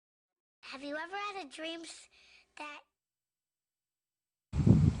Have you ever had a dream that...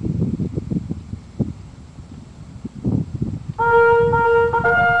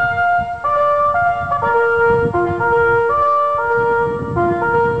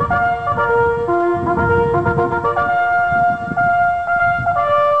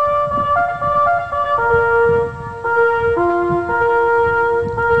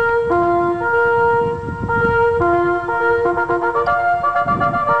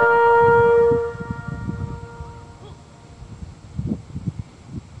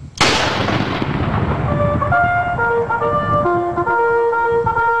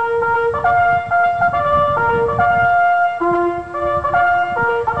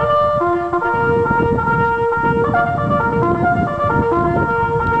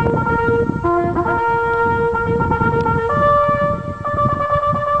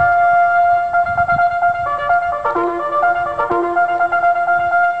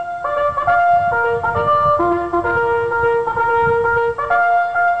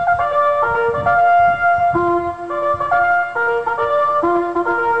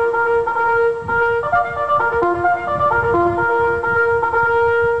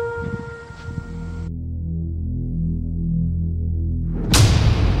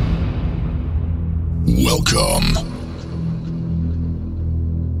 Welcome.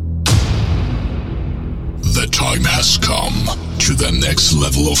 The time has come to the next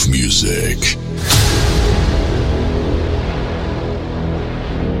level of music.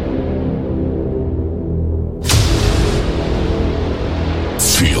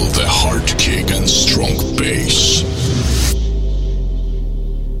 Feel the hard kick and strong bass.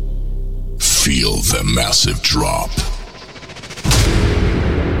 Feel the massive drop.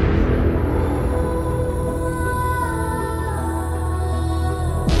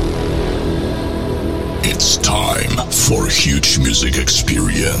 It's time for a huge music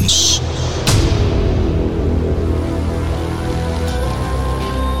experience.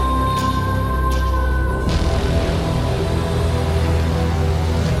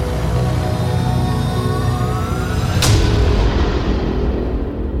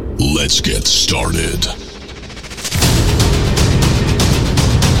 Let's get started.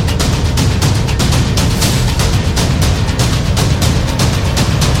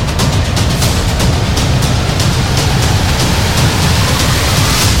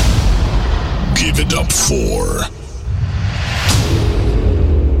 Give it up for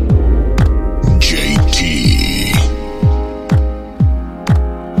JT.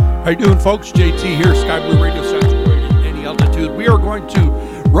 How you doing, folks? JT here, Sky Blue Radio, saturated any altitude. We are going to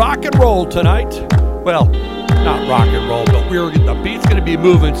rock and roll tonight. Well, not rock and roll, but the beat's going to be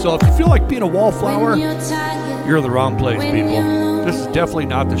moving. So if you feel like being a wallflower, you're in the wrong place, people. This is definitely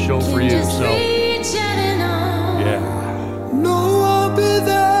not the show for you. So, yeah. No, I'll be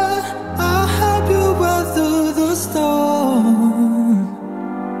there. I'll help you weather the storm.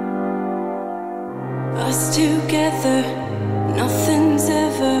 Us together, nothing's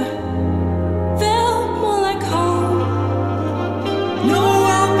ever felt more like home. No,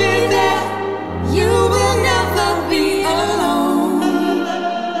 I'll be there. You will never be alone.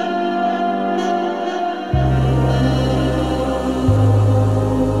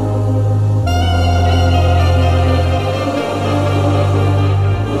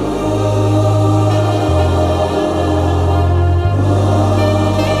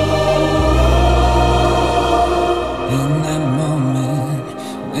 In that moment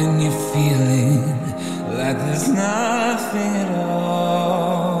when you're feeling like there's nothing at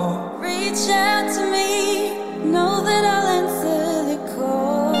all, reach out to me, know that I'll answer the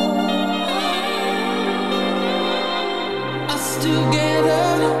call. Us together,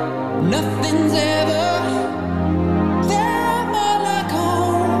 nothing's ever felt more like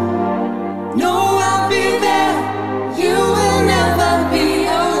home. No, I'll be there. You will never be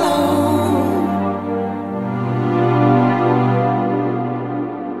alone.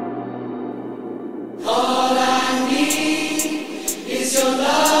 All I need is your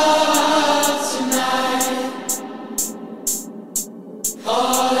love tonight.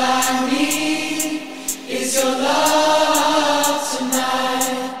 All I need is your love tonight.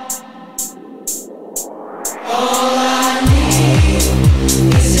 All I need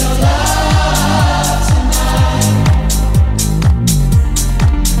is your love tonight.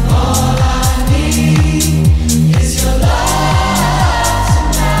 All I need is your love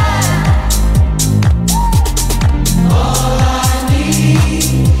tonight. All I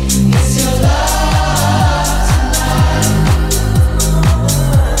need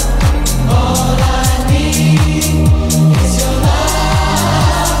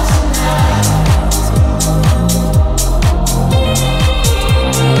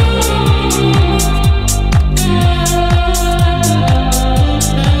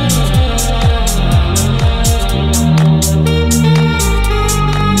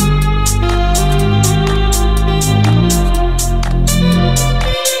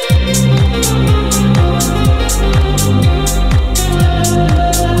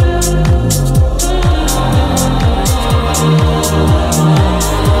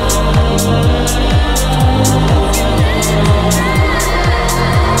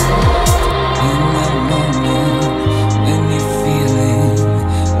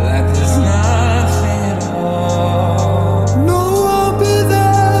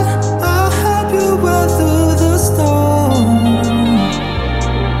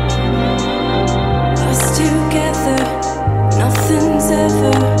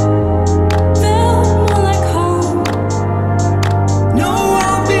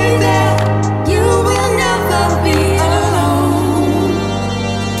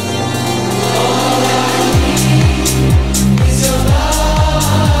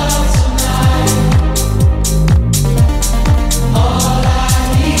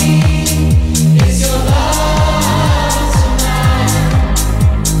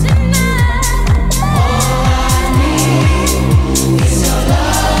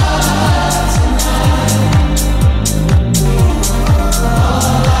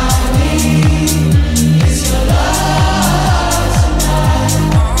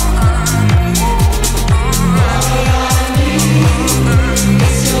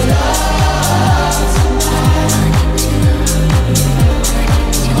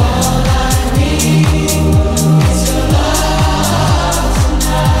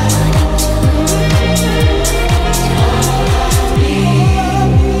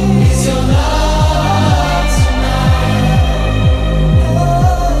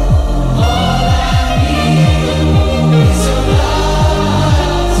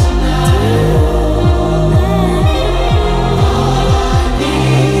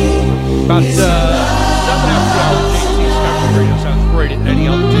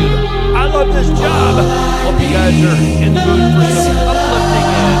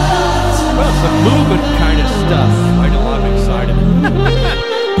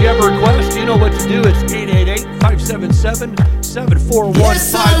 577-7415.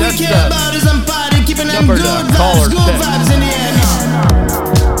 Yes, all we care about is I'm party, keeping them number good to call or vibes, good text. vibes in the air now.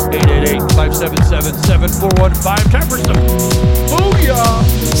 888-577-7415. Time for some booyah.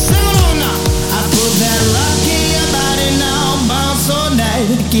 Sing along now. I put that rock in your body now, bounce all night.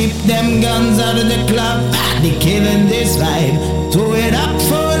 Keep them guns out of the club, they killing this vibe. Throw it up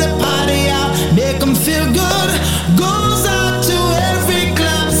for the party out, make them feel good. Goes out to every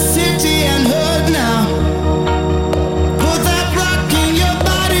club, city and hood now. Put that rock in your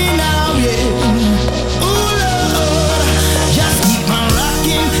body now, yeah. Ooh, Lord, just keep on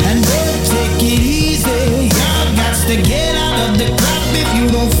rocking and don't take it easy. Y'all got to get out of the club if you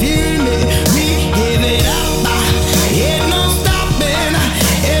don't feel me. We give it up, ain't no stopping.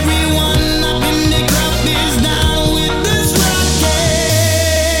 Everyone up in the club is down with this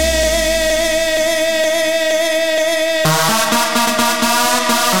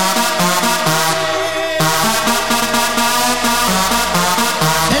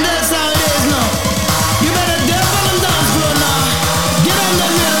and that's how it is now. You better dip on the dance floor now. Get on the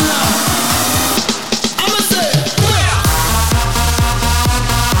rhythm now. I'ma say,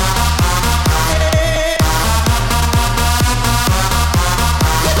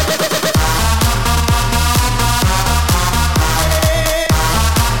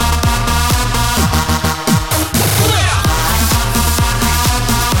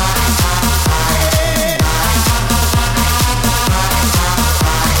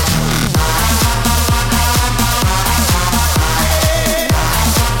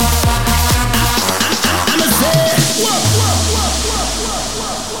 I'ma say,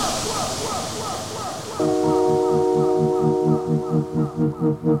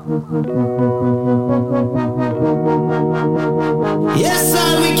 yes,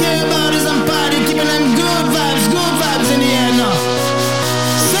 all we care about is I'm party, keeping them good vibes in the air now.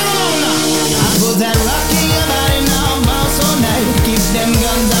 Sing along now. I put that rock in your body now, bounce all night. Keep them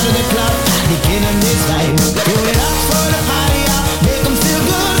guns out of the club, they killing this vibe. Do it up for the party out, make them feel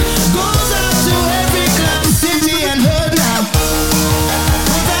good. Goes out to every club, city and hood now.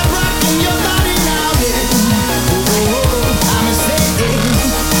 Put that rock in your body now, yeah. Oh, I'ma say it.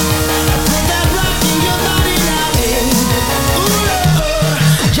 Put that rock in your body now, yeah. Ooh, Lord,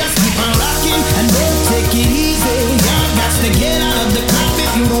 just keep on rocking and don't take it easy. Y'all got to get out of the club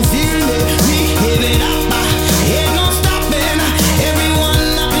if you don't feel me. We give it up, ain't no stopping.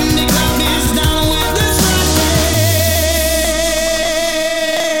 Everyone up in the club is down with this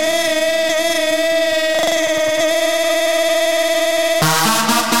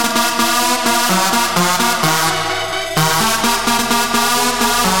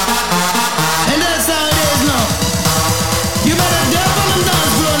and that's how it is now. You better dip on the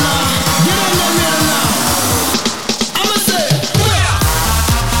dance floor now. Get on the rhythm now. I'ma say, I'ma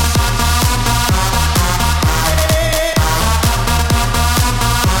say,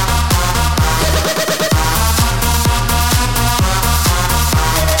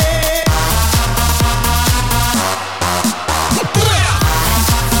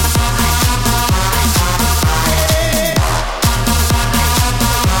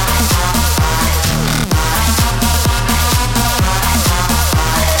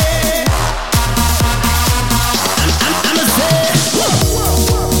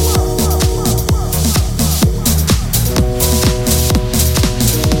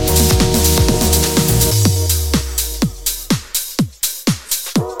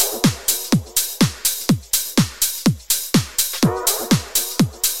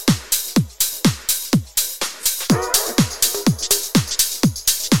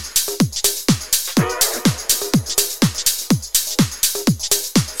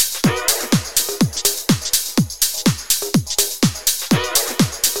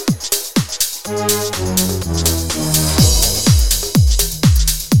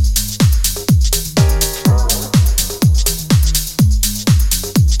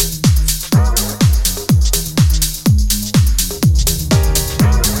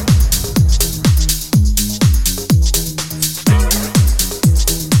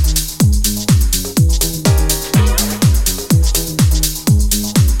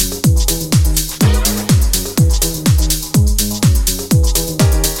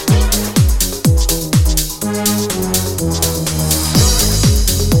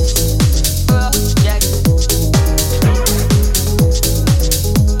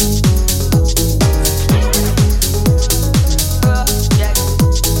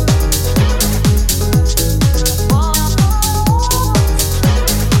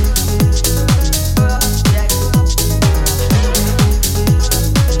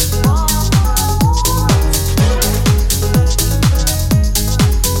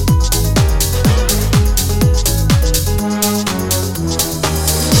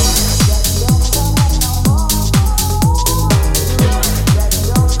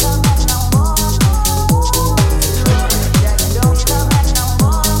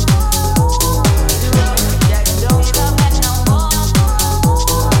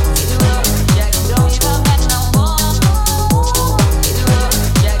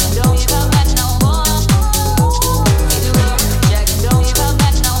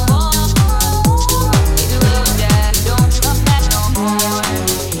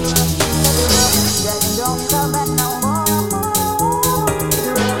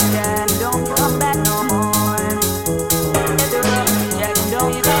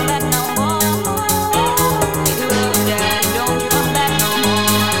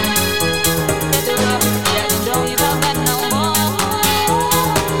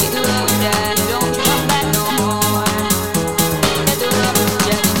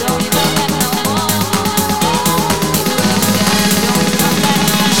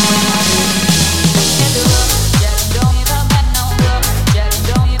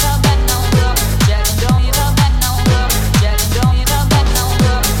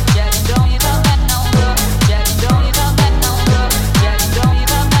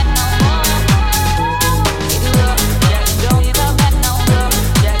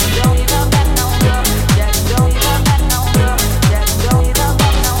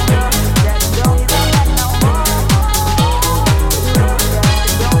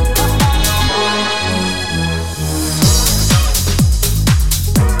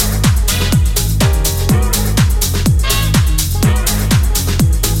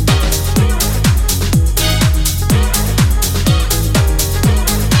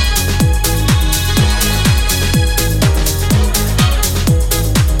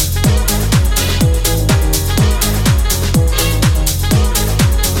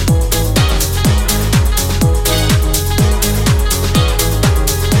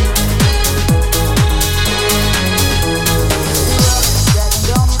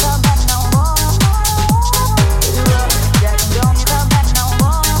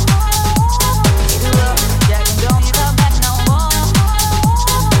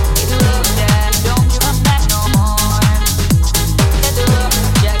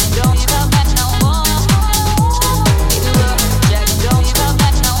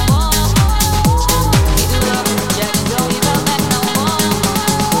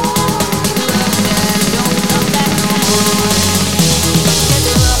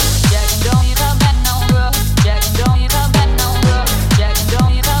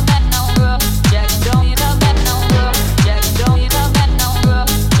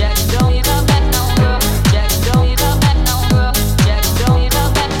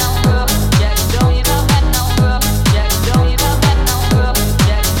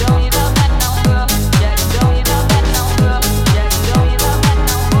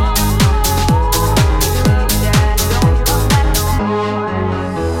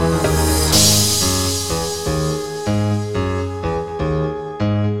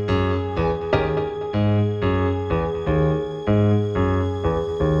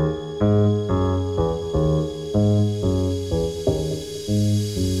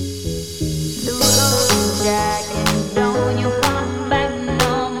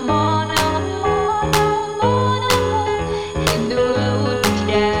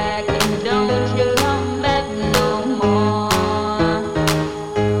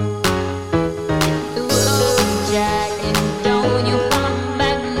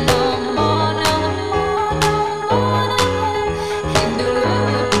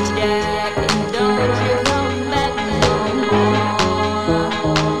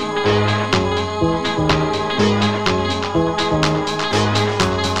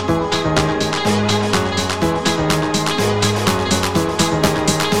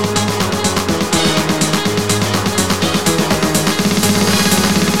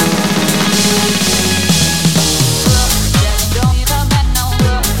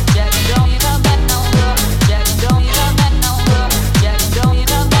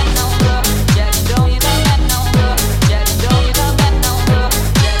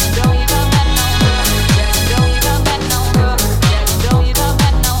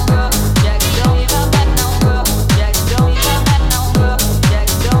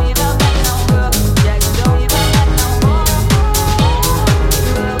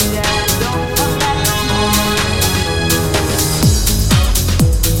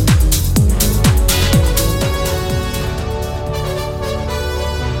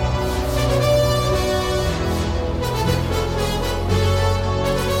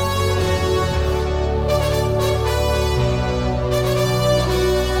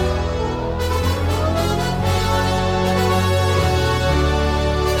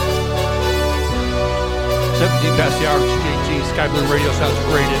 Sky Blue Radio sounds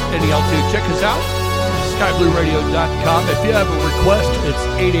great at any altitude. Check us out, skyblueradio.com. If you have a request, it's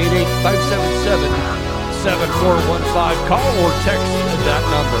 888-577-7415. Call or text that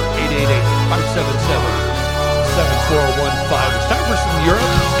number, 888-577-7415. It's time for some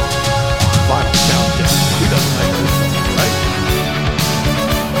Europe. Final countdown. Who doesn't like this song, right?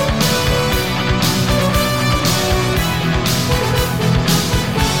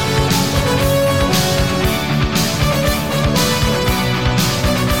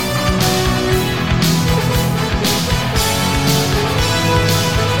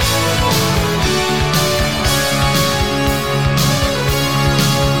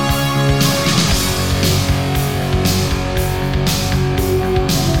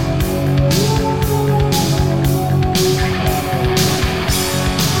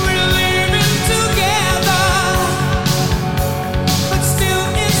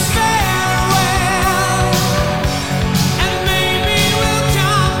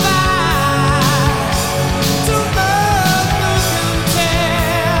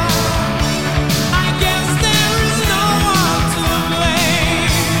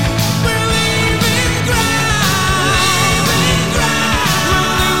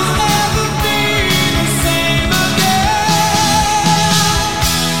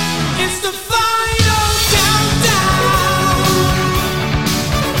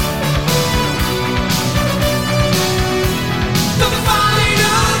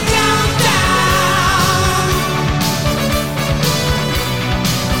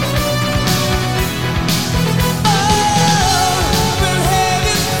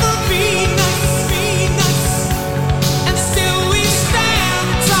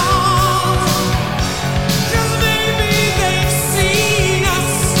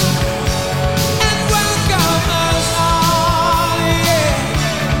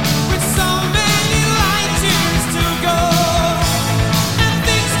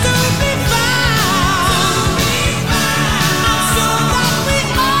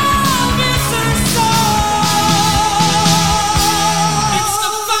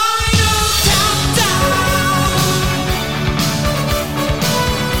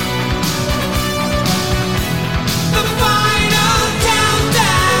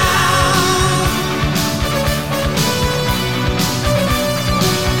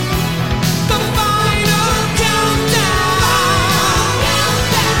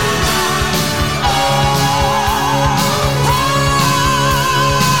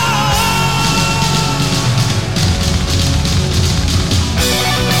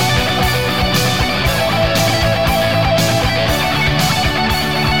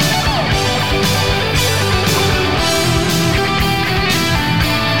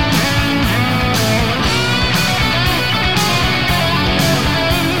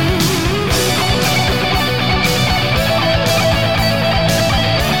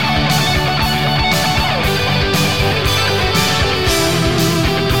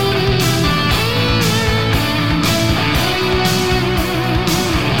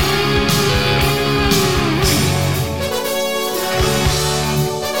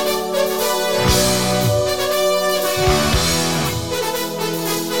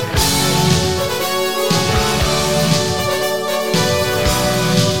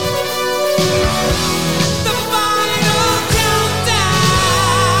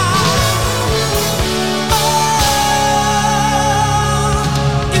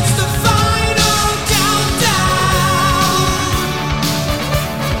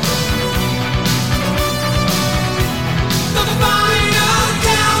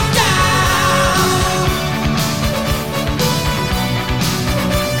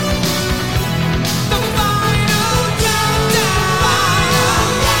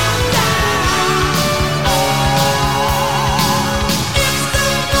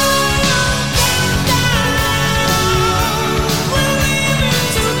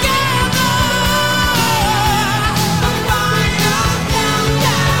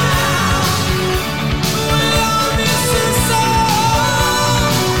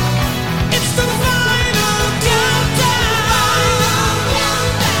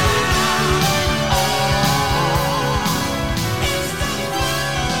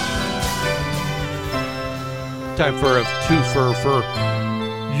 Time for a twofer for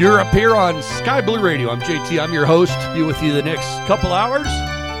Europe here on Sky Blue Radio. I'm JT. I'm your host. Be with you the next couple hours.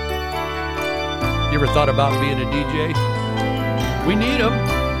 You ever thought about being a DJ? We need them.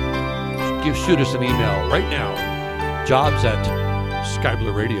 Shoot us an email right now.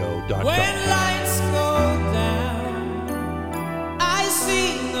 jobs@skyblueradio.com. When lights go down, I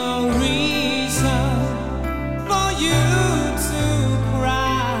see no reason for you to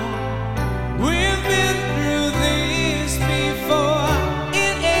cry. We've been through this before.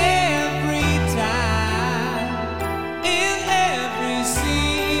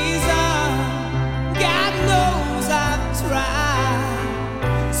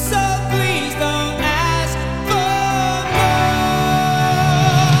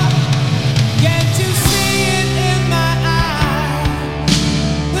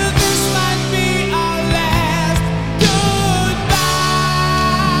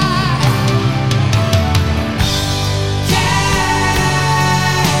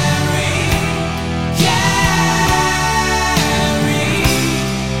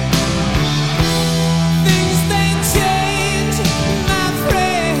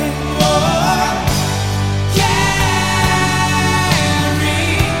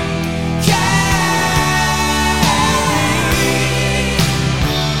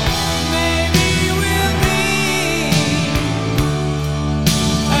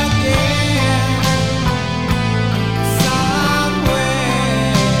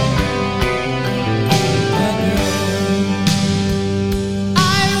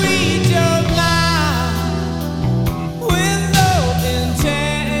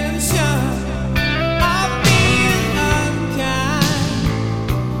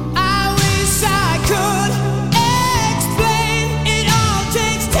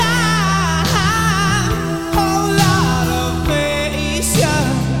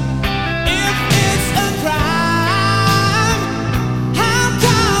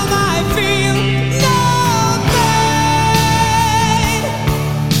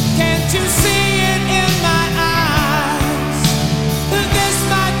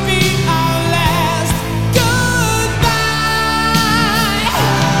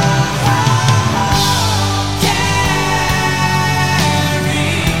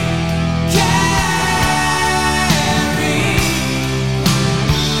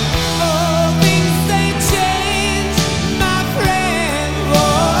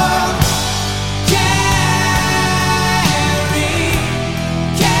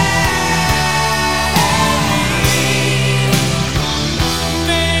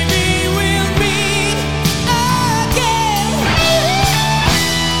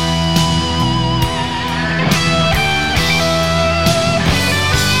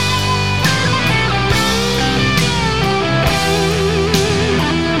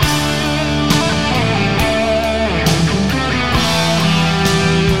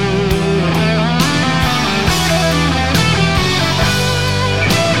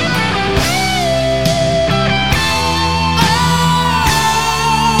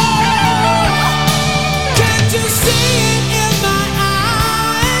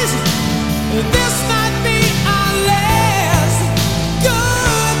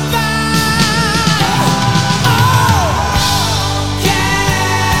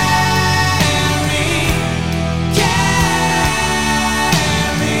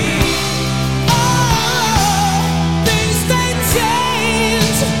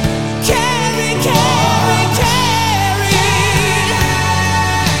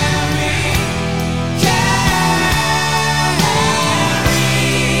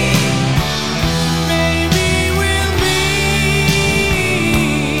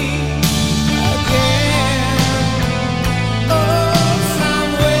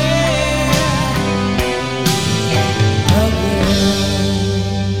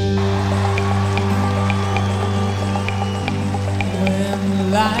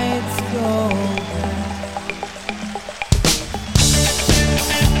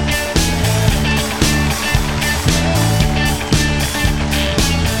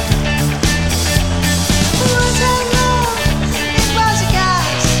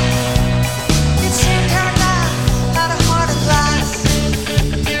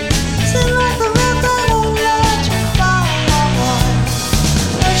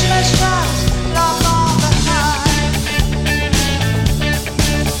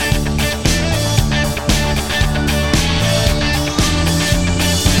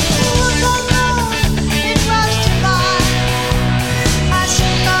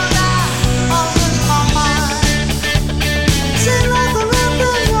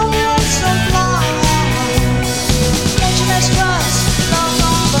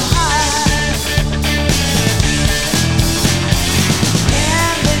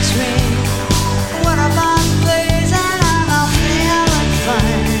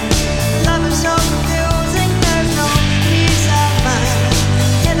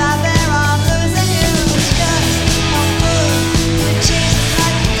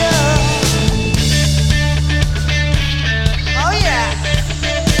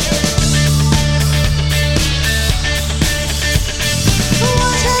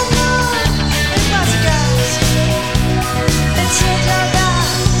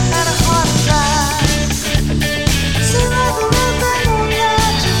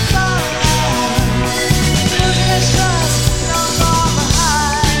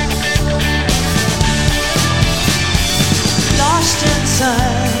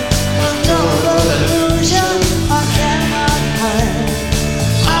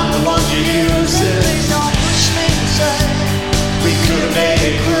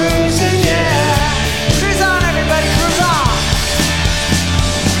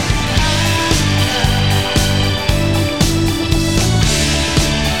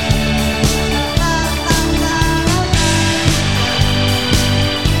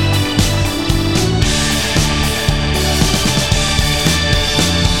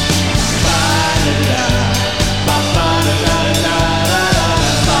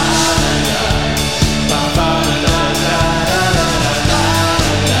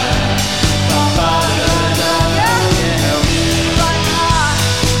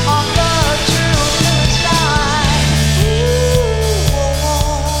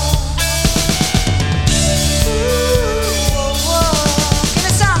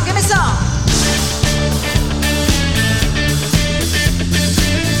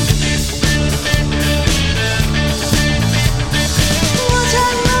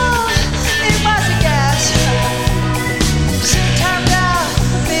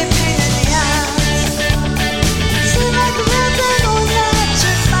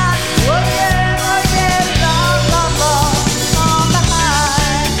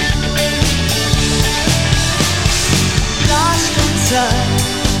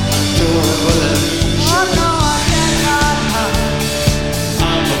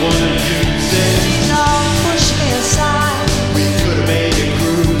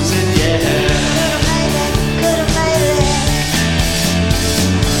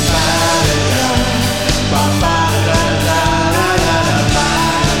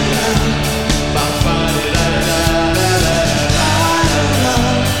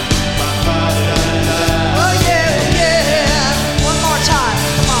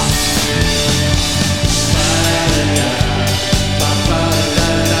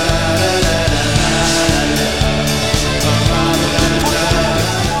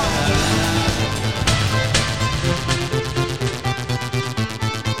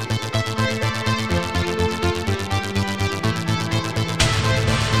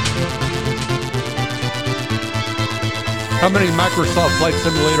 How many Microsoft Flight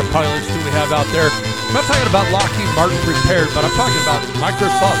Simulator pilots do we have out there? I'm not talking about Lockheed Martin prepared, but I'm talking about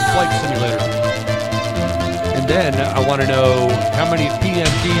Microsoft Flight Simulator. And then I want to know how many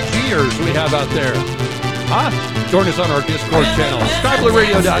PMDGers we have out there. Huh? Join us on our Discord channel,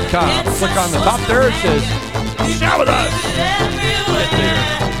 skyblueradio.com. Click on the top there. It says, shout with us. Get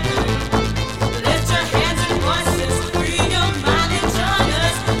there.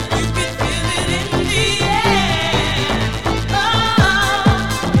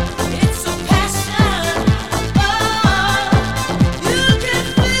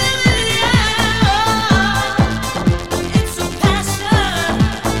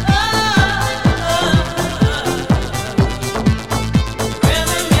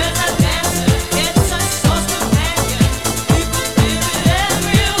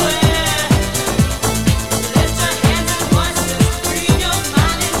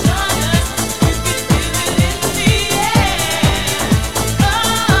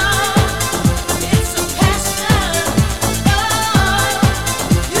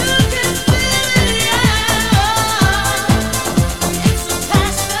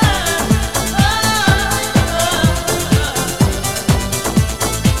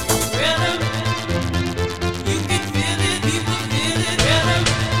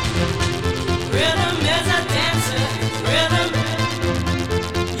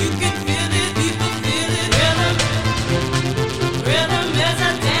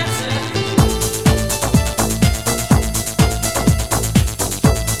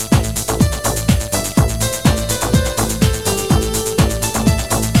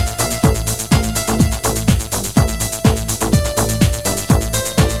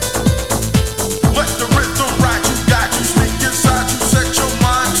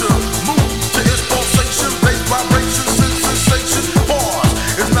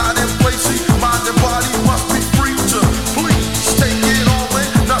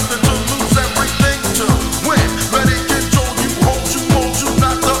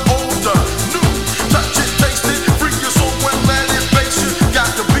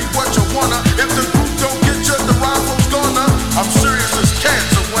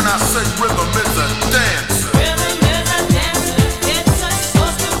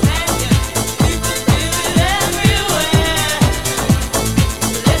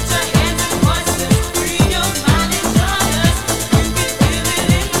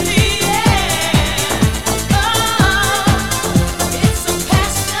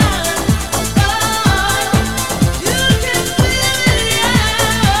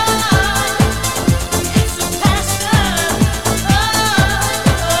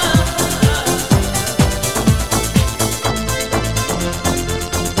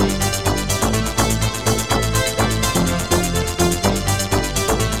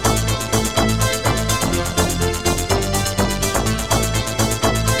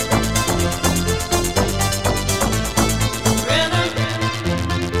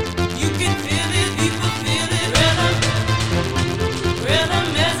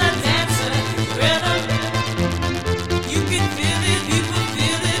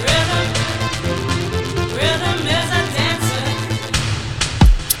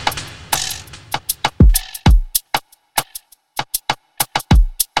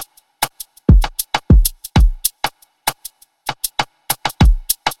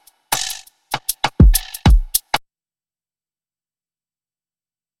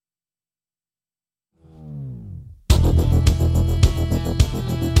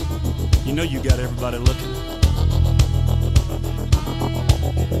 You know you got everybody looking.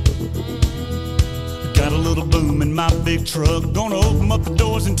 Got a little boom in my big truck. Gonna open up the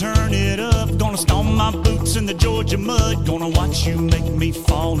doors and turn it up. Gonna stomp my boots in the Georgia mud. Gonna watch you make me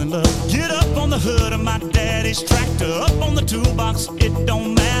fall in love. Get up on the hood of my daddy's tractor. Up on the toolbox, it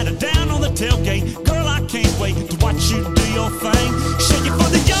don't matter. Down on the tailgate, girl, I can't wait to watch you do your thing. Shake it for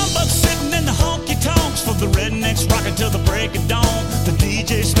the young bucks sitting in the honky-tonks. For the rednecks rocking till the break of dawn. The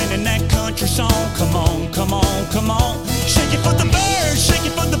DJ spinning that country song. Come on, come on, come on. Shake it for the birds, shake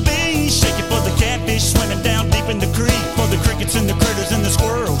it for the bees. Shake it for the catfish swimming down deep in the creek. For the crickets and the critters and the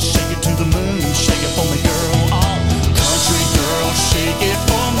squirrels. Shake it to the moon, shake it for me, girl. Oh, country girl, shake it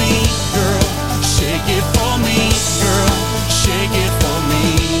for me, girl. Shake it for me, girl. Shake it for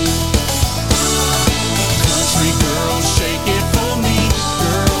me. Country girl, shake it for me,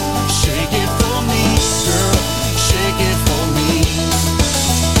 girl. Shake it for me, girl. Shake it for me.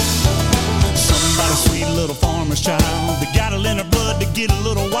 Somebody sweet little farmer's child that got it in her blood to get a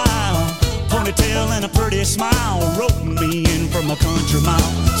little wild. Ponytail and a pretty smile, roping me in from a country mile.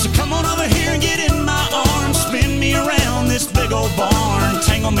 So come on over here and get in my arms, spin me around this big old barn,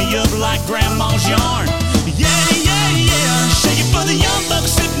 tangle me up like grandma's yarn. Yeah, yeah, yeah. Shake it for the young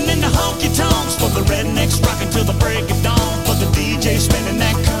bucks sitting in the honky-tonks, for the rednecks rocking till the break of dawn, for the DJ spinning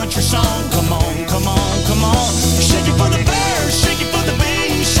that country song. Come on, come on, come on. Shake it for the birds, shake it for the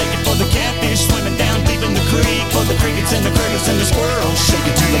bees, shake it for the catfish swimming down deep in the creek, for the crickets and the critters and the squirrels. Shake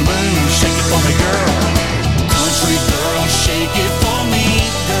it to the moon, shake it for me, girl. Country girl, shake it for me,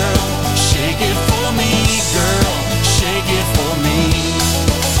 girl. Shake it for me, girl. Shake it for me.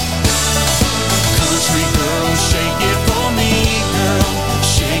 Country girl, shake it for me, girl.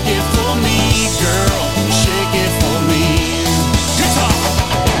 Shake it for me, girl. Shake it for me. Guitar.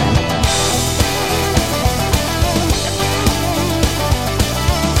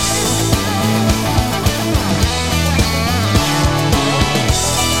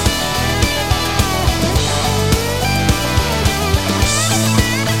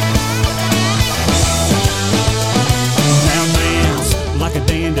 Now dance like a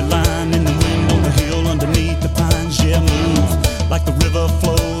dandelion in the wind on the hill underneath the pines. Yeah, move like the river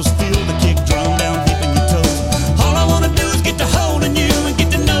flows. Feel the kick drum down deep in your toes. All I wanna do is get to holding you and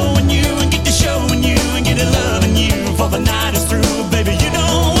get to knowing you and get to showing you and get to loving you. For the night is through, baby, you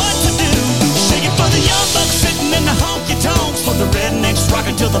know what to do. Shake it for the young bucks sitting in the honky tonks, for the rednecks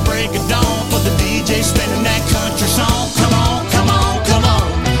rocking till the break of dawn, for the DJ spinning that country song. Come on, come on, come on.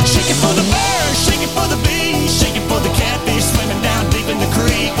 Shake it for the birds, shake it for the bees, shake it for the catfish swimming down deep in the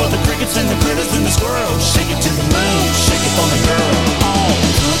creek, for the crickets and the critters and the squirrels. Shake it to the moon, shake it for me, girl. Oh,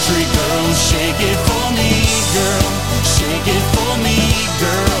 country girl, shake it for me, girl. Shake it for me,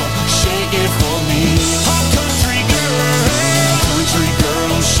 girl. Shake it for me. Oh, country girl,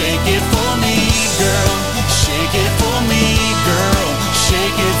 shake it for me, girl. Shake it for me, girl.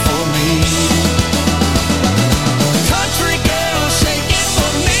 Shake it for me. Country girl, shake it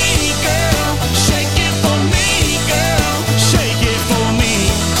for me, girl. Shake it for me, girl. Shake it for me.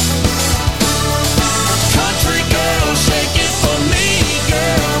 Country girl, shake it for me,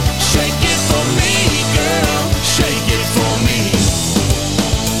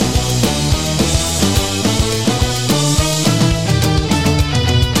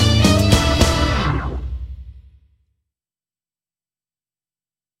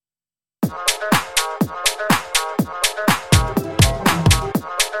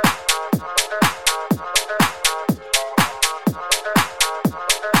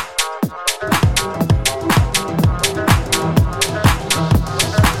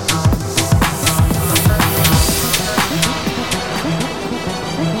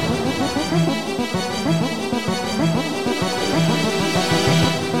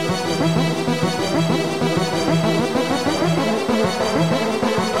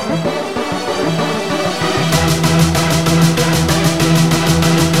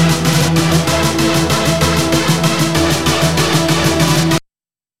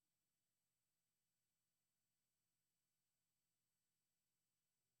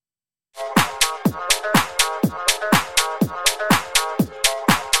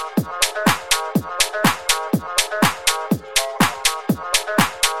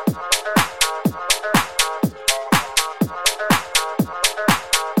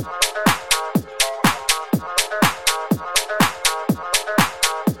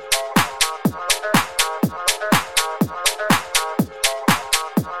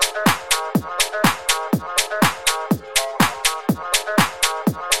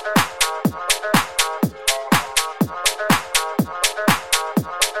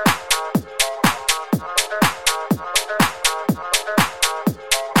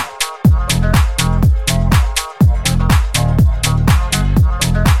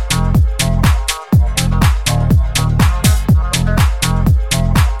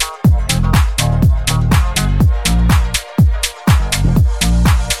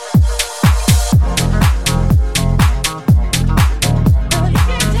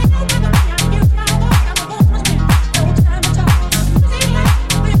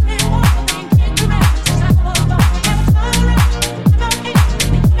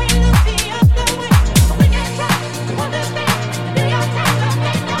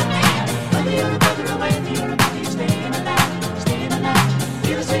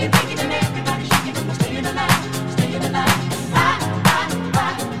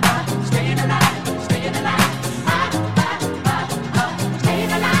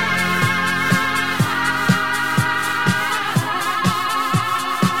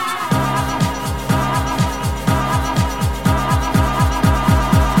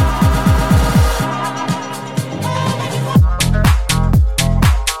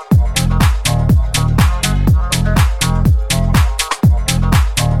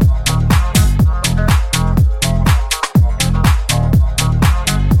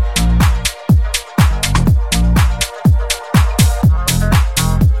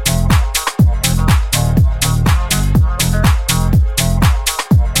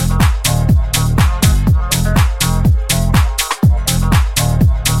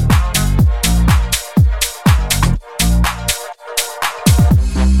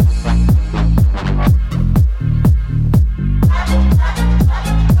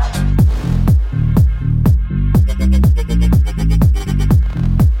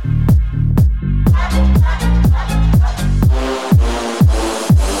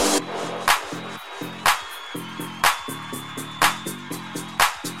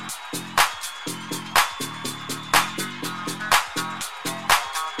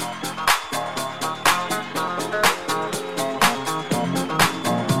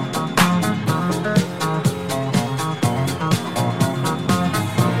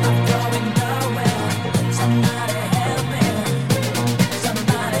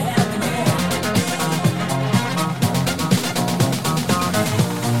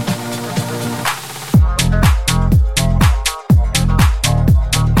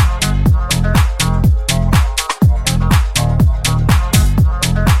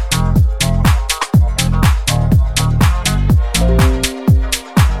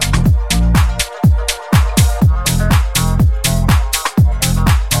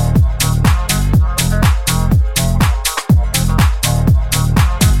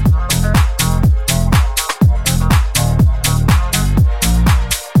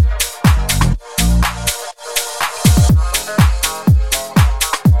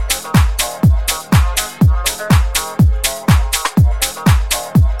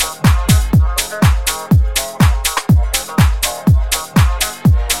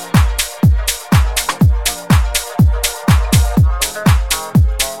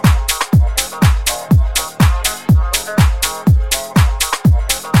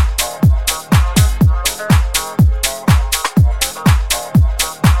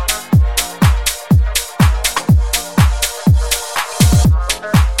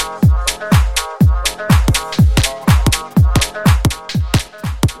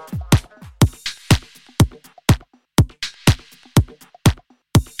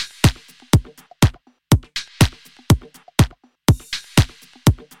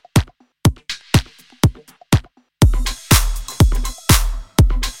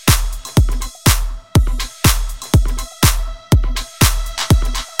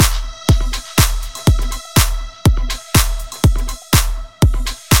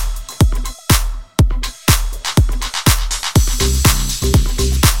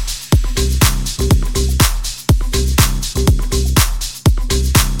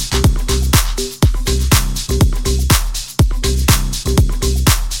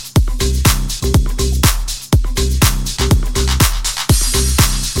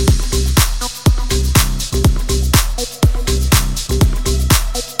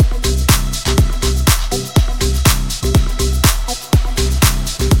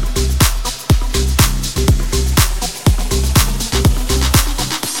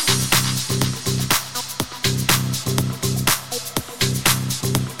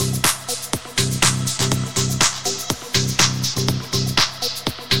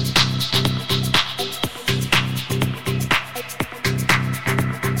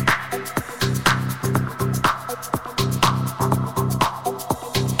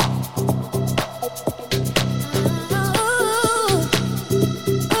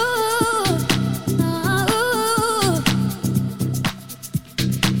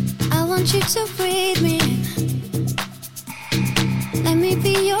 want you to breathe me. Let me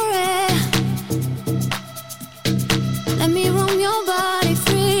be your air. Let me roam your body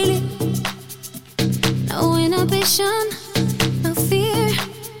freely. No inhibition, no fear.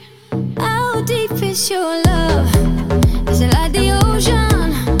 How deep is your love? Is it like the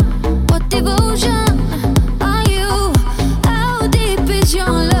ocean? What devotion are you? How deep is your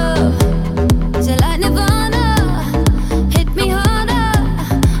love? Is it like Nirvana? Hit me harder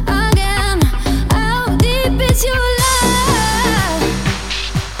again. How deep is your love?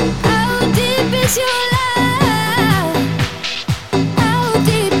 How deep is your love? How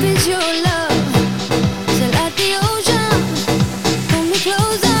deep is your love? Is it like the ocean? Pull me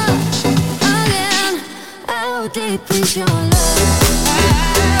closer again. How deep is your love?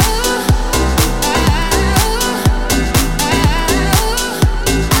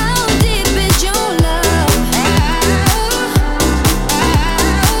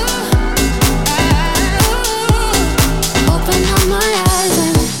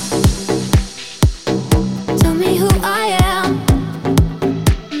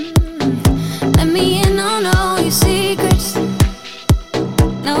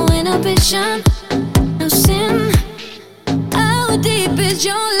 No sin. How deep is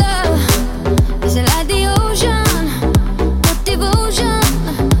your love? Is it like the ocean? What devotion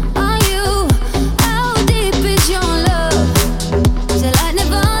are you? How deep is your love? Is it like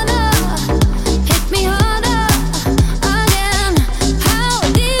Nirvana? Hit me harder again. How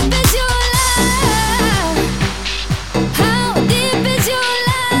deep is your love? How deep is your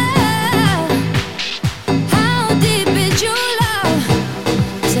love? How deep is your love?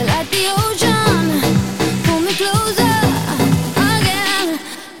 Is it like the ocean? Pull me closer again.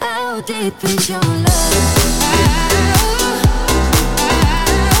 How deep is your love?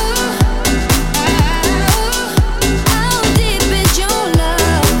 How deep is your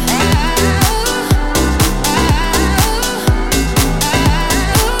love?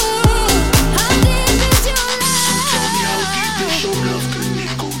 How deep is your love?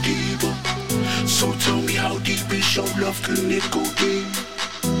 So tell me how deep is your love, can it go deep?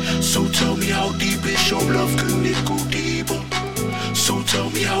 So tell me how deep is your love, can it go deeper? So tell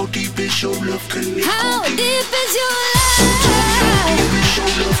me how deep is your love, can it go deeper? How deep is your So tell me how love? deep is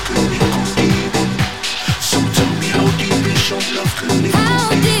your love, can it go deeper? So tell me how deep is your love, can it go How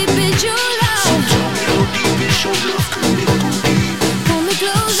deeper? deep is your So love? tell me how deep is your love, can it go deeper? Pull me So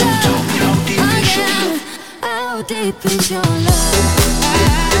closer tell me how deep is your again. love? How deep is your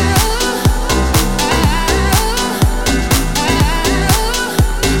love?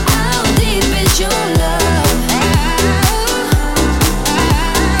 How deep is your love?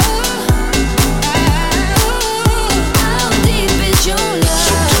 How deep is your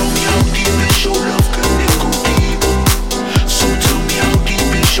So tell love? me how deep is your love, can it go deeper? So tell me how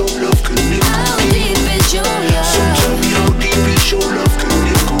deep is your love, can it go How deeper? deep is your So tell love? me how deep is your love, can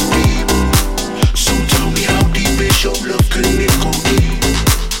it go deeper? So tell me how deep is your love, can it go deeper?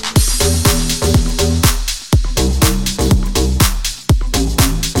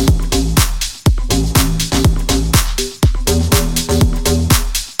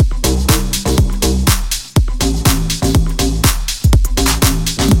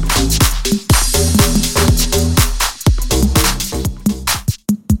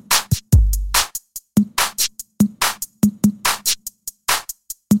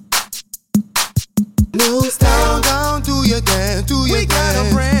 News down, down, do your dance, do your dance. We got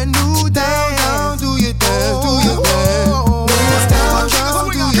a brand new dance. Down, do your dance, do your dance. News down, down,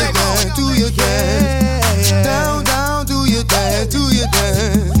 do your dance, do your dance. Down, down, do your dance, do your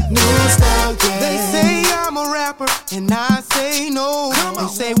dance. News down, they say I'm a rapper, and I say no. They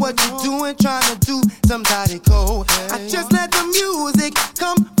say what you doing, trying to do somebody cold. I just let the music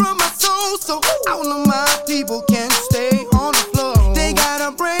come from my soul, so all of my people can stay on the floor. They got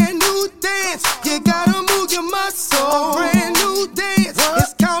a brand new dance. You gotta move your muscle. A brand new dance.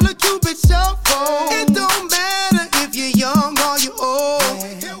 It's called a Cupid Shuffle. It don't matter if you're young or you're old.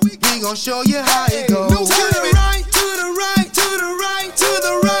 We gon' show you how it goes. To the right, to the right, to the right, to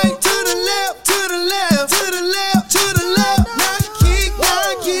the right, to the left, to the left, to the left, to the left. Now kick,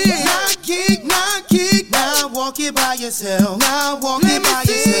 now kick, now kick, now kick. Now walk it by yourself. Now walk it by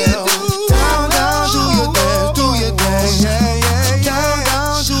yourself. Down, down, do your dance, do your dance. Down,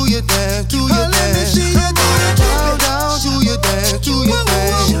 down, do your dance, do your dance. Down, down, do your dance, do your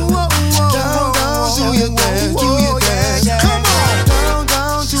dance. Down, down, do your dance, do your dance. Come on, down,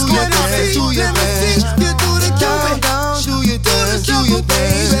 down, do your dance, do your dance. Down, down, do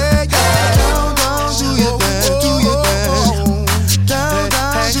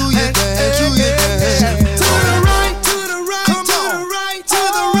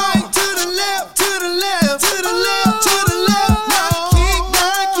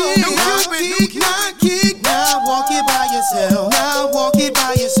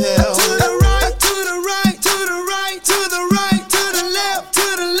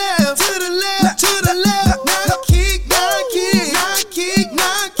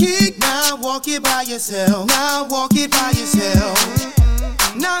yourself. Now walk it by yourself.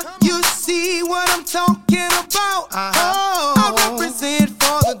 Now you see what I'm talking about. I represent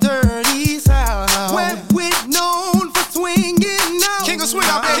for the dirty South, where we're known for swinging now. King of swing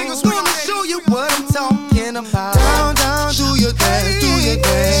out, baby. King of swing. Gonna show you what I'm talking about. Down, down, do your dance, do your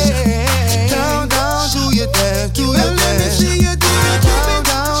dance. Down, down, do your dance, do your dance. Let me see you do your down,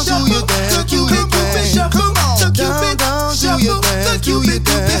 down, do your dance, do your dance. Come on, down, down, do your dance, do your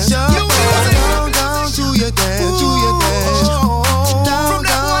dance. Down, down, do your dance, do your dance. Down, down, do your dance, do your dance. Down,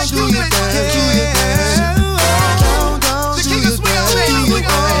 down, do your dance, do your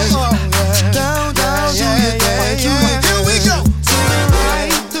dance. Down, down, do your dance, do your dance. Here we go. To the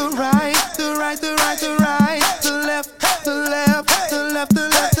right, the right, the right, the right, the right, the left, the left, the left, the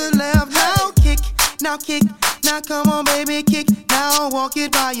left, the left. Now kick, now kick, now come on, baby, kick. Now walk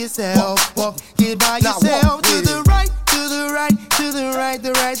it by yourself, walk it by yourself. To the right, to the right, to the right,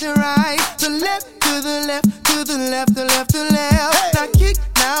 the right, the right, the left, to the left, to the left, the left, the left. Now kick,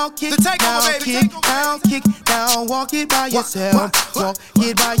 now kick, now kick, now kick, now walk it by yourself, walk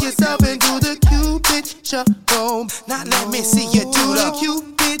it by yourself and do the Cupid shuffle. Now let me see you do the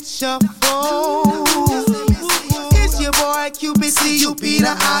Cupid shuffle. It's your boy Cupid, C-U-P,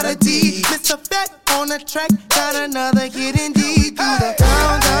 the I to D. Mr. Fat on the track, got another hit indeed. Do the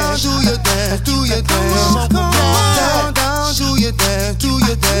down, down, do your dance, do your dance. Down, down, do your dance, do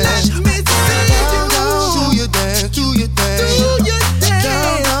your dance. Let me see you do your dance, do your dance.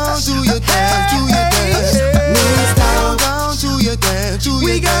 Down, down, do your dance, do your dance. Down, down, do your dance, do your dance.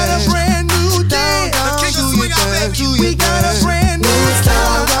 We got a brand new dance. Down, down, do your dance, do your dance. We got a brand new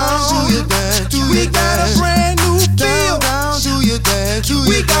style. Down, do your dance, do your dance. We got a brand new feel. Down, do your dance, do your dance.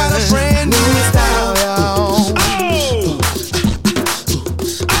 We got a brand new style, y'all.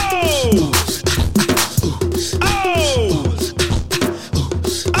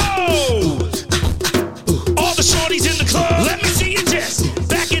 All the shorties in the club, let me see you just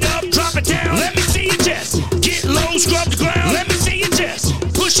back it up, drop it down. Let me see you just get low, scrub the ground. Let me see you just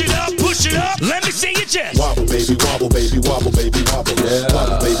push it up, let me see you just wobble, baby, wobble, baby, wobble, baby, wobble, yeah.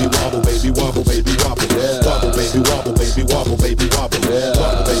 Wobble, baby, wobble, baby, wobble, baby, wobble, yeah. Wobble, baby, wobble, baby, wobble, baby, wobble, yeah.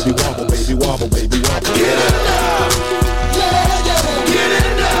 Wobble, baby, wobble, baby, wobble, baby, wobble. Get it now, yeah, yeah, get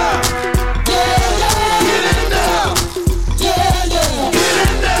it now, yeah, yeah, get it now, yeah, yeah, get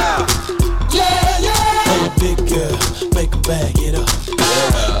it now, yeah, yeah. Hey, big girl, make 'em bag it up,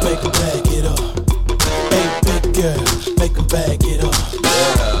 yeah. Make 'em bag it up. Hey, big girl, make 'em bag it up,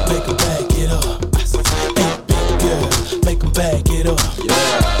 yeah. Make 'em bag it up. Hey, big girl, make 'em bag it up,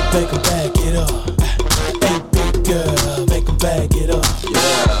 yeah. Make 'em bag it up. Hey, big girl, make 'em bag it up,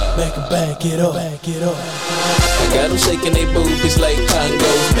 yeah. Make 'em bag it up, bag it up. I got them shaking they boobies like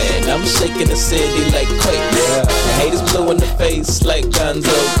Congos, man. I'm shaking the city like Quake, yeah. The haters blue in the face like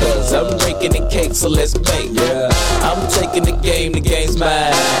Gonzo, cause I'm breaking the cake, so let's bake, yeah. I'm taking the game's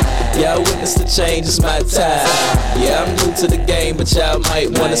mine. Y'all witness the change, it's my time. Yeah, I'm new to the game, but y'all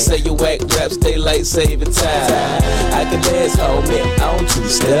might wanna say you whack raps, daylight saving time. I can dance, homie, I don't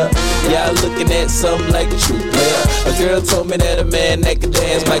two-step. Y'all looking at something like a true player. A girl told me that a man that can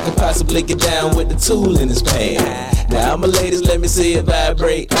dance might could possibly get down with the tool in his pants. Now I'm a ladies, let me see it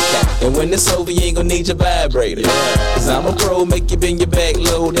vibrate. And when it's over, you ain't gon' need your vibrator. Cause I'm a pro, make you bend your back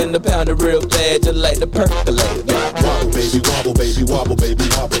low, then the pound it real bad, just like the percolator. Wobble, baby, wobble, baby, wobble, baby,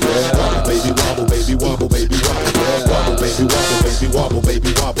 wobble, yeah. Wobble, baby, wobble, baby, wobble, baby, wobble, yeah. Wobble, baby, wobble, baby, wobble,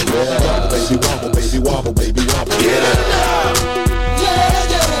 baby, wobble, yeah. Wobble, baby, wobble, baby, wobble, baby, wobble. Get it now, yeah,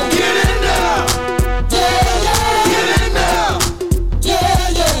 yeah, get it now, yeah, yeah, get it now,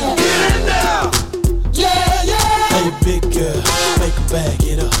 yeah, yeah, get it now, yeah, yeah. Hey, big girl, make 'em bag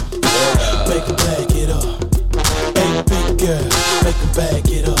it up, yeah. Make 'em bag it up. Hey, big girl, make 'em bag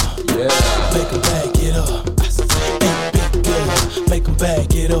it up, yeah. Make 'em bag it up. Hey, big girl, make 'em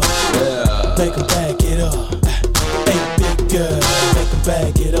bag it up, yeah. Make 'em bag it up. Hey, big girl, make 'em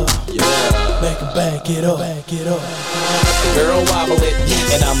bag it up, yeah. Make 'em bag it up, bag it up. Girl, wobble it,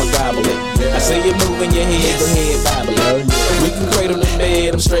 and I'ma gobble it. I see you moving your head, go ahead, bobble it. We can cradle the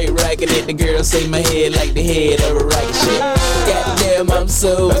bed, I'm straight rocking it. The girl say my head like the head of a rocket ship. Goddamn, I'm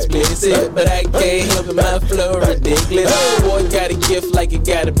so explicit, but I can't help it, my flow ridiculous. Boy got a gift like it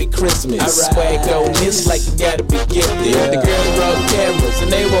gotta be Christmas. Swag on this like it gotta be gifted. The girls brought cameras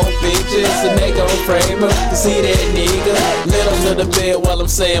and they want pictures and they gon' frame them. You see that nigga? Let them to the bed while I'm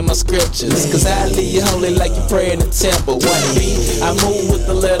saying my scriptures. Cause I leave you holy like you pray in the temple. One beat, I move with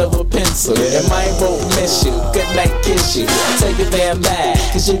the letter of a pencil. And mine won't miss you, good night kiss you. Take it damn back,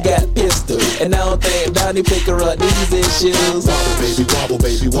 cause you got pistol. And I don't think Donnie pick her up these issues. Wobble, baby, wobble,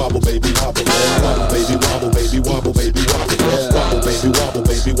 baby, wobble, baby, wobble. Wobble, baby, wobble, baby, wobble, baby, wobble. Wobble, baby, wobble,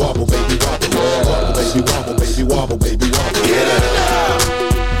 baby, wobble, baby, wobble. Wobble, baby,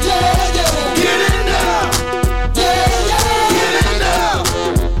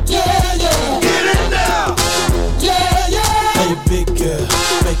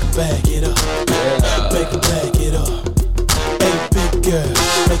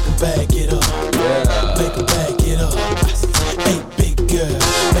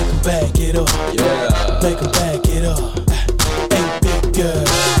 'em back it up. Yeah. Make 'em back it up. Hey, big girl,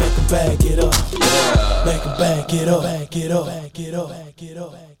 make 'em back it up. Yeah. Make 'em back it up. Back it up. Back it up. Back it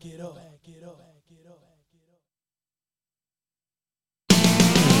up. Back it up. Back it up.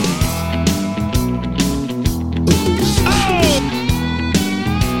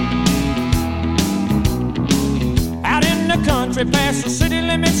 Out in the country past the city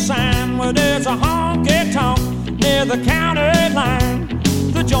limit sign where there's a honky-tonk near the county line.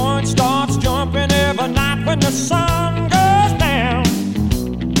 The joint starts jumping every night when the sun goes down.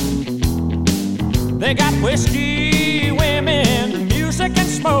 They got whiskey, women, music and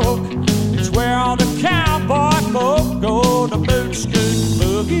smoke. It's where all the cowboy folk go to boot, scoot,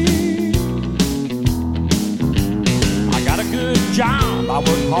 boogie. I got a good job, I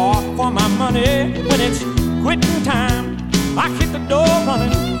work hard for my money. When it's quitting time, I kick the door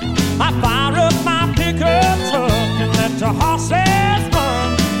running. I fire up my pickup truck and let the horses run.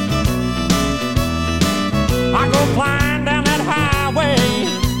 I go flying down that highway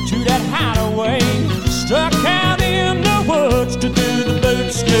to that hideaway, stuck out in the woods to do the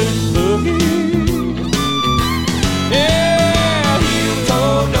boot, scoot, boogie. Yeah, heel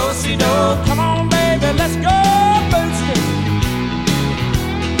toe, do-si-do, come on baby, let's go boot, scoot.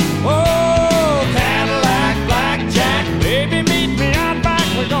 Oh, Cadillac, blackjack, baby, meet me out back,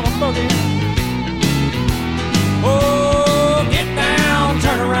 we're gonna boogie. Oh, get down,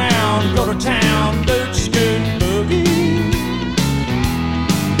 turn around, go to town, boot, scoot, boogie.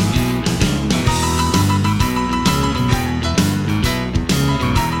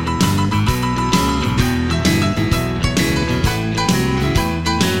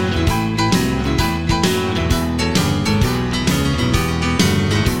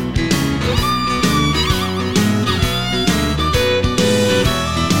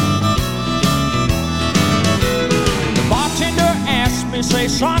 Say,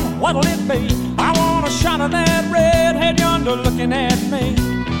 son, what'll it be? I want a shot of that redhead yonder looking at me.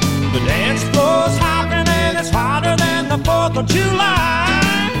 The dance floor's hopping and it's hotter than the 4th of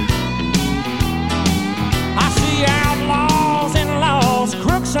July. I see outlaws and laws,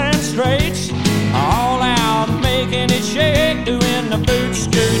 crooks and straights, all out making it shake, doing the boot,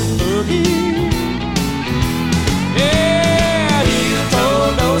 scoot, boogie. Yeah, heel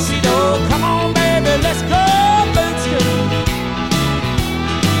toe, do-si-do, come on baby, let's go boot, scoot.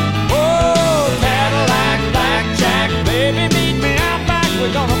 Baby, meet me out back,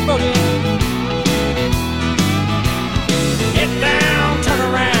 we're gonna boogie. Get down, turn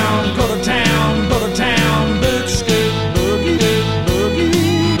around, go to town, boot, scoot, boogie, boogie,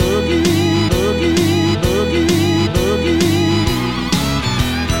 boogie, boogie, boogie, boogie.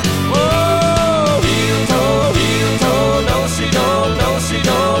 Oh, heel toe, do-si-do,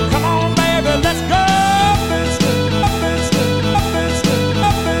 do-si-do, come on baby, let's go.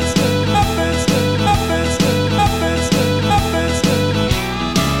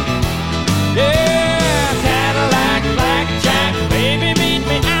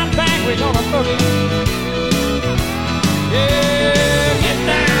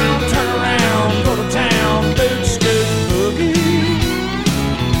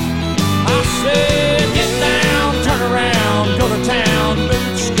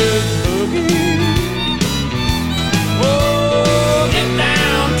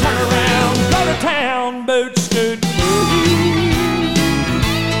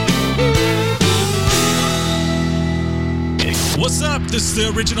 What's up? This is the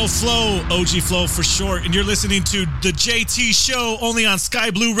original Flow, OG Flow for short, and you're listening to The JT Show only on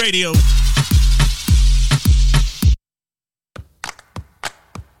Sky Blue Radio.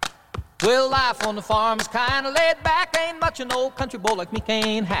 Well, life on the farm is kind of laid back. Ain't much an old country boy like me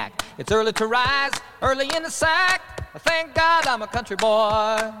can't hack. It's early to rise, early in the sack. Thank God I'm a country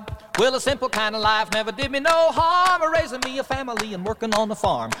boy. Well, a simple kind of life never did me no harm. Raising me a family and working on the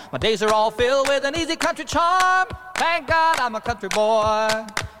farm. My days are all filled with an easy country charm. Thank God I'm a country boy.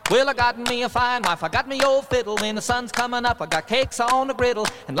 Well, I got me a fine wife, I got me old fiddle. When the sun's coming up, I got cakes on the griddle.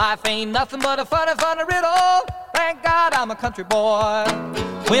 And life ain't nothing but a funny, funny riddle. Thank God I'm a country boy.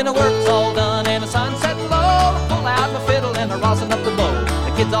 When the work's all done and the sun's setting low, I pull out my fiddle and I rosin up the bow.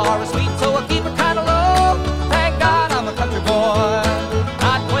 The kids are sweet, so I keep it kind of low. Thank God I'm a country boy.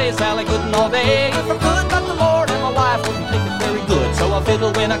 I'd play Sally Gooden all day if I could, but the Lord and my wife wouldn't think it very good. So I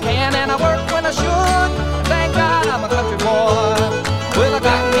fiddle when I can and I work when I should. Thank God I'm a country boy. Well, I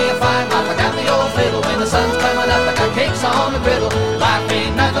got me a fine wife, I got the old fiddle. When the sun's coming up, I got cakes on the griddle. Life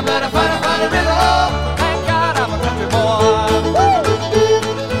ain't nothing but a funny, funny riddle. Thank God I'm a country boy. Woo!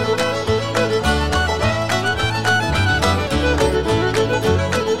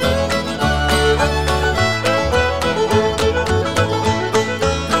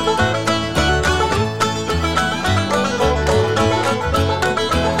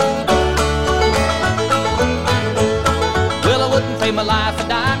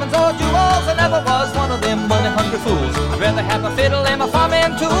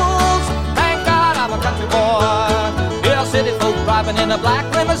 in a black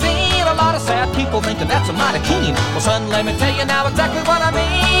limousine. A lot of sad people thinking that's a mighty keen. Well, son, let me tell you now exactly what I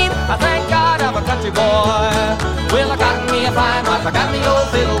mean. I thank God I'm a country boy. Well, I got me a fine wife, I got me old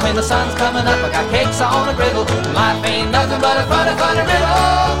fiddle. When the sun's coming up, I got cakes on a griddle. Life ain't nothing but a funny, funny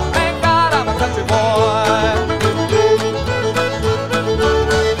riddle. Thank God I'm a country boy.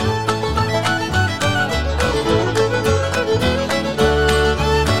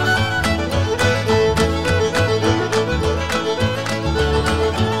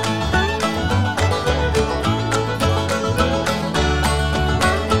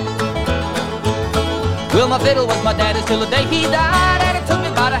 Well, my fiddle was my daddy's till the day he died, and he took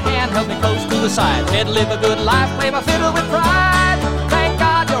me by the hand, held me close to the side. Said live a good life, play my fiddle with pride. Thank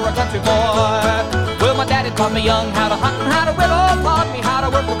God you're a country boy. Well, my daddy taught me young how to hunt and how to whittle, taught me how to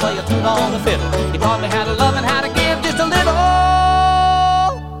work and play a tune on the fiddle. He taught me how to love and how to give just a little.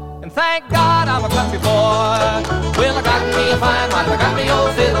 And thank God I'm a country boy. Well, I got me a fine wife, I got me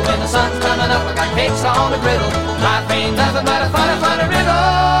old fiddle. When the sun's coming up, I got cakes on the griddle. Life ain't nothing but a funny, funny riddle.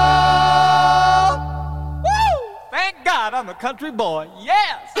 Thank God I'm a country boy,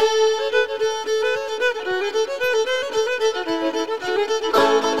 yes!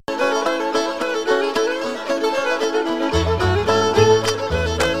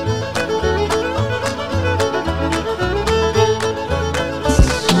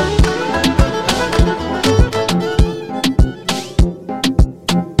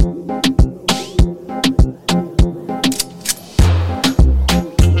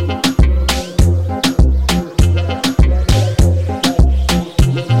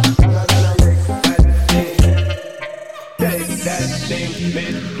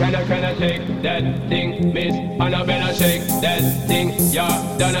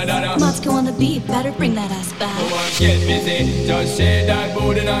 Moscow on the beat, better bring that ass back. Come on, get busy, just shake that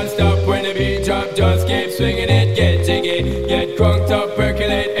booty non-stop. When the beat drop, just keep swinging it, get jiggy. Get crunked up,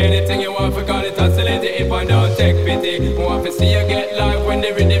 percolate, anything you want, forgot it, oscillate it, if I don't take pity. Want to see you get live when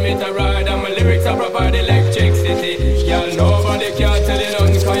the rhythm it a ride, and my lyrics are provide electricity. Y'all nobody can tell you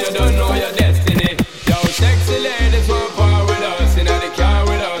nothing, cause you don't know your destiny. Yo, sexy ladies want power with us, inna the car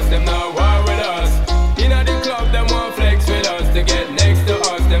with us, them not war with us. Inna the club, them want flex with us, to get next to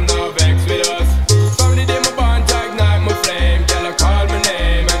us, them not vex with us. From the day my bond ignite my flame, girl I call my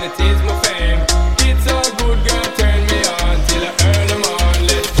name and it is my fame. It's all good, girl, turn me on till I earn them on.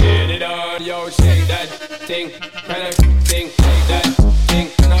 Let's get it on, yo, shake that thing, kind of thing, shake that thing,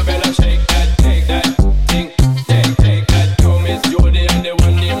 Annabella, shake that, take that thing, take that. Yo, Miss Jody and the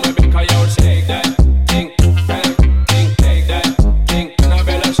one named Rebecca, yo, shake that thing, kind of thing, take that thing,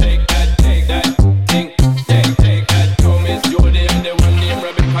 Annabella, shake that, take that thing, take that. Yo, Miss Jody and the one named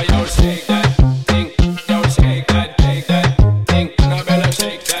Rebecca, yo, shake that thing, yo, shake that, take that thing, Annabella,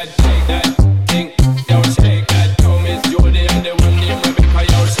 shake that, take that thing, yo, shake that. Yo, Miss Jody and the one named Rebecca,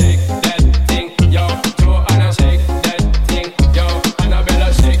 yo, shake that thing, yo, Joanna, shake that thing, yo,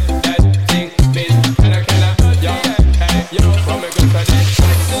 Annabella, shake that thing, Miss Anna, yo, hey, yo, from a good for that.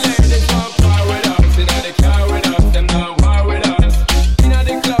 Sexy ladies want power with us, inna the car with us, them not war with us. Inna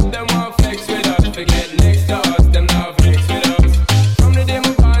the club, them want flex with us, forget next to us, them not vex with us. From the day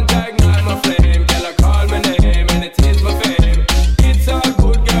my contact, ignite my flame, girl I call my name and it is my fame. It's all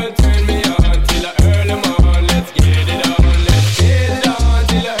good, girl, turn me on till I earn them on. Let's get it on, let's get it on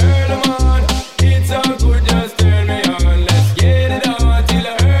till I earn them on. It's all good, just turn me on. Let's get it on till I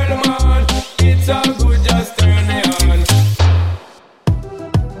earn them on. It's all good, just turn me on.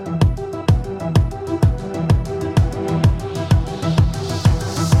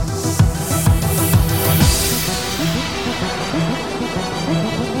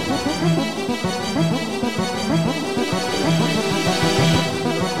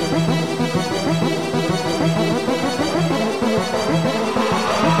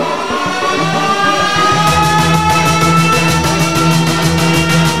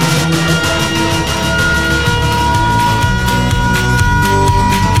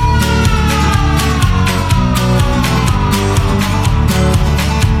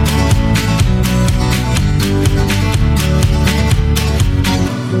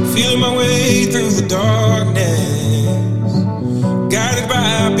 Feeling my way through the darkness, guided by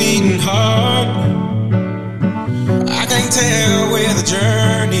a beating heart. I can't tell where the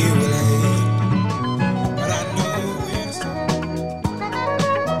journey will end, but I know where to start.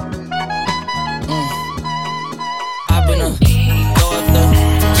 I've been a go up the.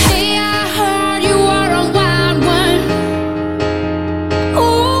 Hey, I heard you are a wild one.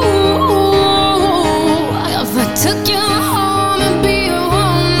 Ooh, if I took you home and be a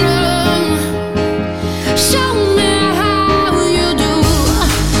woman, show me how you do.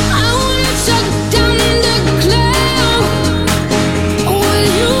 I wanna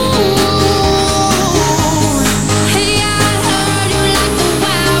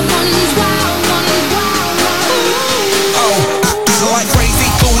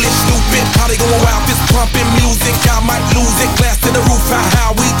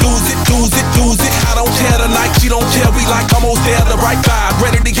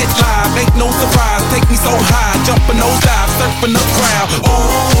now.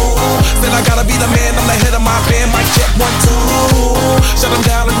 Ooh, said I gotta be the man, I'm the head of my band. Mic check 1, 2. Shut them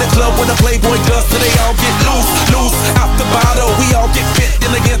down in the club when the Playboy does, till they all get loose, out the bottle. We all get fit in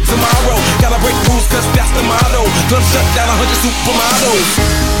again tomorrow. Gotta break rules, cause that's the motto. Club shut down 100 supermodels.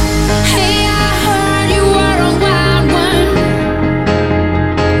 Hey, I heard you were a wild one.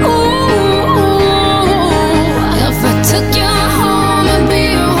 Ooh, if I took you home and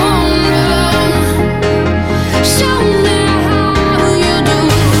be a home run, show me how you do.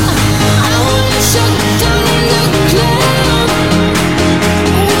 I wanna shut down the club with you.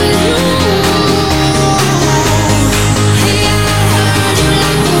 Hey, I heard you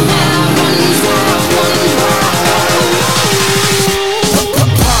like the wild ones, wild ones, wild ones.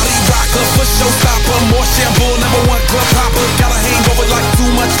 Party rocker, for showstopper, more shampoo, #1 club hopper. Got a hangover like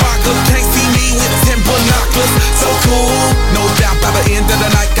too much vodka. Can't see me with 10 binoculars. So cool, no doubt by the end of the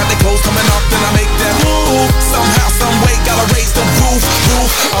night, got the clothes coming off, then I make that move. Somehow, some way, gotta raise the roof.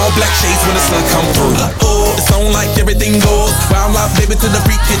 All black shades when the sun come through. It's on like everything goes. Wild life, baby, to the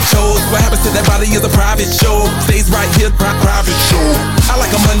freak it shows. What happens to that body is a private show. Stays right here, private show. I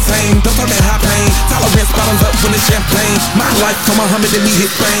like a mundane, don't talk that high pain. Tolerance bottoms up when it's champagne. My life, come Muhammad, then we hit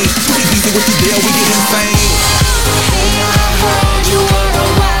Spain. Pretty easy with you there, we get insane. Hey, I heard you were a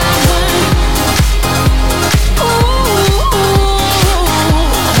wild one. Ooh,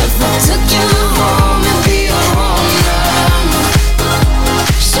 if I took you home and be a home run,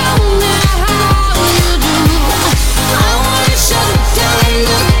 show me how you do. I wanna shut down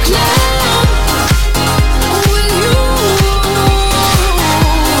the club with you.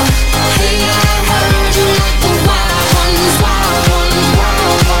 Hey, I heard you like the wild ones, wild ones,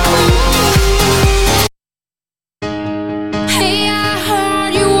 wild ones. Hey, I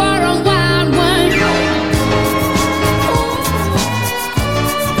heard you were a wild one.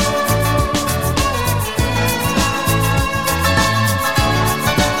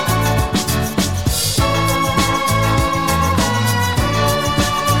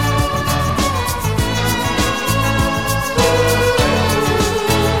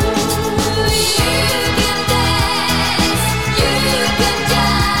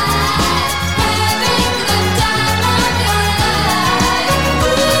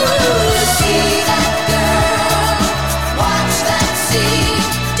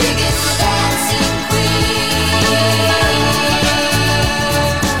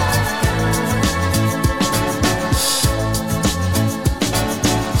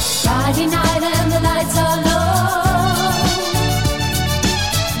 Friday night and the lights are low,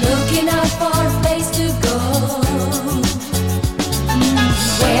 looking out for a place to go,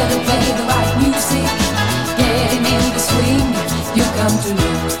 where they play the right music, getting in the swing. You come to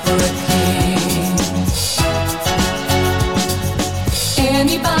look for a king.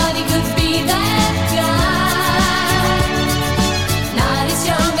 Anybody could be that guy. Night is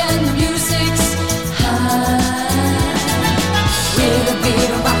young and the music's high. With a bit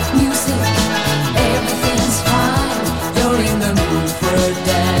of rock music, everything's fine. You're in the mood for a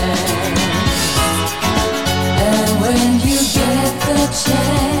dance. And when you get the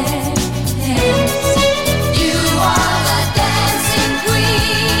chance,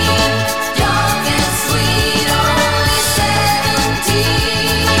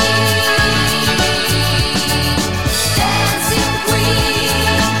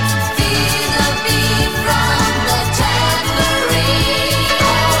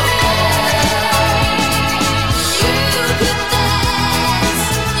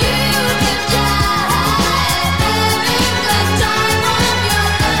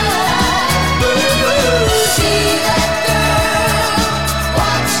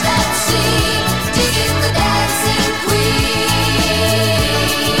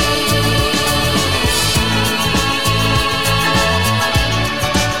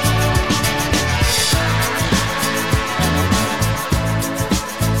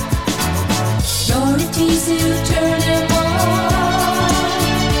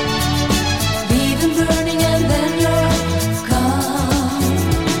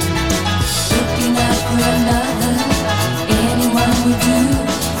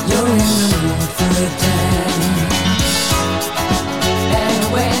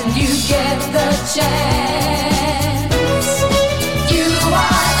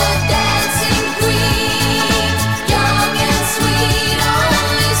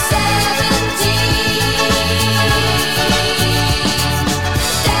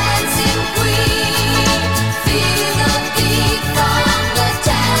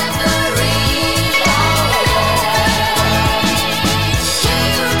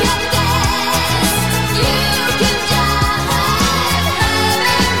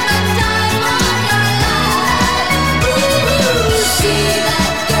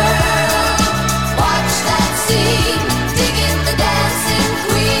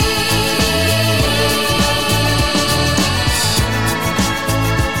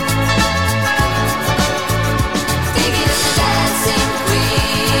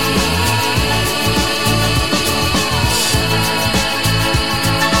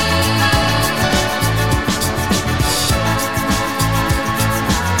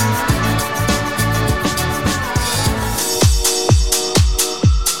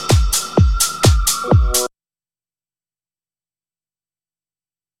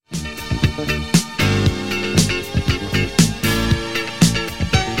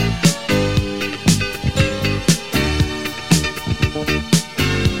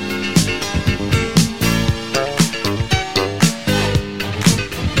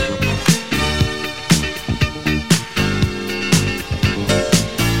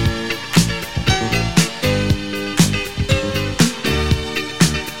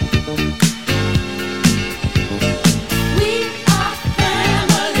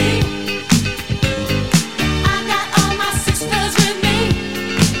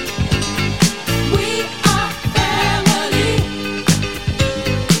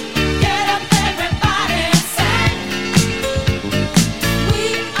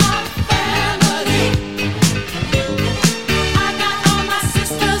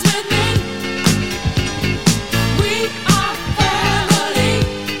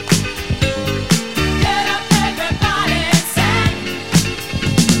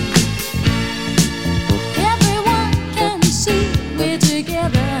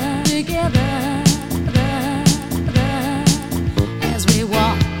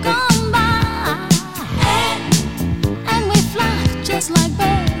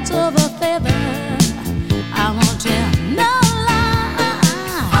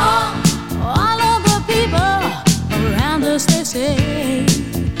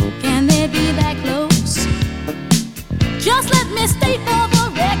 let me state for the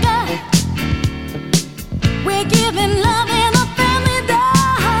record, we're giving love in a family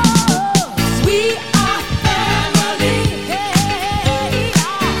dose. We are family. Hey,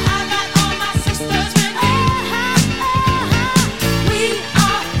 I got all my sisters with me. We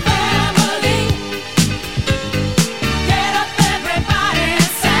are family. Get up, everybody,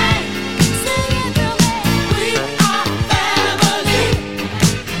 and sing. Sing it to me. We are family.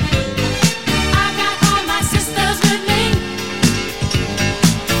 I got all my sisters with me.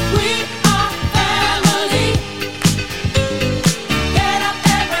 We are family. Get up,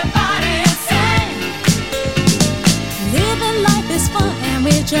 everybody, and sing. Living life is fun, and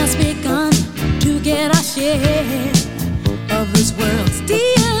we've just begun to get our share of this world's delight.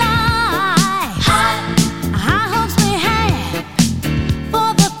 High hopes we have for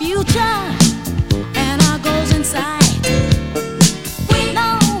the future, and our goals in sight.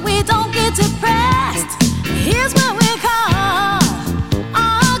 We don't get depressed. Here's what we call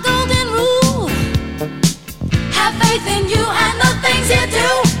our golden rule. Have faith in you and the things you do.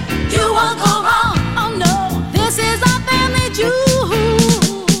 You won't go wrong. Oh no, this is our family jewel.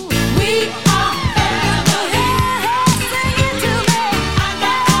 We are family. Sing it to me. I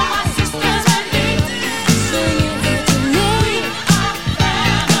got all my sisters with me. Sing it to me. We are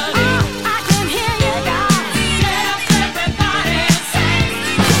family. I can hear you guys. Get up, everybody, and sing.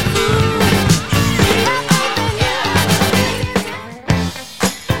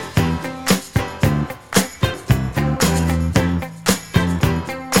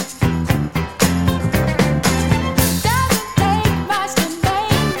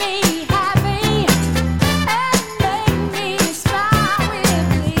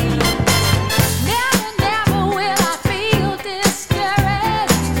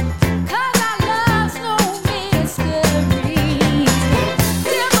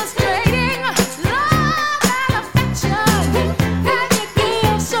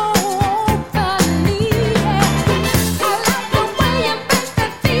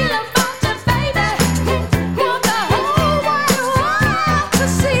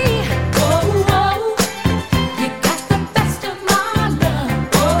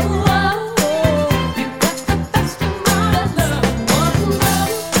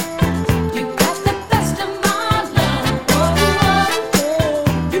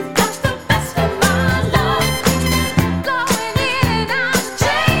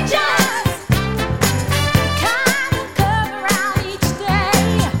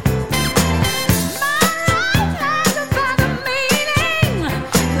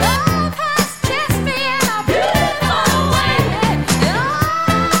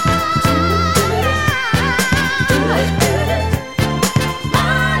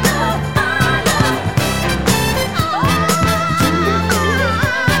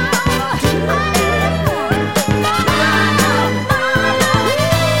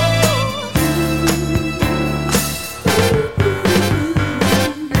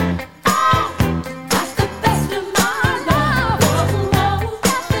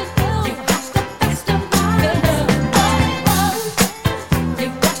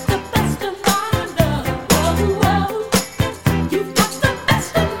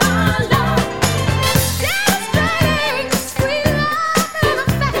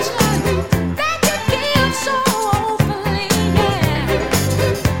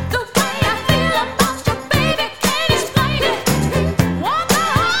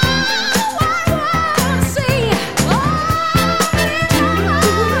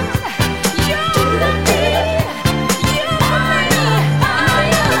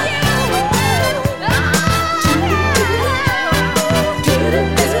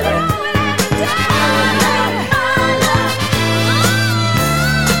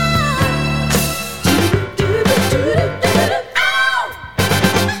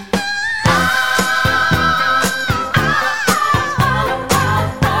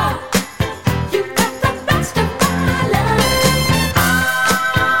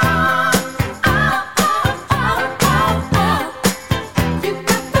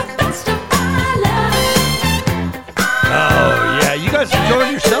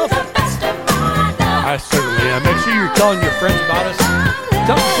 telling your friends about us.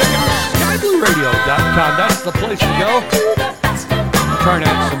 Tell them to check out skyblueradio.com. That's the place to go. We're trying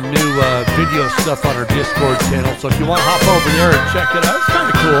out some new video stuff on our Discord channel, so if you want to hop over there and check it out, it's kind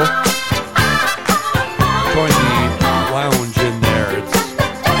of cool. Join the lounge in there. It's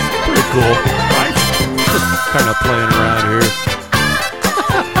pretty cool, right? Just kind of playing around here.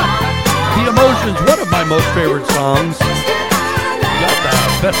 The Emotions, one of my most favorite songs. Got the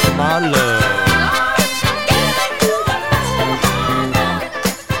best of my love.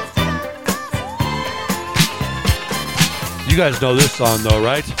 You guys know this song, though,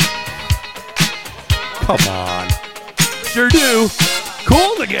 right? Come on. Sure do.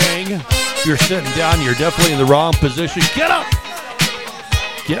 Cool the gang. If you're sitting down, you're definitely in the wrong position. Get up.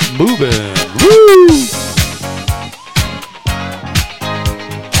 Get moving. Woo!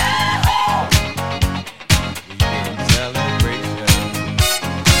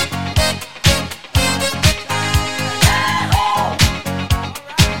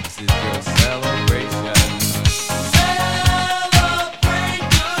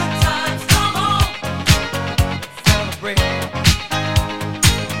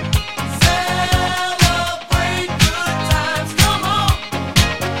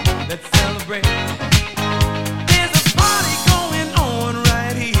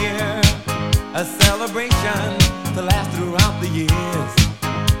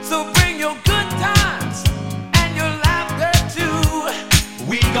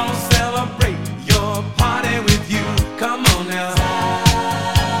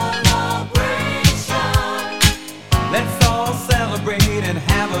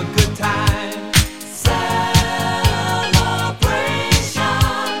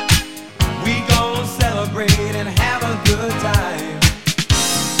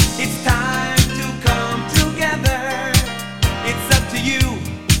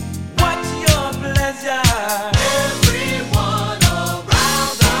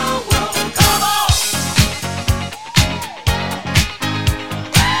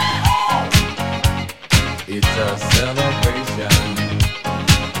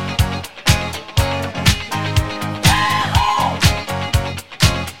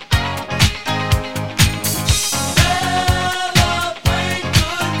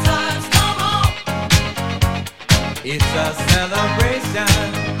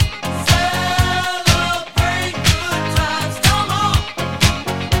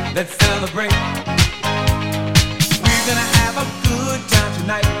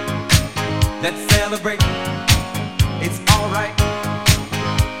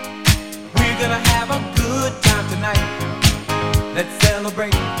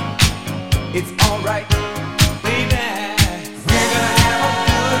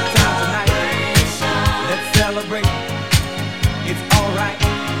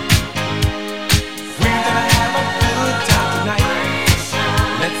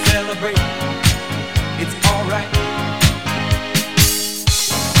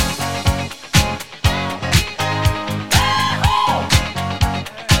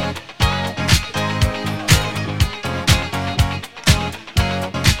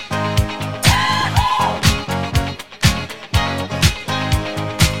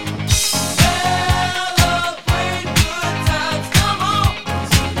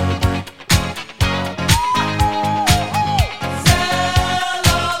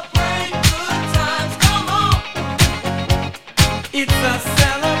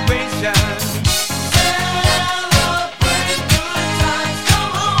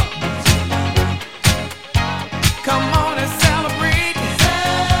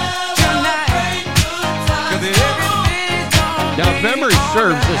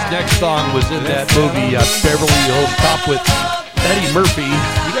 Song was in that movie Beverly Hills Cop with Eddie Murphy.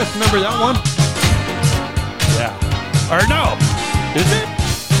 You guys remember that one? Yeah. Or no? Is it?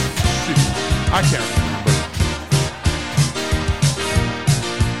 Shoot. I can't remember.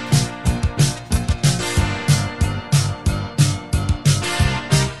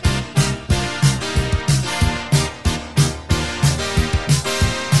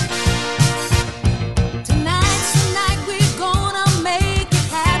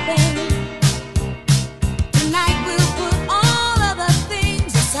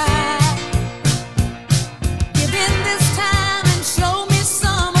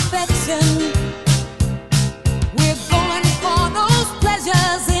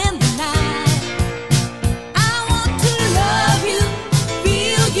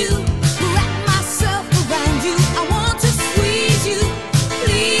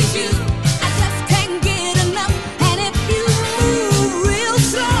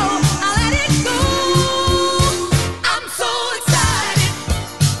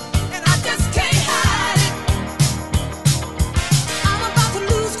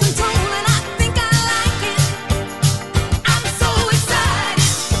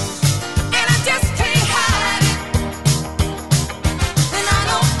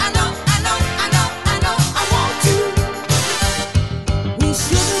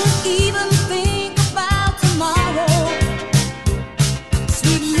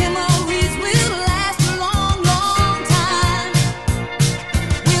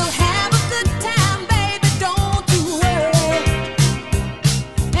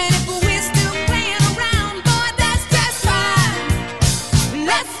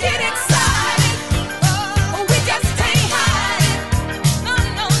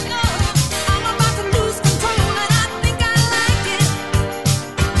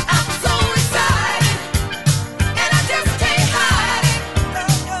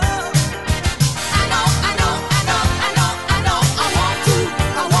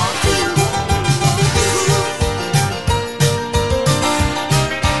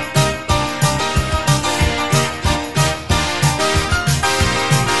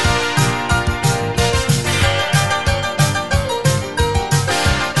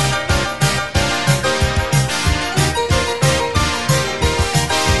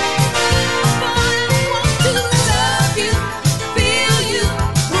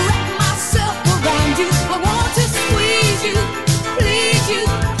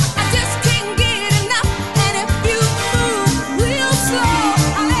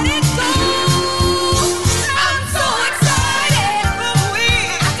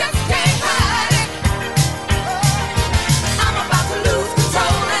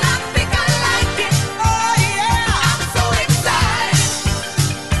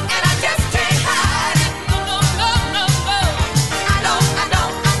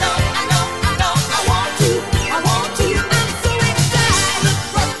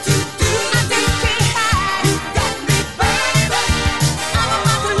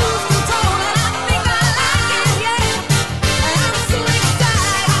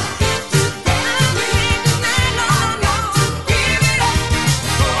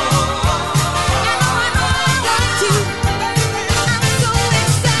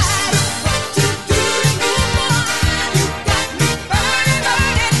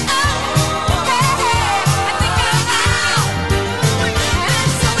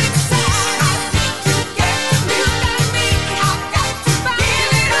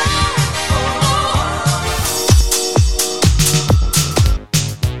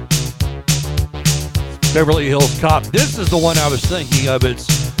 Beverly Hills Cop. This is the one I was thinking of.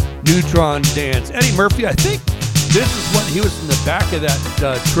 It's Neutron Dance. Eddie Murphy, I think this is when he was in the back of that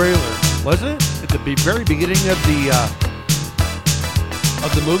trailer, wasn't it? At the very beginning of the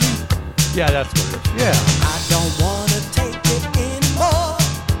movie? Yeah, that's what it is. Yeah. I don't want to take it anymore.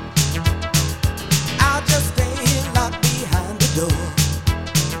 I'll just stay here locked behind the door.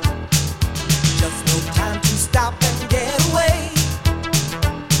 Just no time to stop and get away.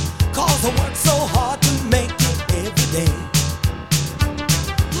 'Cause I work so hard to make it every day.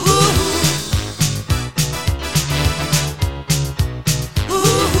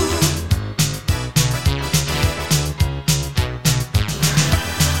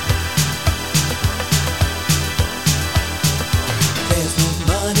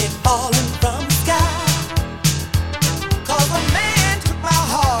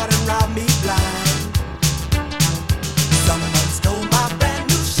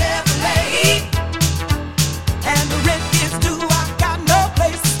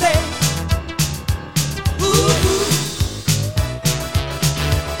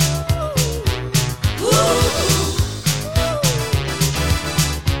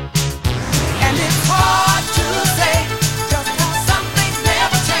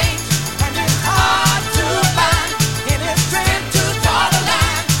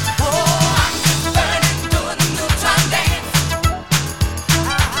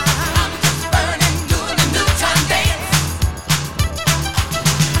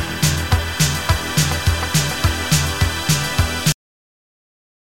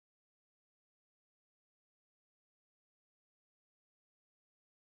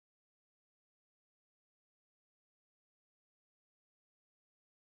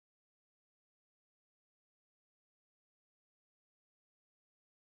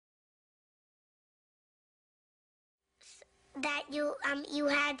 That you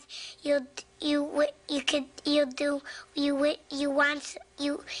could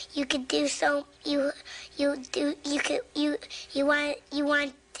do so you want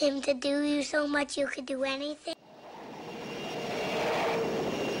him to do you so much you could do anything.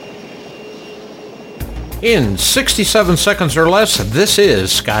 In 67 seconds or less, this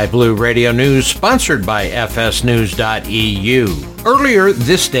is Sky Blue Radio News, sponsored by fsnews.eu. Earlier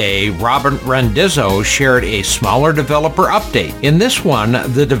this day, Robert Rendizzo shared a smaller developer update. In this one,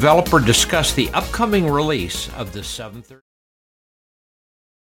 the developer discussed the upcoming release of the 730.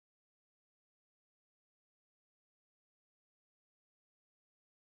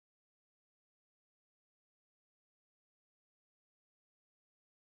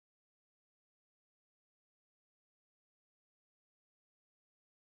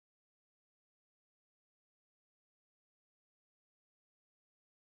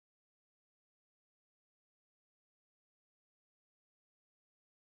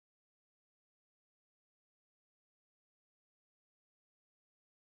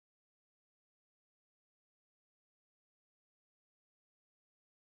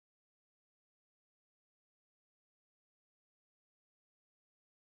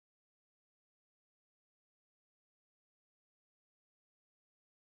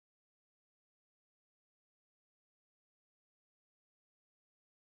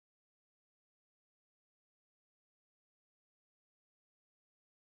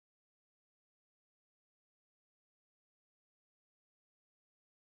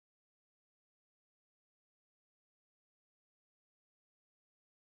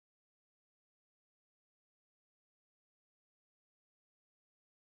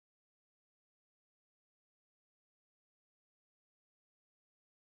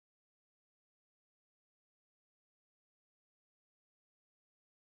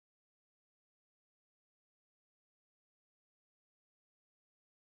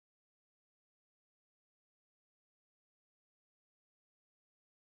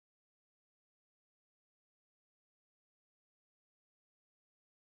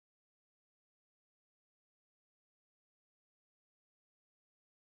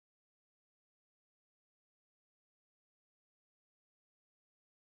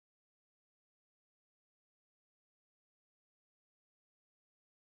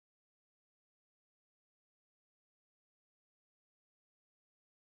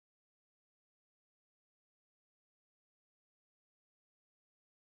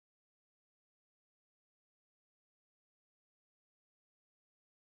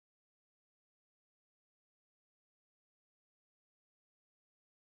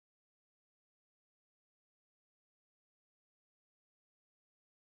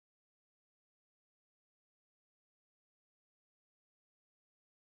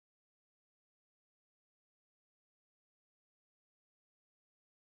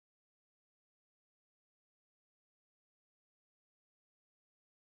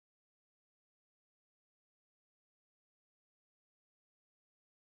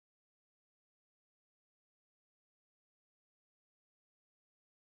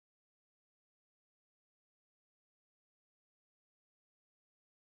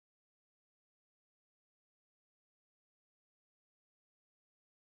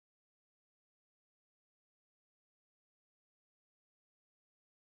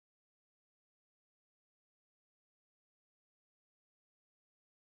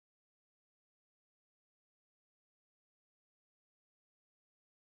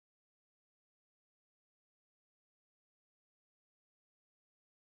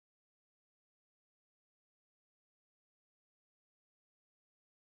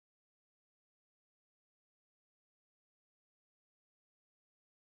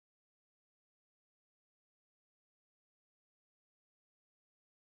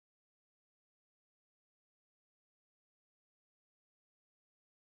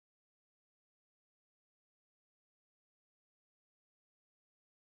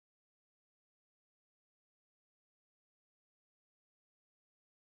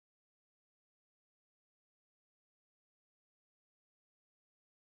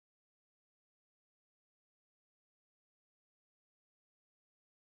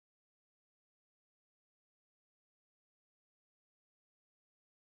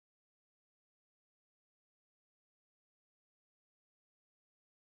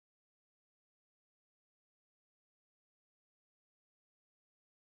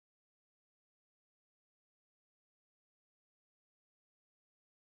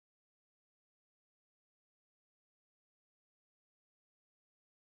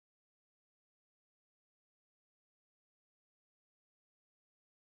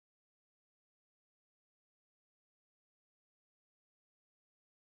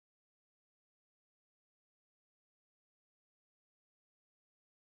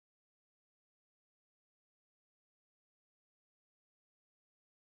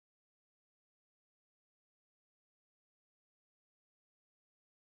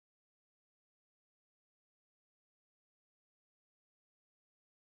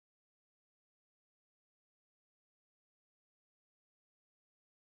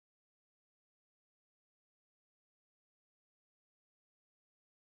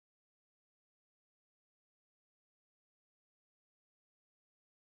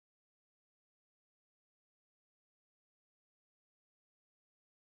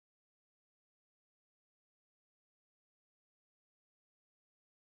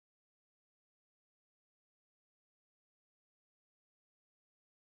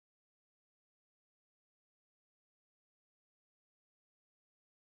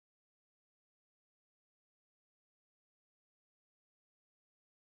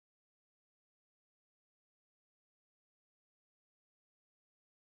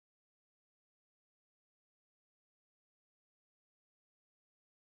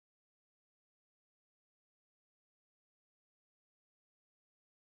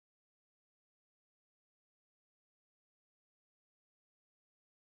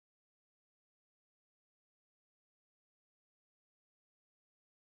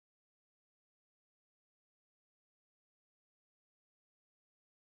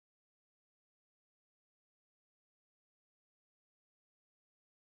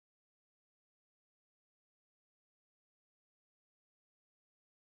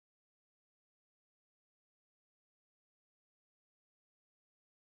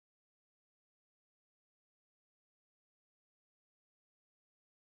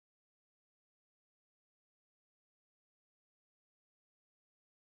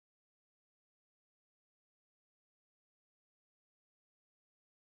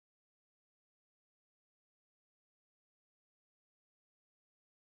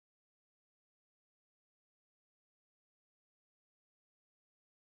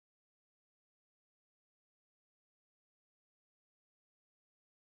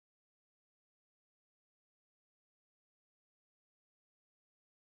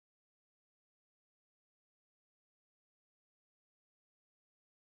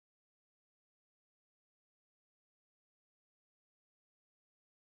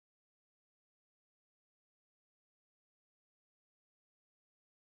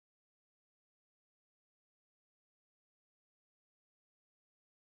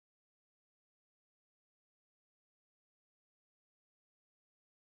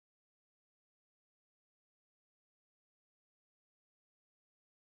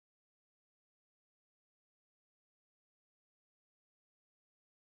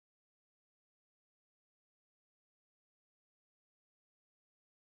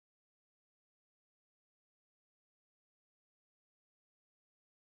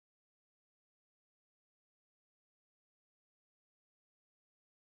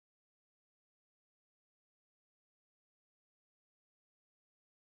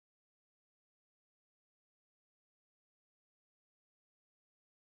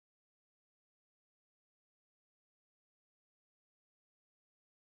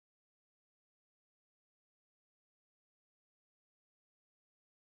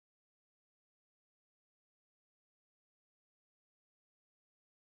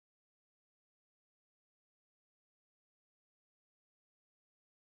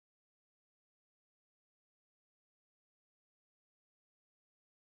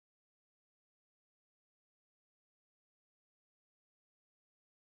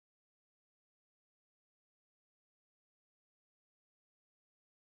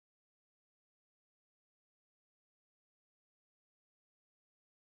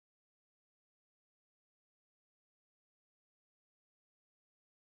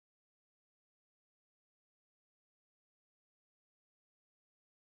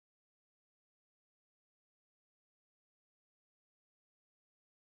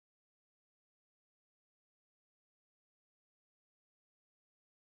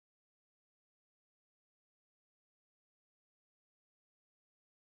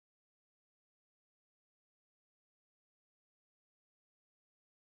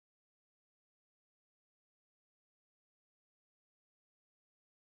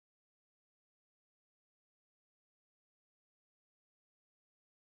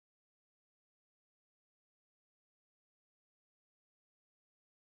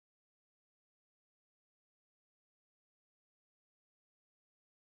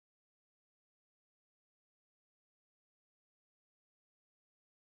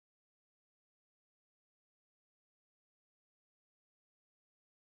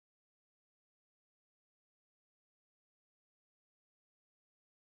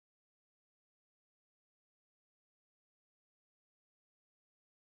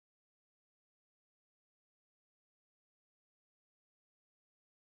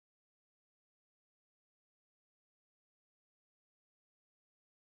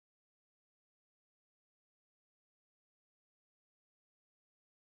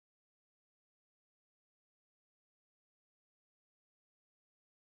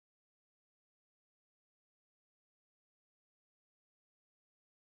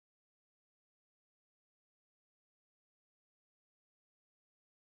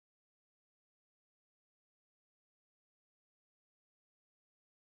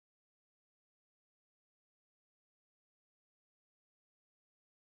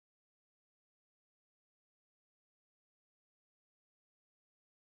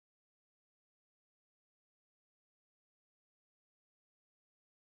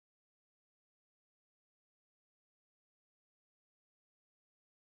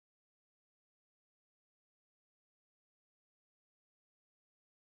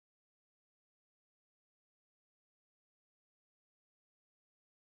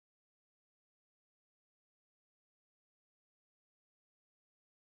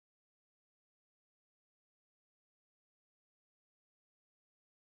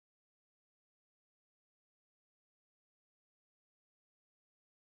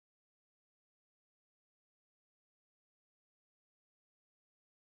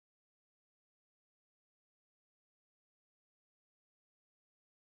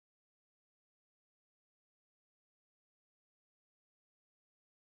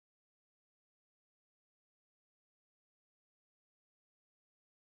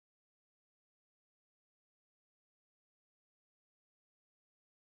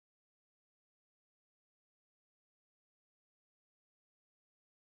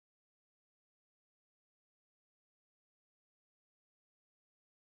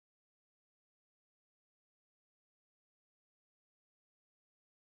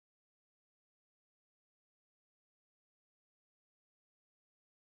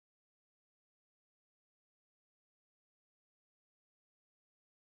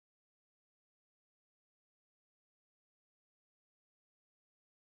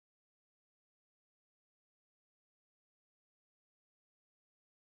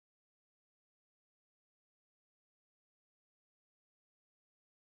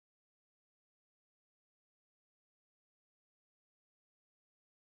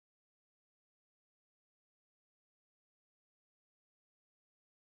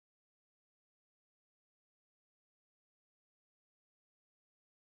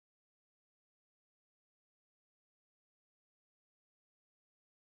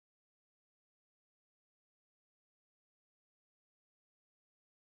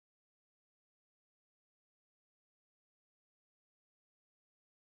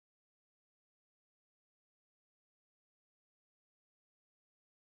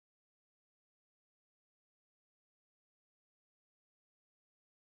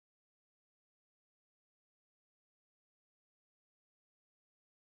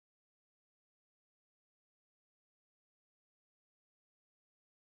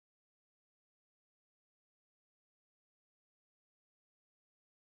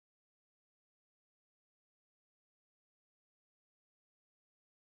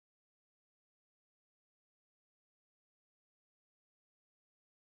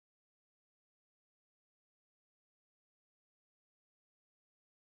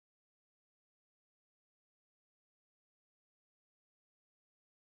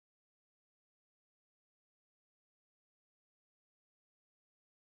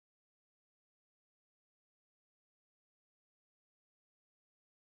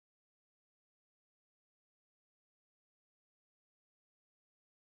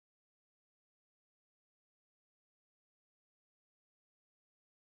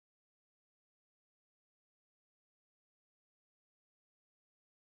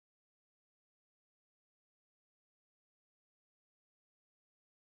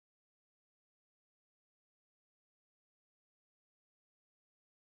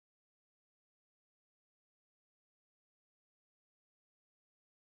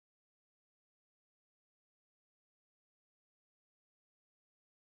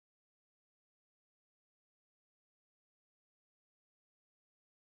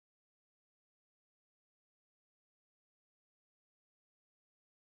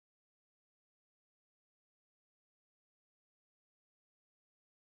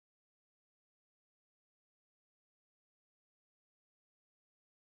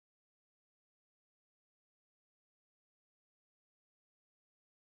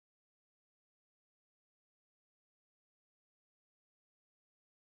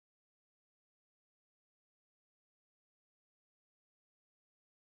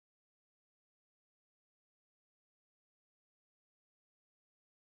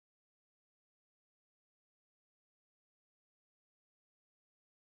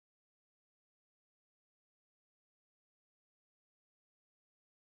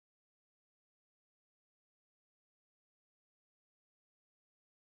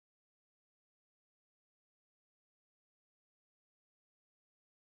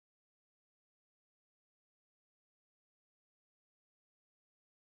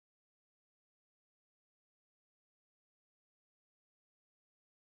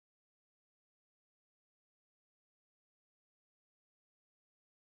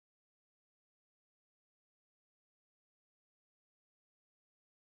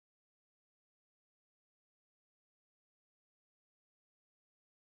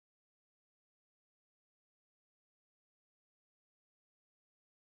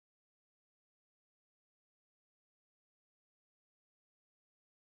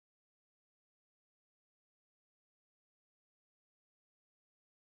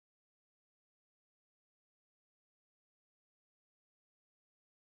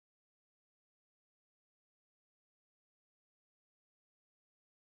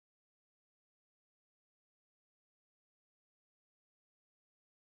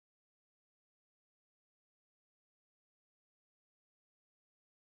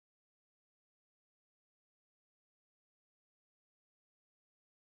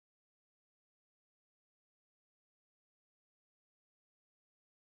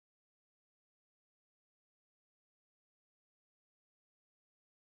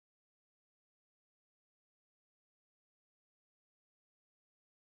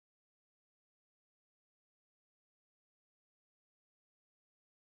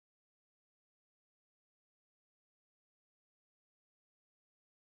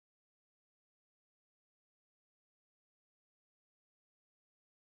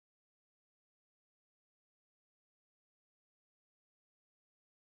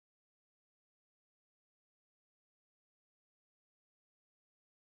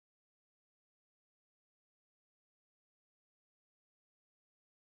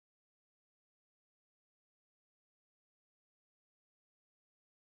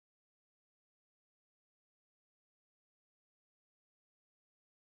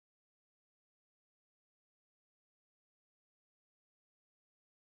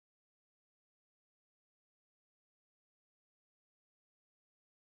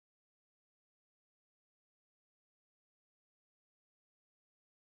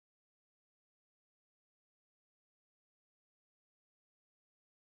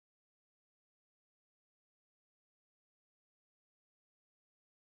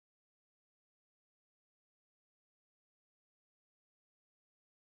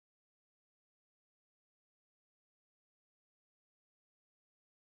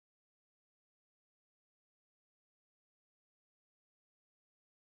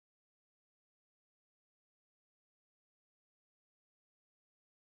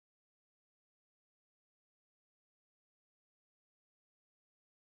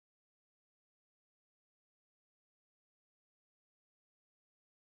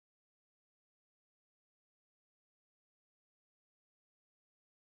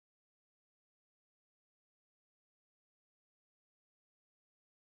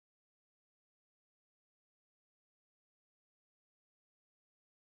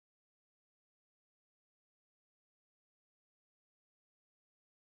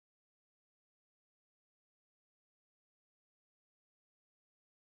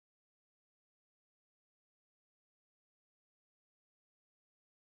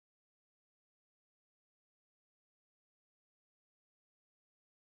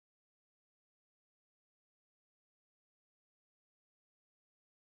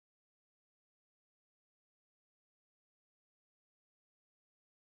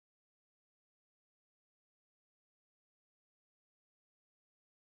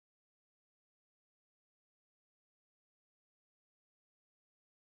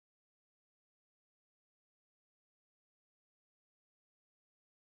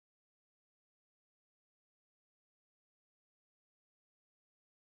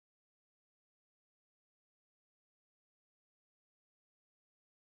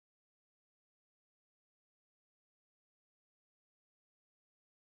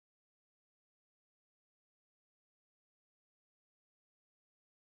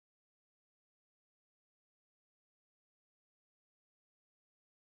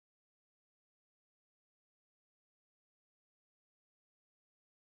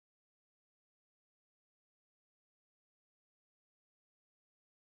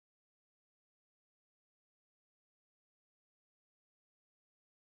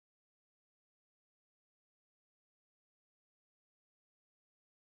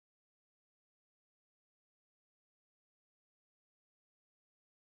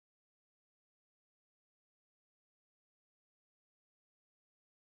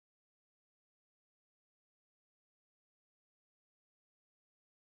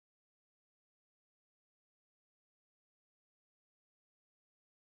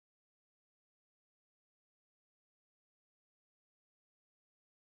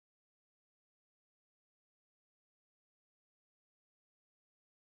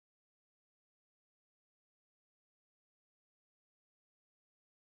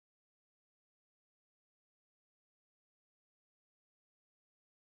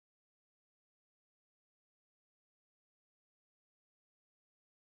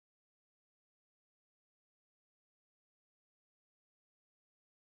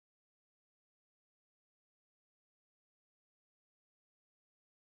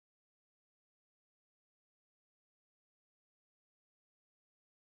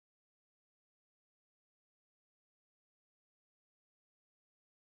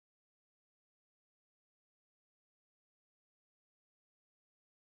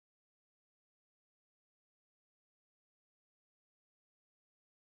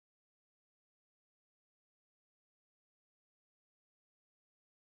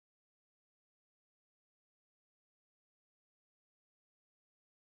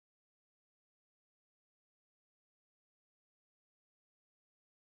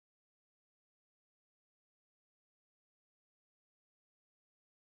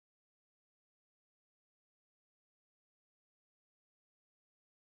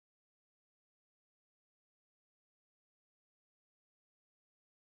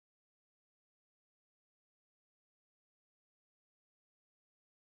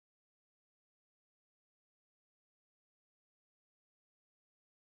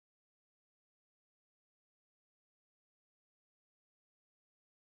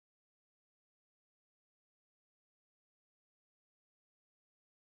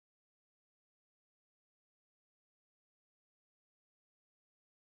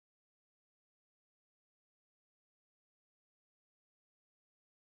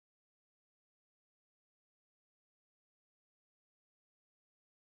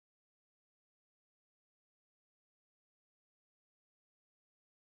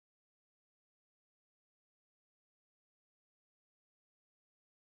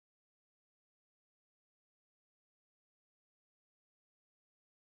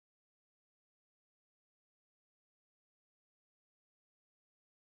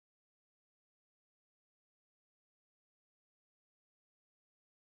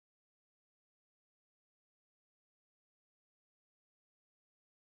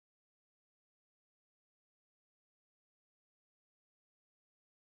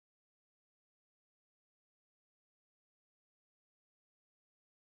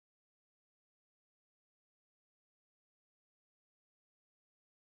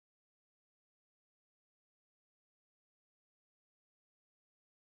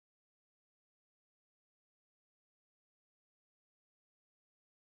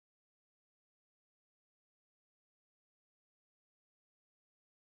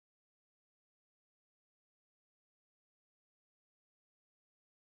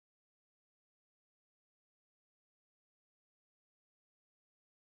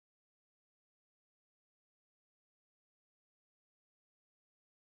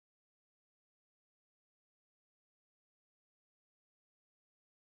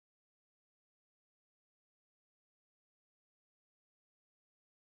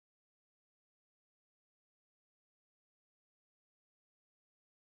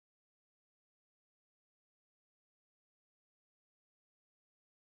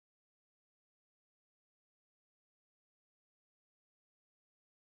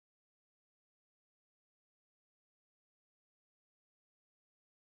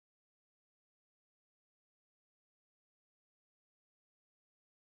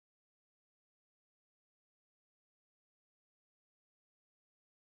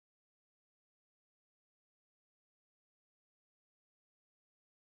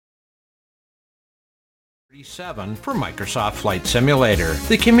 37 for Microsoft Flight Simulator.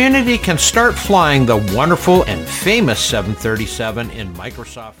 The community can start flying the wonderful and famous 737 in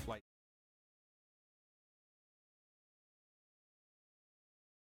Microsoft Flight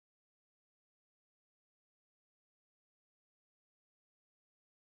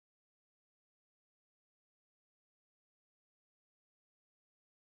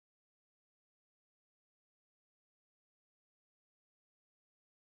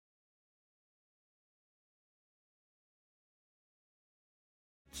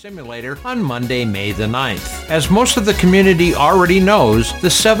Simulator on Monday, May the 9th. As most of the community already knows, the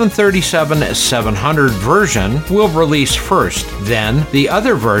 737-700 version will release first. Then, the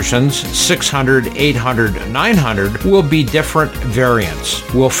other versions, 600, 800, 900, will be different variants.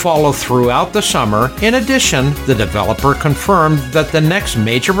 Will follow throughout the summer. In addition, the developer confirmed that the next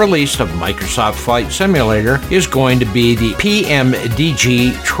major release of Microsoft Flight Simulator is going to be the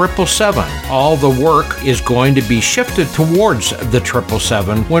PMDG 777. All the work is going to be shifted towards the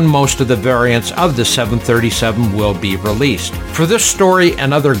 777 when most of the variants of the 737 will be released. For this story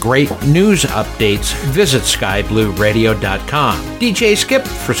and other great news updates, visit skyblueradio.com. DJ Skip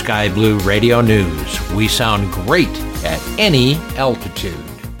for Sky Blue Radio News. We sound great at any altitude.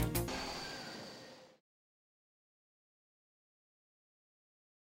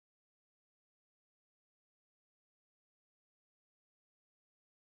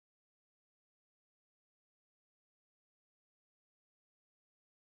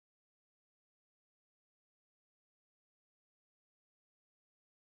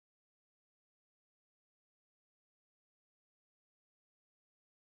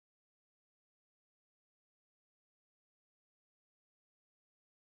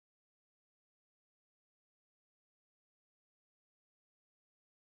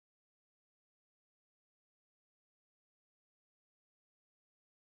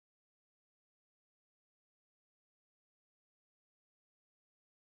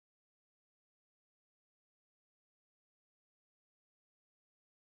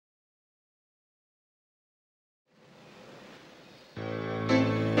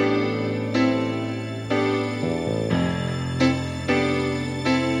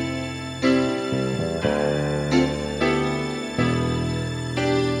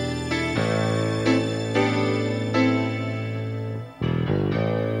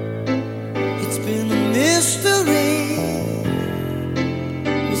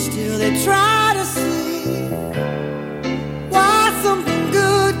 Try to see why something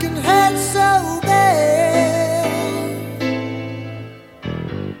good can hurt so bad.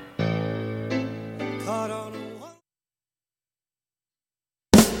 Caught on a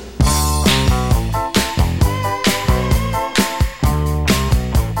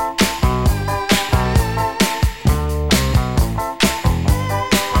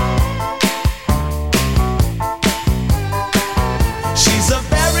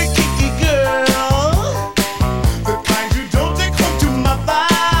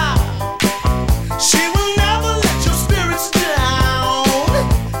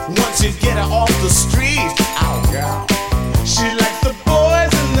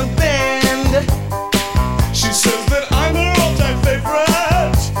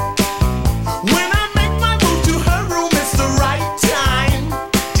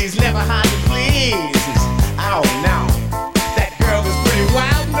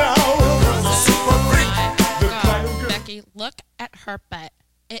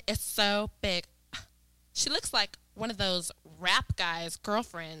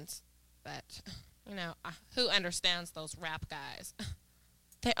girlfriends, but you know, who understands those rap guys?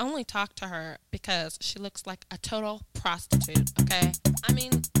 They only talk to her because she looks like a total prostitute, okay? I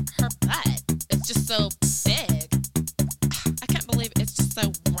mean, her butt is just so big. I can't believe it's just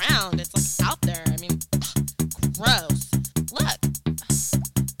so round. It's like out there. I mean, gross. Look,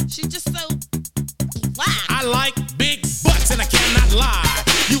 she's just so black. I like big butts and I cannot lie.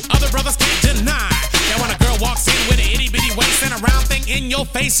 You other brothers can't deny that when a girl walks in with an itty bitty waist and a round thing in your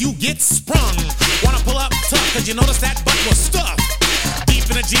face, you get sprung. Wanna pull up tough, cause you notice that butt was stuffed deep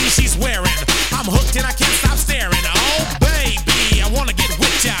in the jeans she's wearing. I'm hooked and I can't stop staring. Oh baby, I wanna get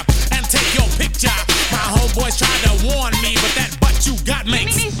whipped up and take your picture. My homeboys tried to warn me, but that butt you got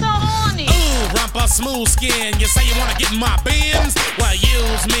makes me so horny. Ooh, rumpa smooth skin. You say you wanna get in my bins? Well,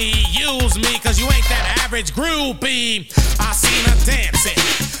 use me, cause you ain't that average groupie. I seen her dancing,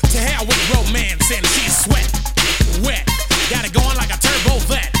 to hell with romancing. She's sweat, wet, got it going like a turbo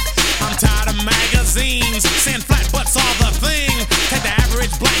vet. I'm tired of magazines, saying flat butts all the thing. Take the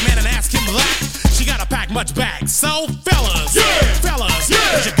average black man and ask him that. She gotta pack much back. So fellas,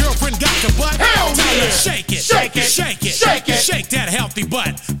 has your girlfriend got the butt? Hell tell her shake it, shake it, shake it, shake it, shake that healthy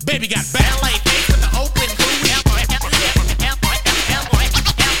butt. Baby got ballet feet with the open.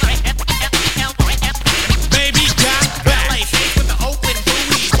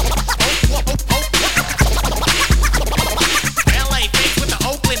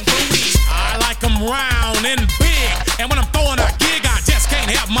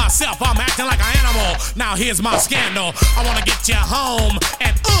 myself, I'm acting like an animal. Now here's my scandal. I wanna get you home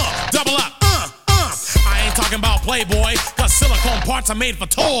and double up, I ain't talking about Playboy, cause silicone parts are made for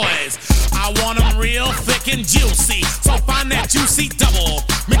toys. I want them real thick and juicy, so find that juicy double.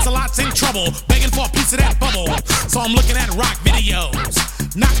 Mix-a-lot's in trouble, begging for a piece of that bubble. So I'm looking at rock videos.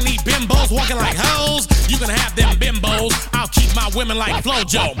 Knock-knee bimbos walking like hoes. You can have them bimbos, I'll keep my women like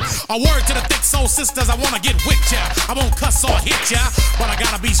Flojo. A word to the thick soul sisters, I wanna get with ya. I won't cuss or hit ya, but I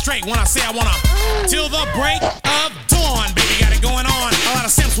gotta be straight when I say I wanna. Till the break of dawn, baby, got it going on. A lot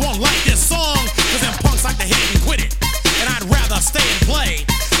of simps won't like this song, cause them punks like to hit and quit it. And I'd rather stay and play,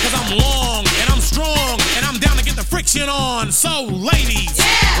 cause I'm long and I'm strong and I'm down to get the friction on. So ladies,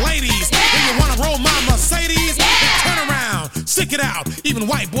 ladies, if you wanna roll my Mercedes, then turn around, stick it out. Even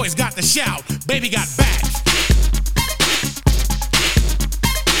white boys got to shout, baby got back.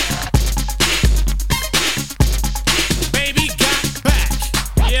 Baby got back.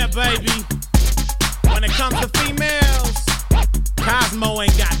 Yeah, baby. When it comes to females, Cosmo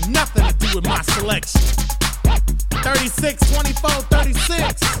ain't got nothing to do with my selection. 36, 24,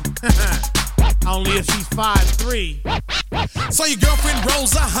 36. Only if she's 5'3". So your girlfriend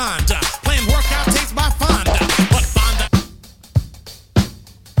rolls a Honda, playing workout tapes by Fonda. But Fonda.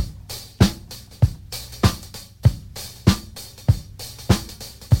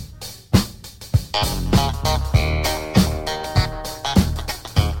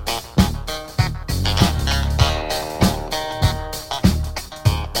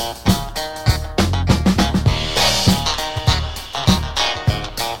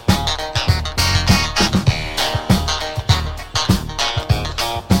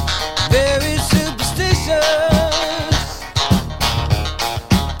 Very superstitious,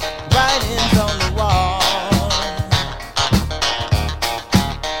 writings on the wall.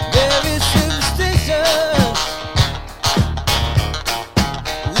 Very superstitious,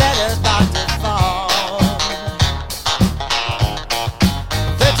 letters about to fall.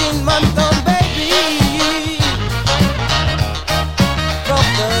 13-month-old baby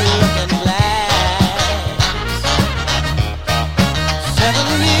broke the looking glass.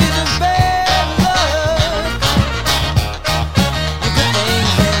 7 years of bad luck, you put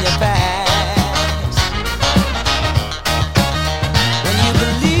things in your past. When you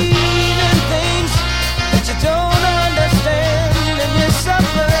believe in things that you don't understand, and you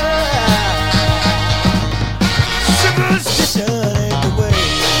suffer. Superstition ain't the way.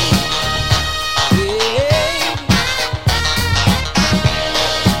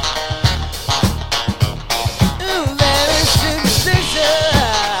 Very superstitious.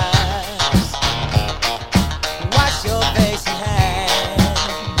 Wash your face and hands.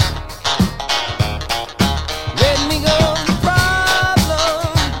 Let me go the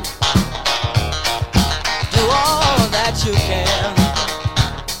problem. Do all that you can.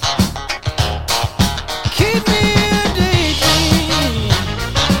 Keep me in daydream.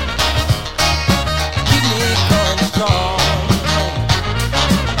 Keep me going strong.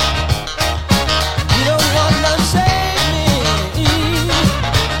 You don't want to save me.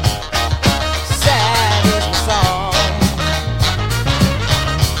 Sad is the song.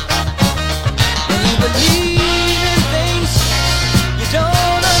 When you believe in things you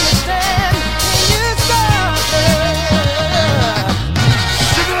don't understand, you suffer.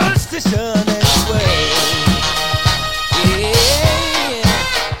 Superstition is the way. Yeah.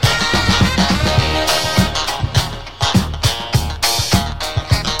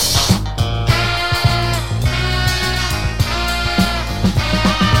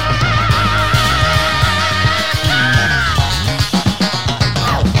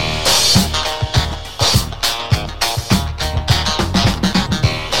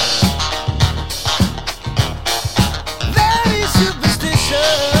 Very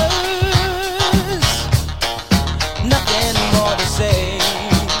superstitious, nothing more to say.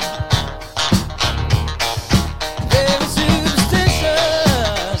 Very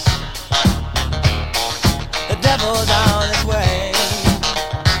superstitious, the devil's on his way.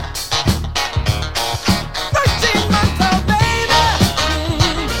 13-month-old baby,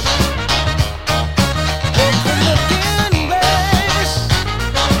 broke the looking glass.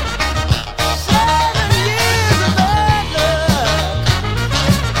 7 years of bad luck,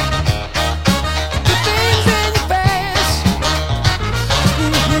 the things in your past.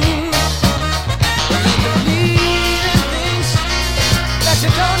 When you believe in things that you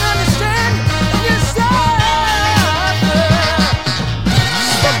don't understand, you suffer.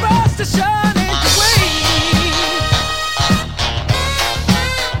 Superstition ain't the way.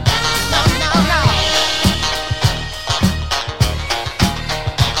 No, no, no.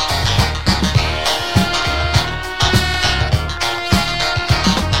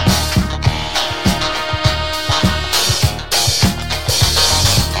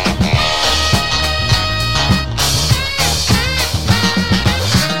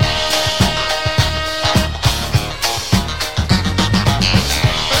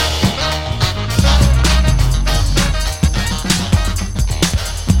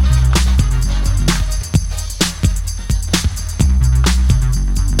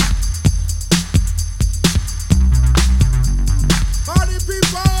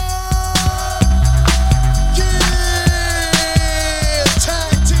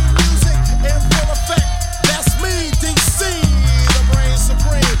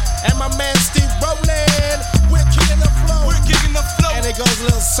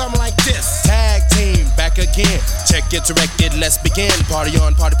 something like this. Tag team, back again. Check it, direct it, let's begin. Party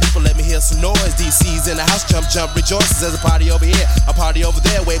on, party people, let me hear some noise. DC's in the house, jump, jump, rejoices. There's a party over here, a party over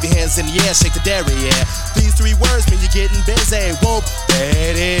there. Wave your hands in the air, shake the dairy, yeah. These three words mean you're getting busy. Whoop,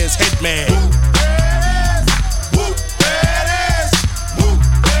 there it is, Hitman. Whoop, there it is. Whoop,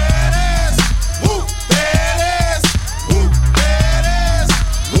 there it is. Whoop, there it is. Whoop, there it is.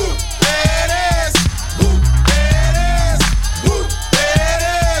 Whoop, there it is. Whoop, there it is. Whoop, there it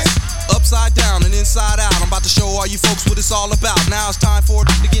is. Upside down and inside out, I'm about to show all you folks what it's all about. Now it's time for it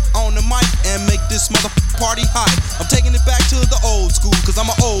to get on the mic and make this mother party hot. I'm taking it back to the old school, cause I'm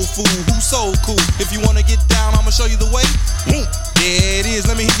an old fool who's so cool. If you wanna get down, I'ma show you the way. There it is,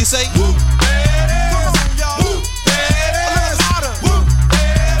 let me hear you say. Whoop, there it is. Come on, y'all. Whoop, there it is. A little louder. Whoop, there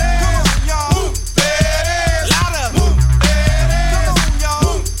it is. Come on, y'all. Whoop, there it is. Louder. Whoop, there it is. Come on, y'all.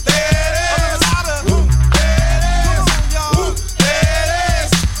 Whoop, there it is. A little louder. Whoop, there it is. Come on, y'all. Whoop, there it is.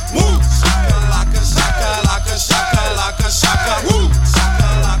 Whoop, shaka-laka, shaka-laka, shaka-laka, shaka. Whoop,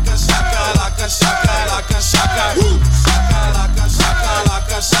 shaka-laka, shaka-laka, shaka-laka, shaka. Whoop, shaka-laka,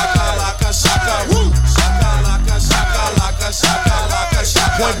 shaka-laka, shaka-laka, shaka. Whoop, shaka-laka, shaka-laka, shaka-laka,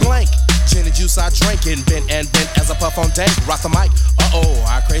 shaka. Point blank, gin and juice I drink and bent as I puff on dank. Rock the mic,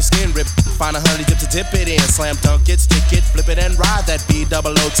 I crave skin rip. Find a honey dip to dip it in. Slam dunk it, stick it, flip it and ride that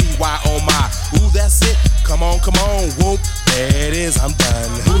B-double-O-T-Y, oh my. Ooh, that's it, come on, whoop, there it is, I'm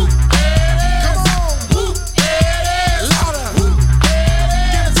done. Whoop, there it is. Come on, whoop, there it is. Louder, whoop, there it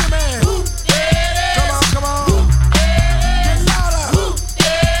is. Give it to me, whoop, there it is. Come on, whoop, there it is. Get louder, whoop,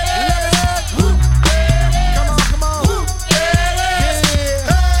 there it is. Let me hear it, whoop, there it is. Come on, whoop, there it is.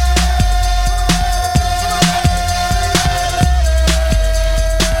 Yeah.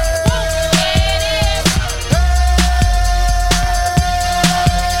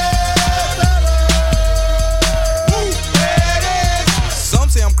 Some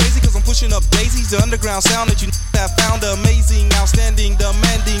say I'm crazy cause I'm pushing up daisies. The underground sound that you have found amazing, outstanding,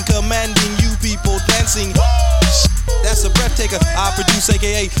 demanding, commanding you people dancing. That's a breath taker. I produce,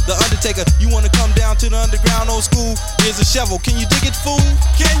 aka The Undertaker. You wanna come down to the underground old school? Here's a shovel. Can you dig it, fool?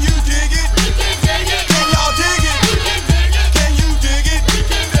 Can you dig it? We can dig it. Can y'all dig it? We can dig it. Can you dig it? We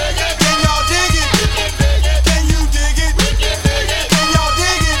can dig it. Can y'all dig it? We can dig it. Can you dig it? We can dig it. Can y'all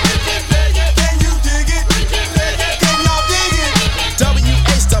dig it? We can dig it. Can you dig it? We can dig it. Can y'all dig it?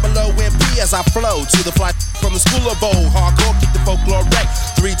 W-H-O-O-M-P as I flow to the fly from the school of bowl. Hardcore, kick the folklore wreck.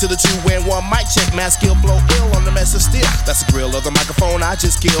 3 to the 2 and 1 mic check. Mass skill, flow ill on the mess of steel. That's the grill of the microphone I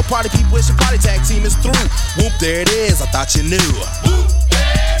just killed. Party people, it's your party tag team is through. Whoop, there it is, I thought you knew. Whoop,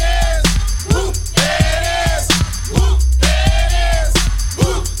 there it is. Whoop, there it is. Whoop, there it is.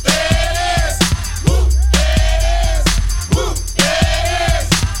 Whoop, there it is. Whoop, there it is. Whoop, there it is.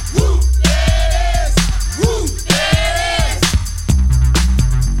 Whoop, there it is. Whoop, there it is.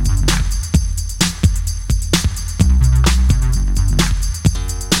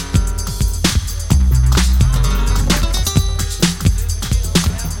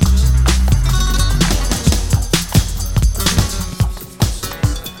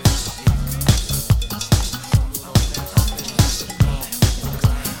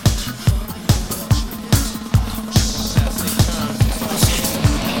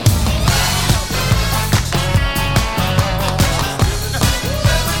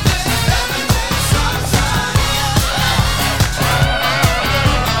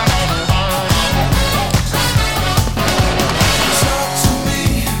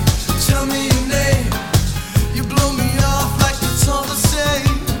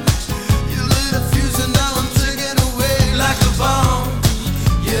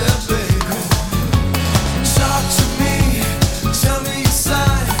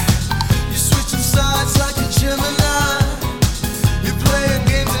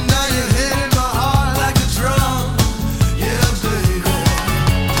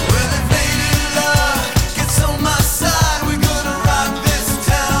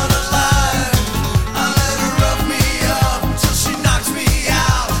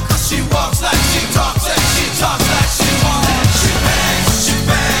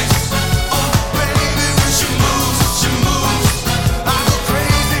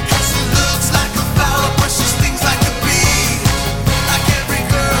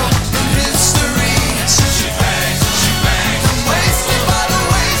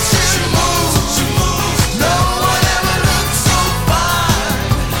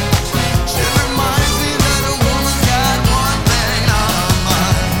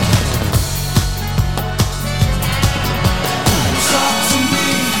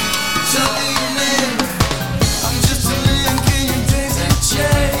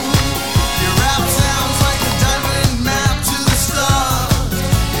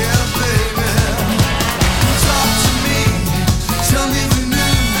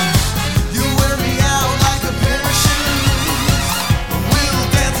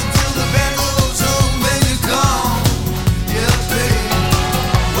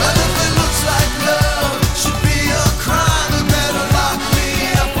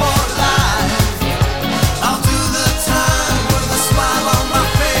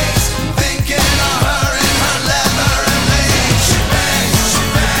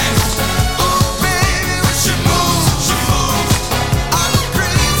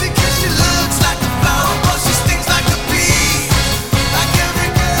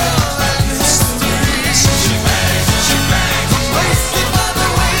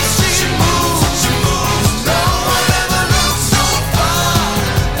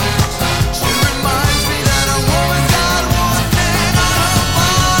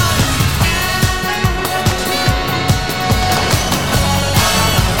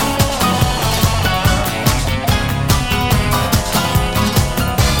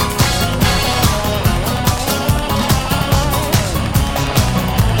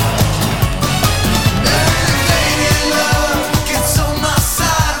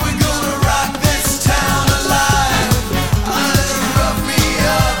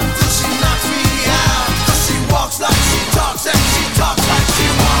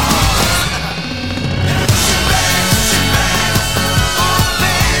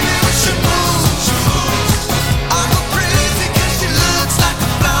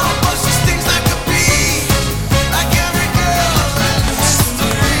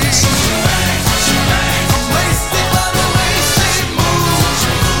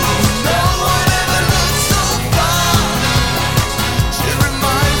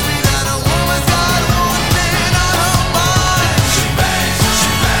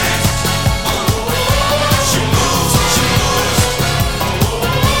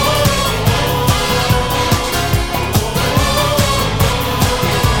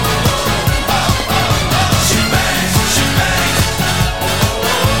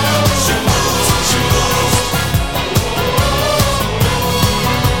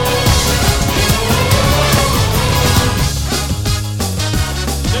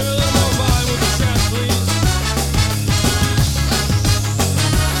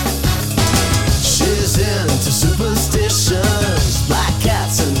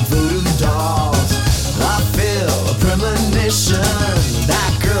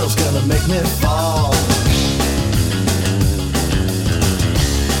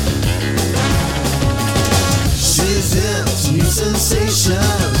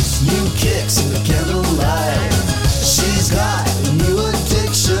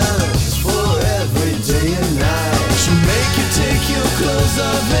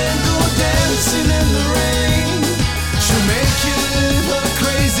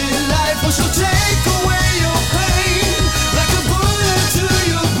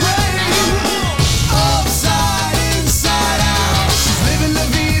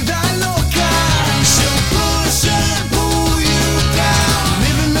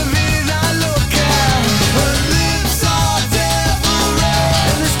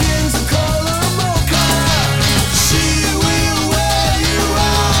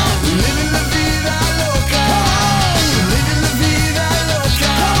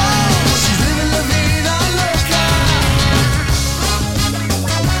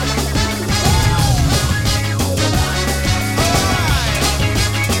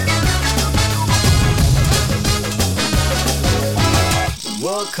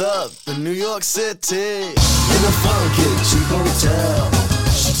 York up in New York City, in a funky cheap hotel.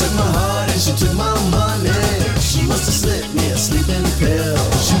 She took my heart and she took my money. She must have slipped me a sleeping pill.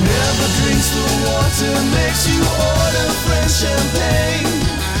 She never drinks the water, makes you order French champagne.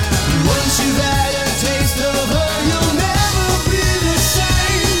 Once you've had a taste of her, you'll never be the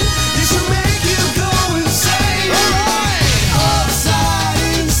same. It should make you go insane. Upside,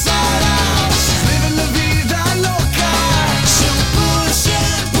 inside out, she's living la vida loca. She'll push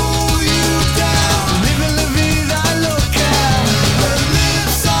and pull you down, living la vida loca. Her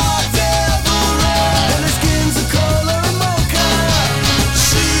lips are devil red and her skin's a color mocha.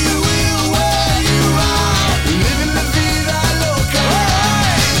 She will wear you out, living la vida loca.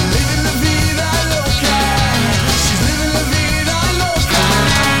 Living la vida loca. She's living la vida loca.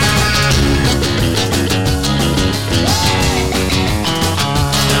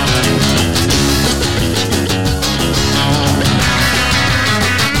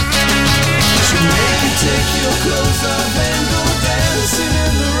 She'll make you take your clothes off and go dancing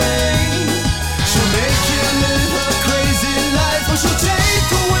in the rain. She'll make you live a crazy life, or she'll take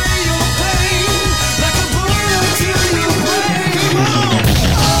away your pain like a bullet to your brain.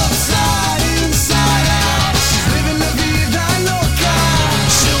 Upside, inside out, she's living la vida loca.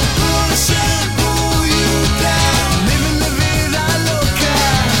 She'll push and pull you down, living la vida loca.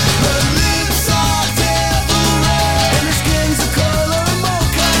 Her lips are devil red and her skin's a color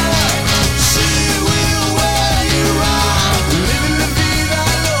mocha. She will wear you out, living la vida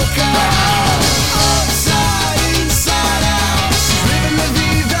loca. Upside, inside out, she's living la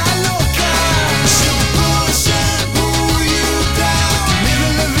vida loca. She'll push and pull you down,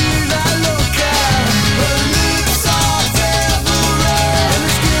 living la vida loca. Her lips are devil red and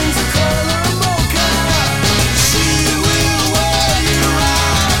her skin's a color mocha. She will wear you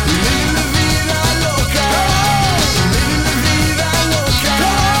out, living la vida loca. Living la vida loca.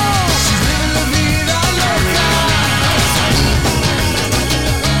 She's living la vida loca.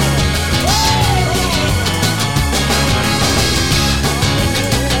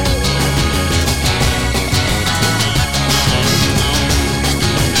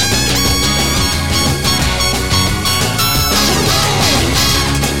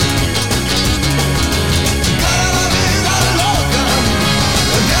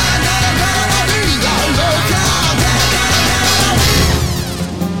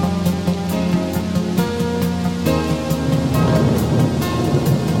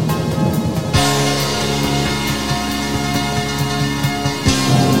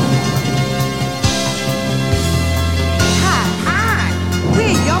 Hi,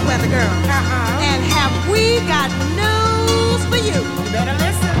 we're your weather girl. And have we got news for you? You better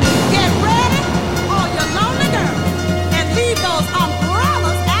listen. Get ready, all your lonely girls, and leave those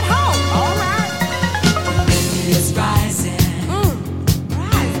umbrellas at home. All right. It's rising.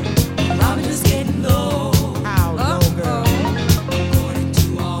 Barometer's getting low. How low, girl? According to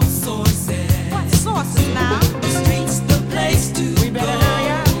all sources. What sources now? The street's the place to We better hurry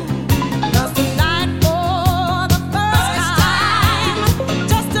up. 'Cause tonight, for the first time,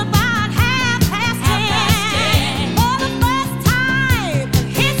 just about 10:30, for the first time,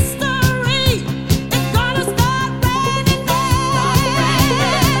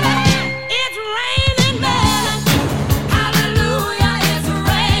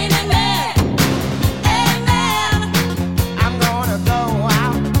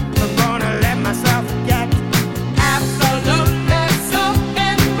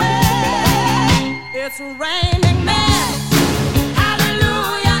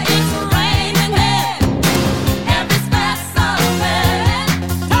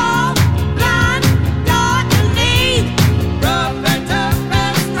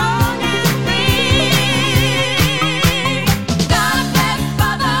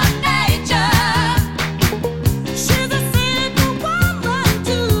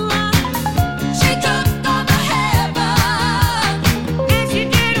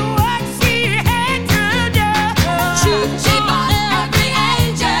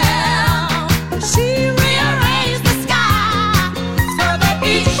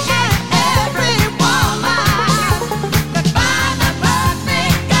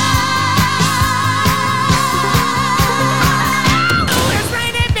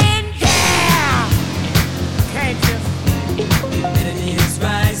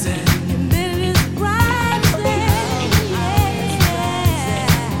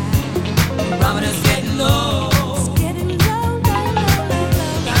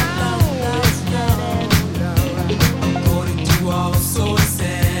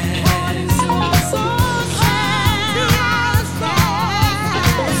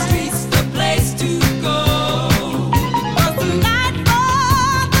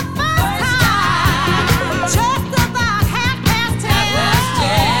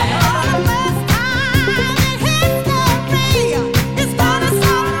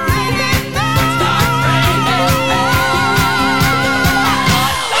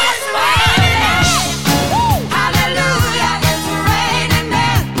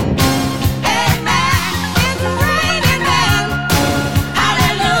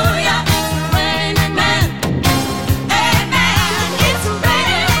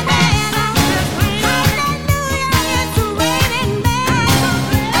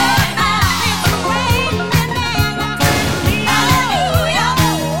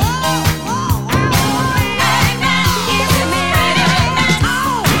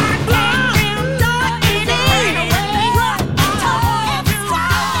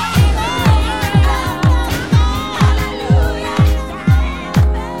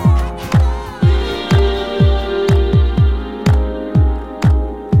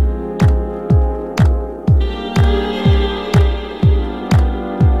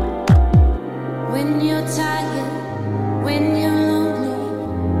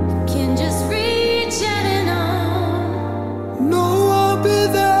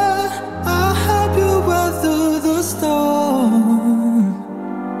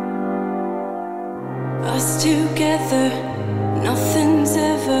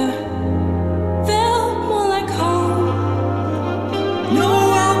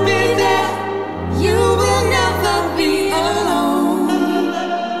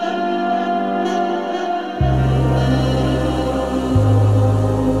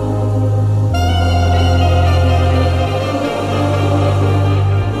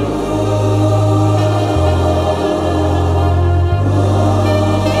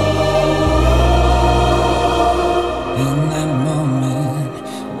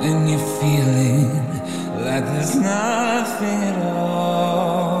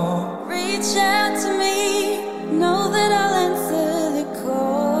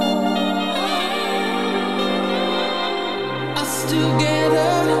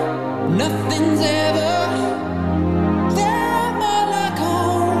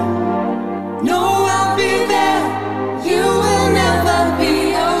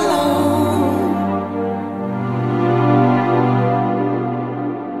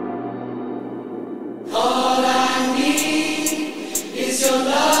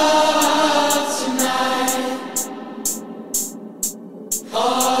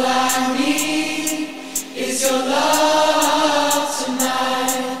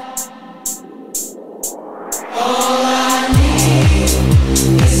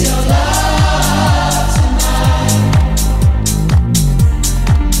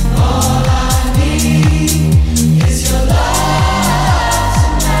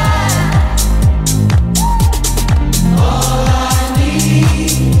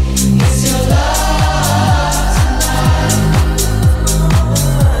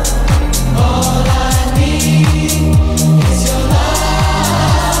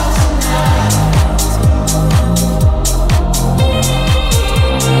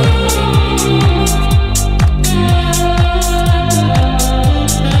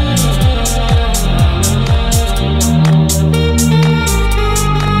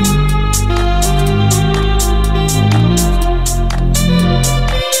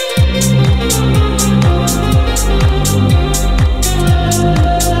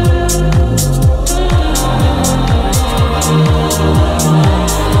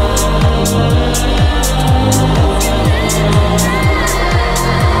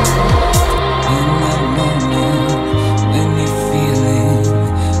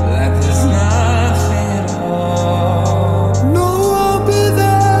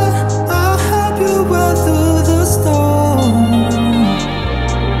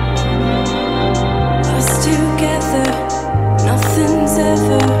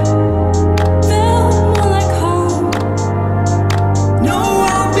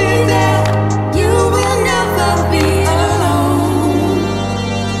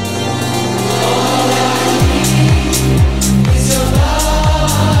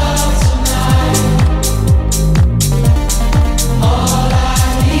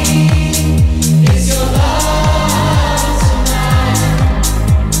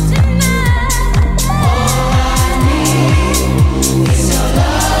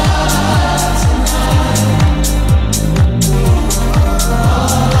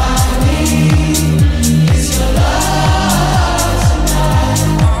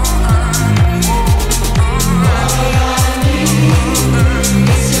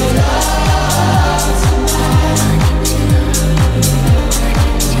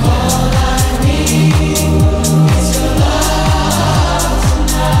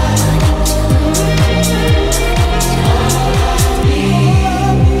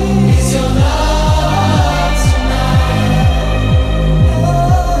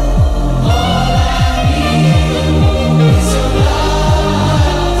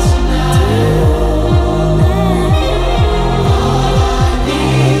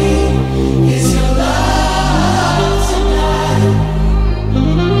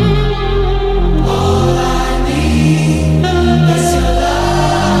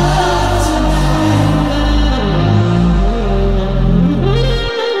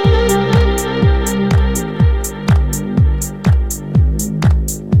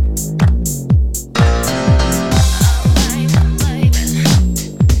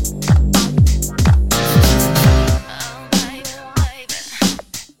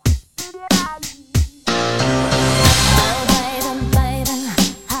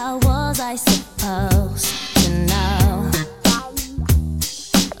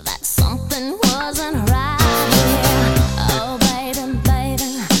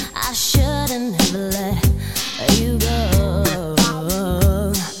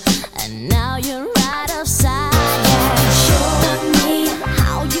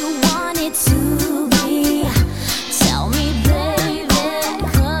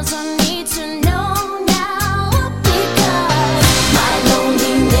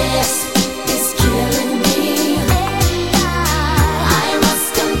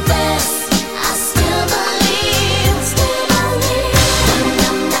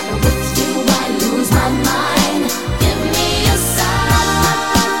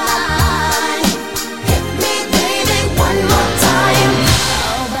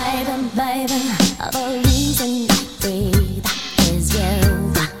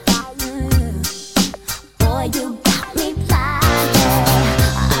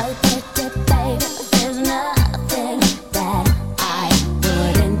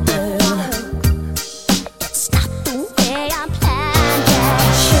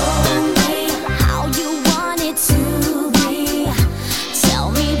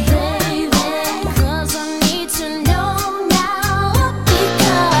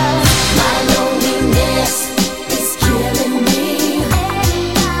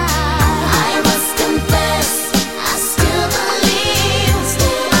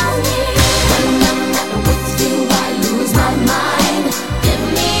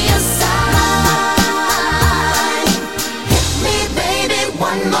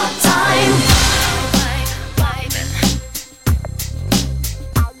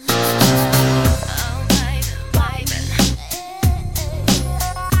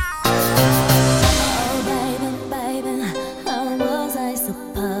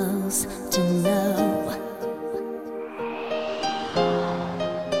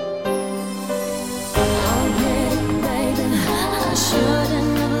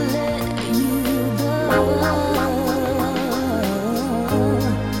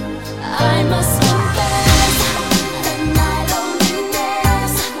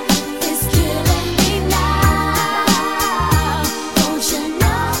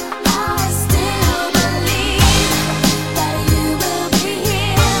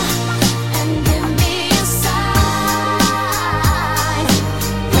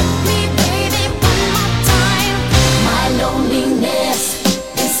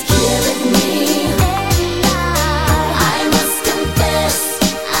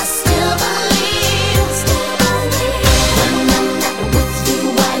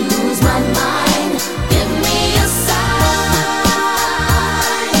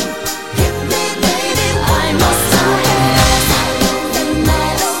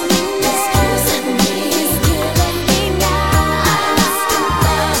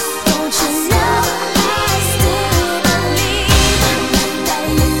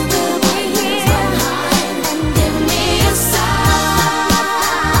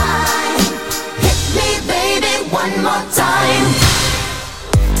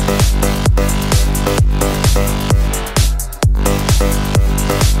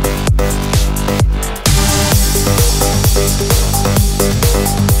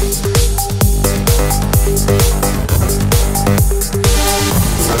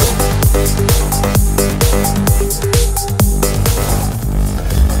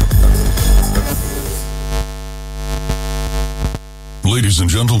 Ladies and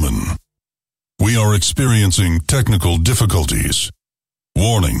gentlemen, we are experiencing technical difficulties.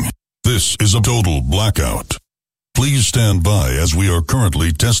 Warning, this is a total blackout. Please stand by as we are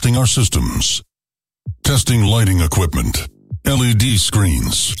currently testing our systems. Testing lighting equipment, LED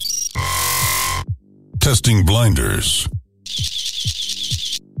screens. Testing blinders.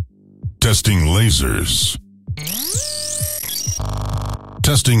 Testing lasers.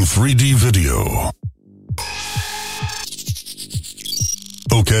 Testing 3D video.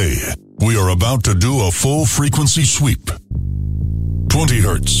 Okay, we are about to do a full frequency sweep. 20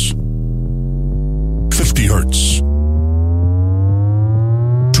 hertz. 50 hertz.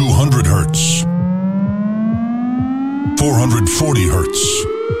 200 hertz. 440 hertz.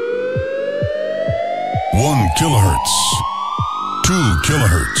 1 kilohertz. 2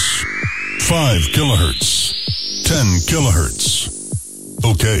 kilohertz. 5 kilohertz. 10 kilohertz.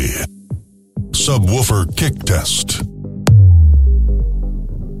 Okay. Subwoofer kick test.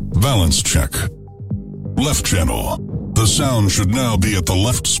 Balance check. Left channel. The sound should now be at the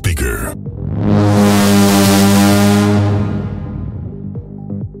left speaker.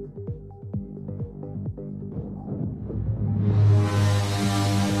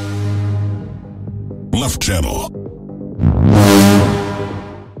 Left channel.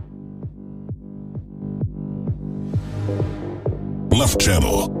 Left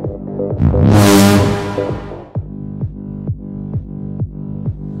channel.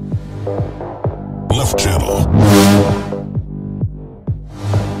 Left channel.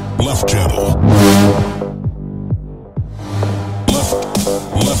 Left channel. Left,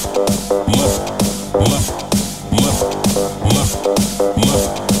 left, left, left, left, left,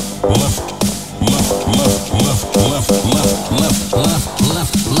 left,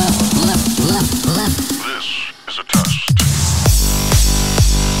 left, left, left, left. This is a test.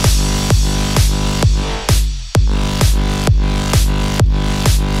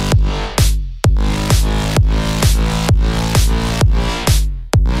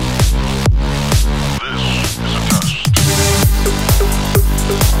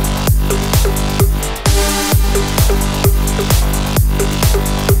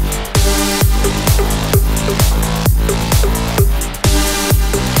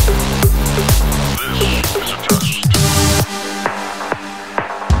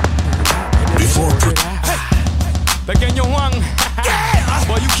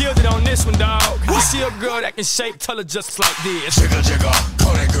 Shape, tell her just like this. Jigga jigga,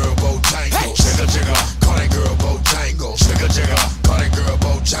 call that girl Bojangle. Jigga jigga, call that girl Bojangle. Jigga jigga, call that girl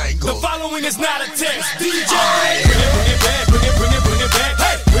Bojangle. The following is not a test, DJ. Bring it back, bring it back.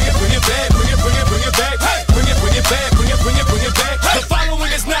 Hey, bring it back, bring it back. Hey, bring it back, bring it back. The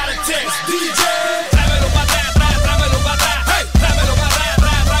following is not a test, DJ. Tráemelo para atrás, tráemelo para atrás. Hey, tráemelo para atrás,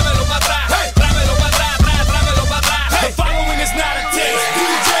 tráemelo para atrás. Hey, tráemelo para atrás, tráemelo para atrás. The following is not a test,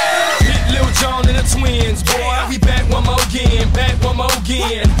 DJ. Hit Lil Jon and the twins. We back one more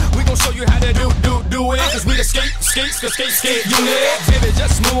again. We gon' show you how to do it. Cause we the skate unit. Baby,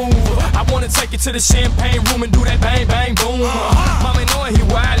 just move. I wanna take you to the champagne room and do that bang, bang, boom. Mami, no es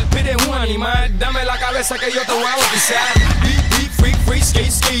igual, pide un animal. Dame la cabeza que yo te voy a bautizar. Beat, free,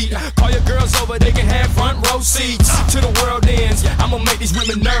 skate. Call your girls over, they can have front row seats. To the world ends. I'ma make these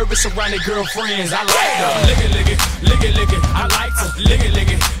women nervous around their girlfriends. I like them. Lick it. I like to lick it.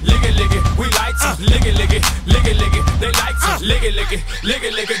 We like to lick it. They like to lick it.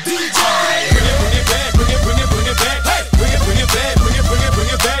 DJ. Bring it back. Hey, bring it back. Hey, bring it back.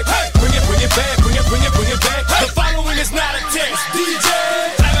 Hey, bring it back. The following is not a test, DJ.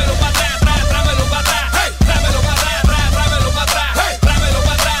 Tráemelo para atrás, tráemelo para atrás. Hey, tráemelo para atrás, tráemelo para atrás. Hey, tráemelo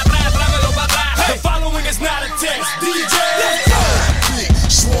para atrás, tráemelo para atrás. The following is not a test, DJ. Big,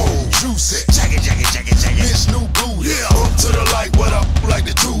 swole, juicy, jacket. This new booty, up to the light, what up, like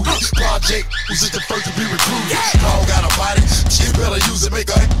the dude. Project was just the first to be recruited. Dog got a body, she better use it, make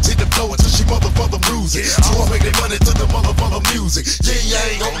her hit the flow until she motherfucker music. So I make their money to the motherfucker music.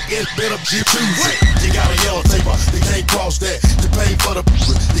 Yang gon' get better, you choose it. You got a yellow taper, you can't cross that. You pay for the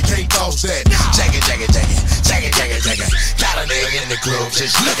you can't toss that. Jacket. Got a nigga in the club,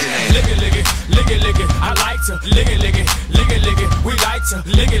 just looking at it. Lick it. I like to lick it. We like to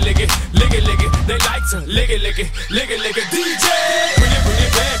lick it. They like to lick it. DJ. Bring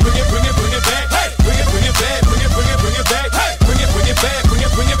it back. Hey, bring it back. Hey, bring it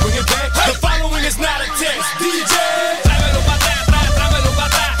back. The following is not a test, DJ. Tráemelo para atrás. Hey, tráemelo para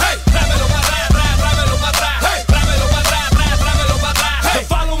atrás. Hey, tráemelo para atrás. The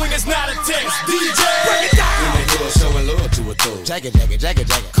following is not a test, DJ. Bring it down. When they girls showing love to a thug. Jacket.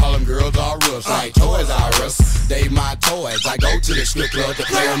 Call them girls all rough, like Toys R Us. They my toys. I go to the strip club to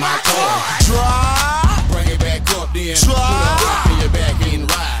play with my toys. Bring it back up, then put a rock in your back and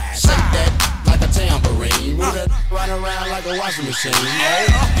ride. Shake that like a tambourine. Move that right around like a washing machine.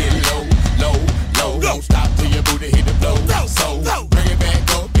 Oh, get low, low, low. Don't stop till your booty hit the floor. So bring it back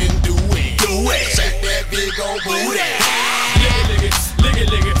up and do it. Shake that big old booty. Lick it, lick it,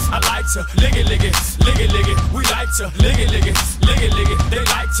 lick it. I like to lick it, lick it, lick it, lick it. We like to lick it, lick it, lick it, lick it. They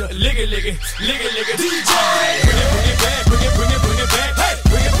like to lick it, lick it, lick it, lick it. DJ, bring it back, bring it, bring it, bring it back. Hey,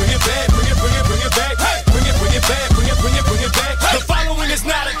 bring it back, bring it, bring it, bring it back. Hey, bring it back, bring it, bring it, bring it back. The following is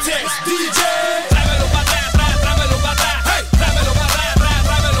not a test. DJ, tráemelo pa' atrás, tráemelo pa' atrás. Hey, tráemelo pa' atrás,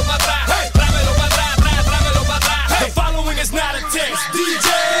 tráemelo pa' atrás. Hey, tráemelo pa' atrás, tráemelo pa' atrás. The following is not a test. DJ,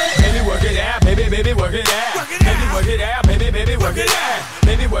 baby work it out, baby, baby work it out. Baby work it out, baby, baby work it out.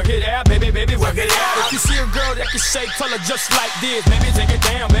 Baby work it out, baby, baby work it out. If you see a girl that can shake, tell her just like this. Baby take it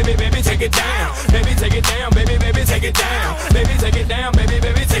down, baby, baby take it down. Baby take it down, baby, baby take it down. Baby take it down, baby,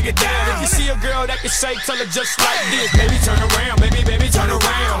 baby take it down. If you see a girl that can shake, tell her just like this. Baby turn around, baby, baby turn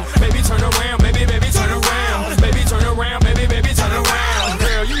around. Baby turn around, baby, baby turn around. Baby turn around, baby, baby turn around.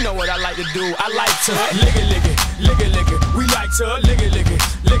 Girl, you know what I like to do. I like to lick it, lick it, lick it, lick it. We like to lick it, lick it,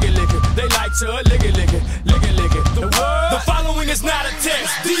 lick it, lick it. They like to lick it, lick it, lick it, lick it. The following is not a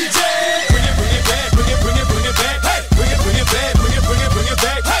test. DJ, bring it back, bring it, bring it, bring it back. Hey, bring it back, bring it, bring it, bring it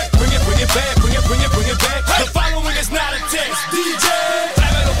back. Hey, bring it back, bring it, bring it, bring it back. The following is not a test. DJ,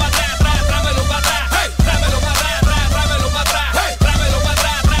 tráemelo pa' atrás, tráemelo pa' atrás. Hey, tráemelo pa' atrás, tráemelo pa' atrás. Hey, tráemelo pa'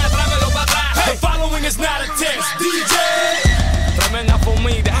 atrás, tráemelo pa' atrás. The following is not a test. DJ, tremenda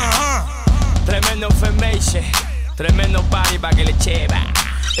comida, tremendo information, tremendo body pa' que le cheva.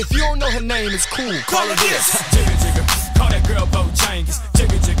 If you don't know her name, it's cool. Call her this. Jigga jigga, call that girl Bojangles.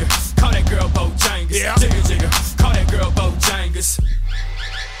 Jigga jigga, call that girl Bojangles. Yeah. Jigga jigga, call that girl Bojangles.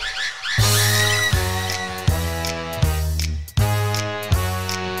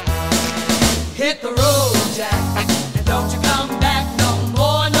 Hit the road, Jack, and don't you come back no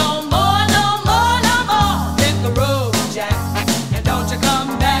more, no more, no more, no more. Hit the road, Jack, and don't you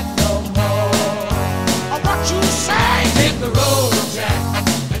come back no more. What you say? Hit the road, Jack.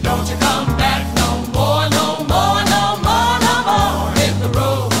 Don't you come back no more, no more, no more, no more. Hit the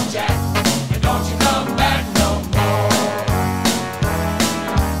road, Jack, and don't you come back no more.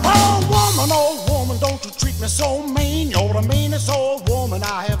 Oh woman, don't you treat me so mean. You're the meanest old woman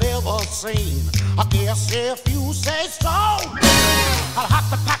I have ever seen. I guess if you say so, I'll have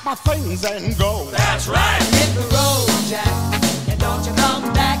to pack my things and go. That's right. Hit the road, Jack, and don't you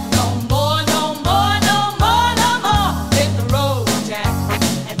come back no more, no more, no more, no more. Hit the road, Jack,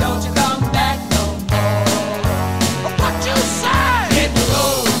 and don't you come back no more. What you say? Hit the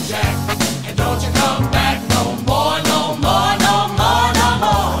road, Jack, and don't you come back no more, no more, no more, no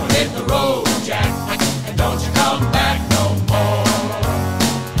more. Hit the road, Jack, and don't you come back no more.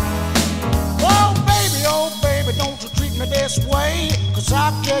 Oh baby, don't you treat me this way, 'cause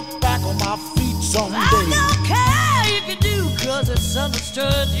I'll get back on my feet someday. I don't care if you do, 'cause it's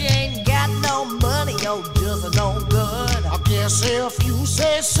understood you ain't got no money, you're just no good. I guess if you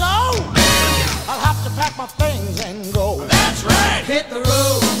say so, I'll have to pack my things and go. That's right. Hit the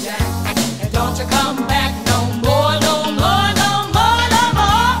road, Jack, and don't you come back no more, no more, no more, no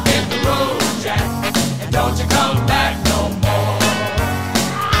more. Hit the road, Jack, and don't you come back no more.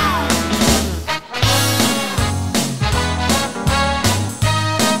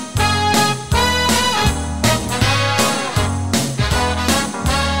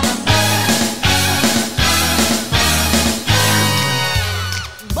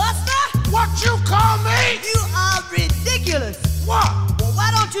 What? Well,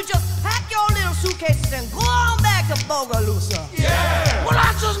 why don't you just pack your little suitcases and go on back to Bogalusa? Yeah. Well,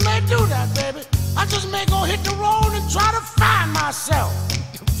 I just may do that, baby. I just may go hit the road and try to find myself.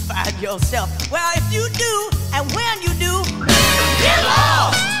 Find yourself? Well, if you do, and when you do, get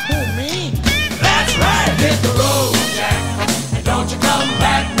lost. Who, me? That's right. Hit the road, Jack, and don't you come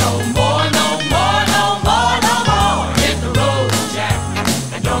back no more, no more, no more, no more. Hit the road, Jack,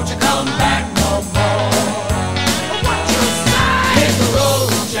 and don't you come back no more.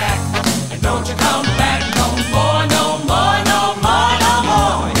 Don't you come back no more, no more, no more, no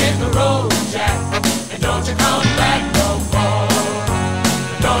more. Hit the road, Jack, and don't you come back no more.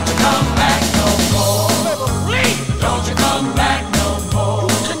 Don't you come back no more. Please. Don't you come back no more.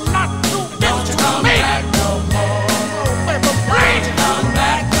 You cannot do this. Don't you come back no more. Don't you come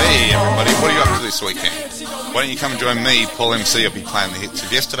back no more. Hey everybody, what are you up to this weekend? Why don't you come and join me, Paul MC? I'll be playing the hits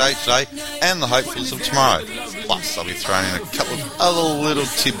of yesterday, today, and the hopefuls of tomorrow. Plus, I'll be throwing in a couple of other little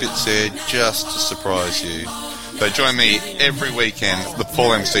tidbits there just to surprise you. So join me every weekend, the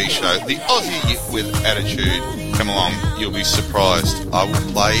Paul MC Show, the Aussie with attitude. Come along, you'll be surprised. I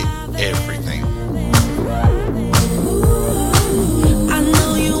will play everything.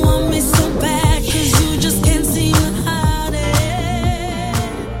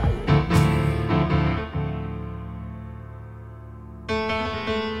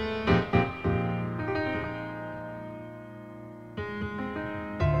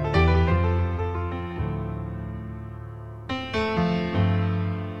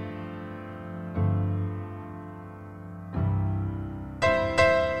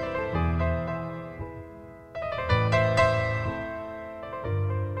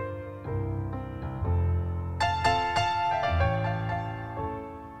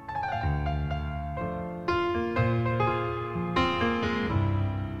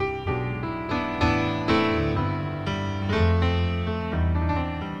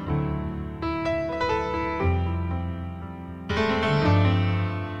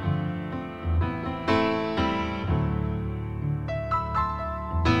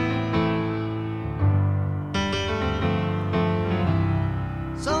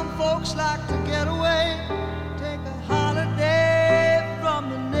 folks like to get away, take a holiday from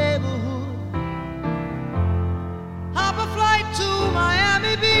the neighborhood. Hop a flight to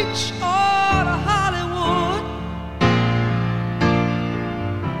Miami Beach or to Hollywood.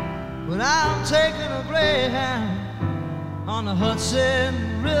 But I'm taking a Greyhound on the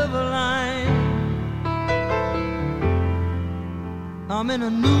Hudson River line. I'm in a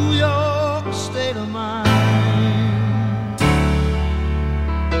New York state of mind.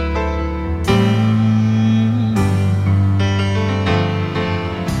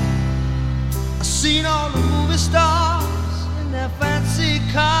 I've seen all the movie stars in their fancy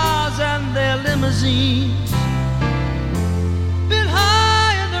cars and their limousines. Been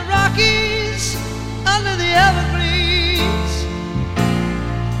high in the Rockies, under the evergreens.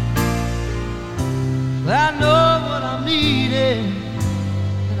 But I know what I'm needing,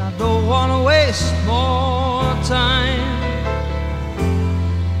 I don't want to waste more time.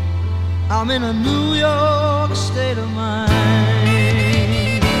 I'm in a New York state of mind.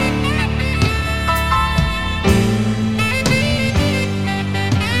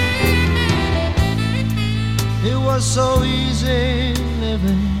 It was so easy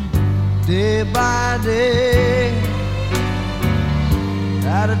living day by day,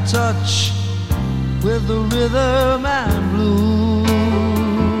 out of touch with the rhythm and blues.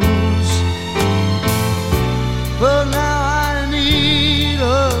 But now I need a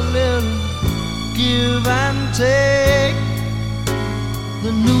little give and take.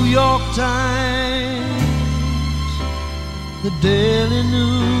 The New York Times, the Daily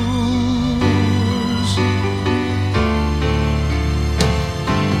News.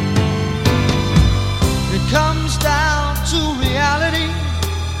 It comes down to reality,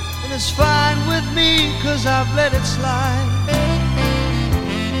 and it's fine with me 'cause I've let it slide.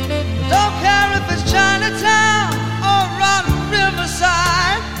 Don't care if it's Chinatown or on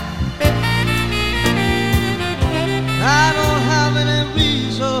Riverside. I don't have any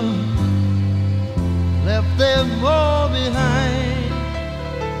reason, left them all behind.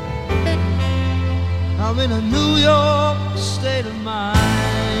 I'm in a New York state of mind.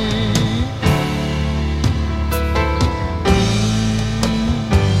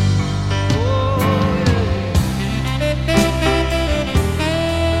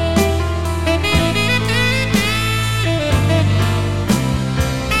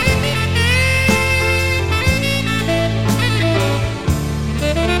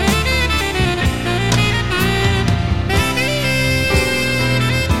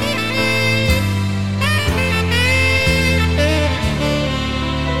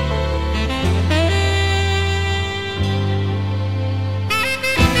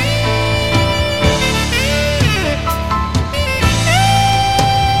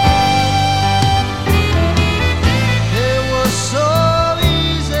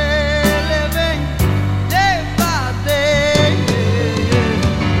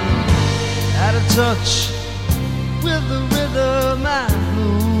 Touch with the rhythm and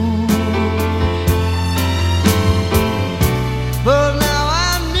blues. But now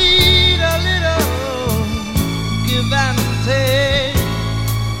I need a little give and take.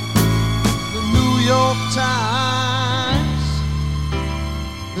 The New York Times,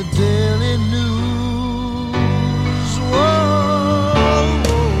 the Daily News. Whoa.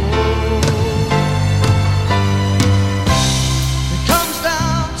 It comes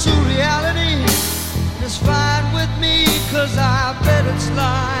down to reality. It's fine with me 'cause I've let it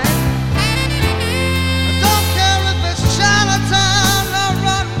slide. I don't care if it's Chinatown or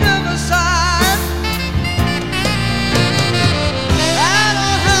on Riverside. I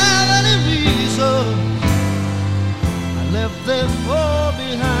don't have any reason, I left them all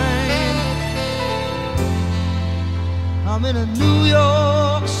behind. I'm in a New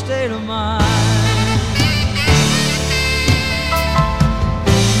York state of mind.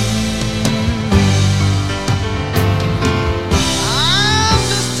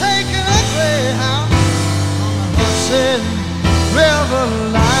 River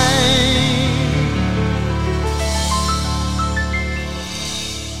line.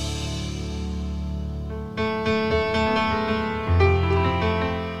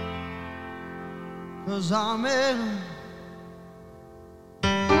 'Cause I'm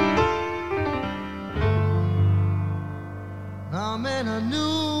in a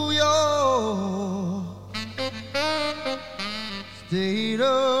New York state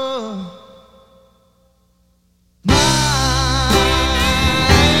of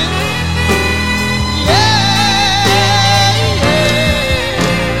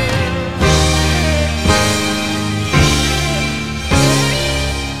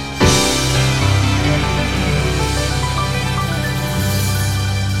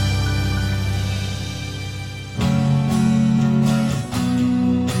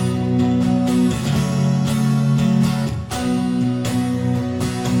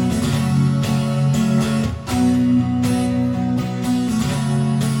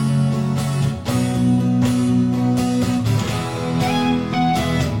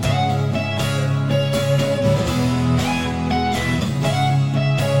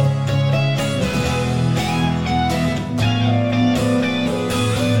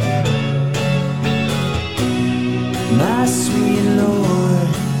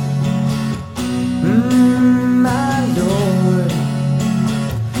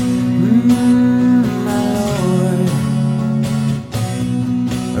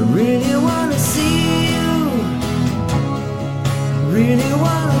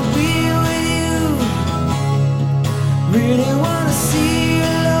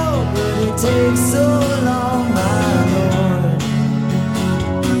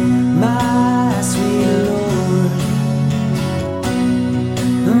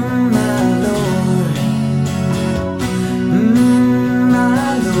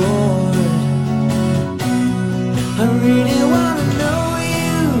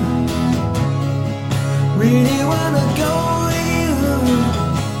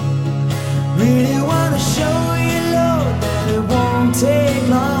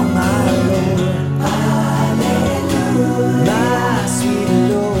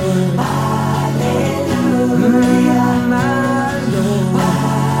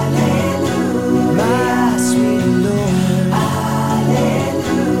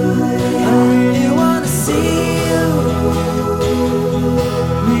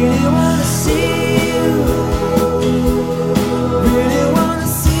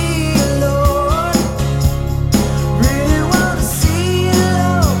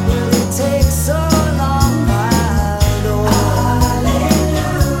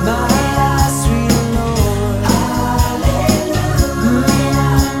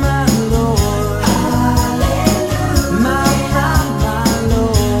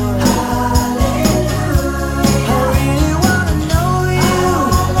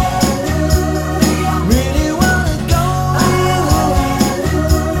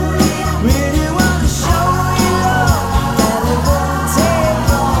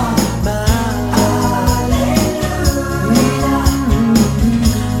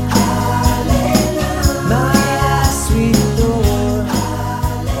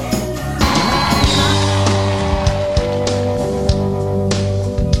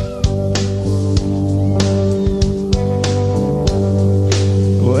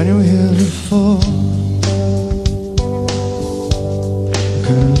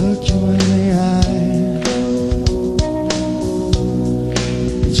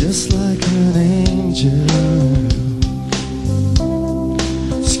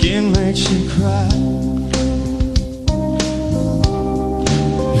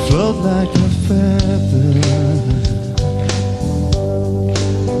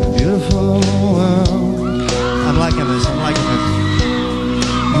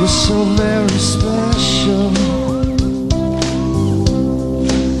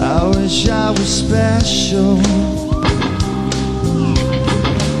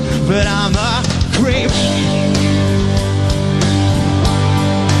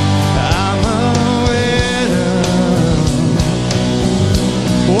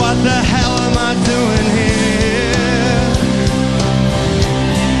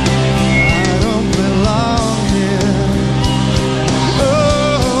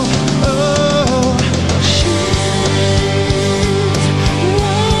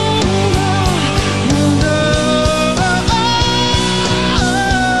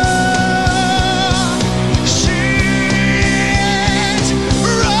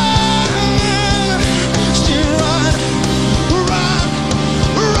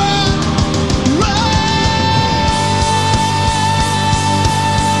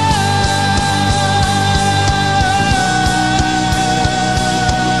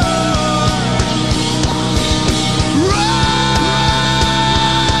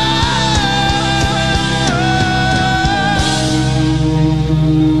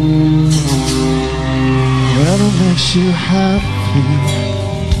You happy,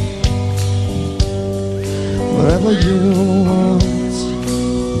 whatever you want.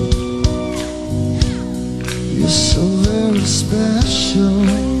 You're so very special.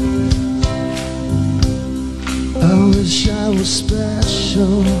 I wish I was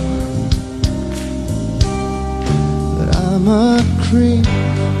special, but I'm a creep.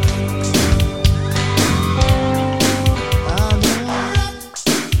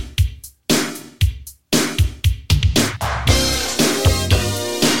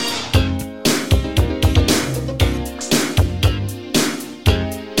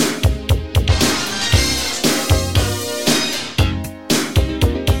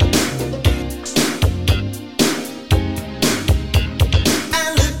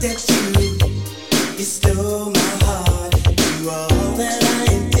 You stole my heart. You are all that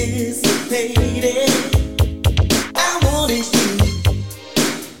I intended.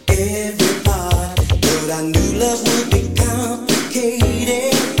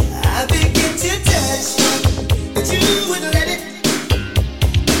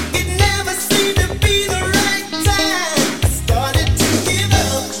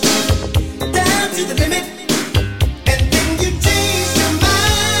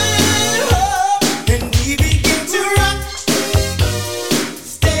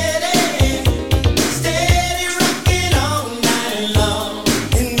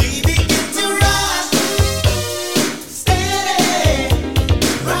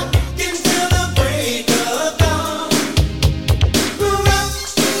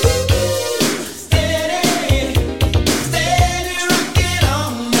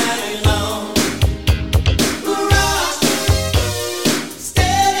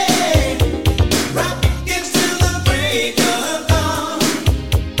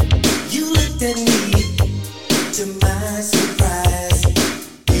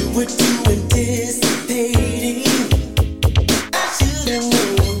 were too anticipating. I should have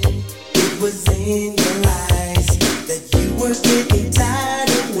known it was in your eyes that you were getting tired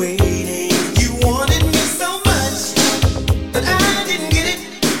of waiting. You wanted me so much, but I didn't get it.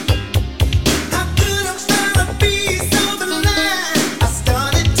 How could I find a piece of the line? I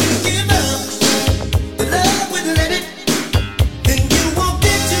started to give up, but love wouldn't let it. Then you walked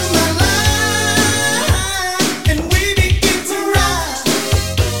into my life, and we began to ride.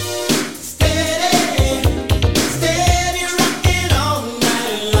 Steady, steady rocking all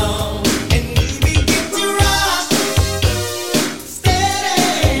night long. And we began to rock.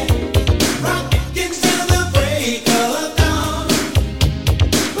 Steady, rocking till the break of dawn.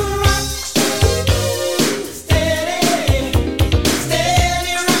 Rock, steady,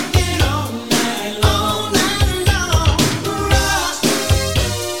 steady rocking all night long. Rock,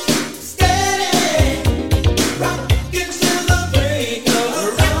 steady, rocking till the break of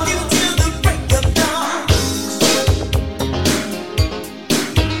dawn.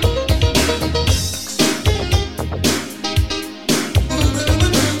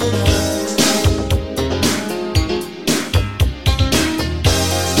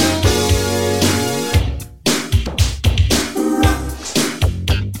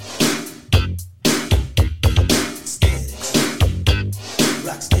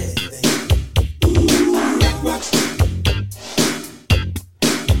 Rock steady, baby. Rock, rock.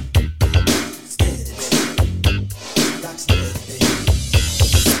 Steady, baby. Rock steady, baby.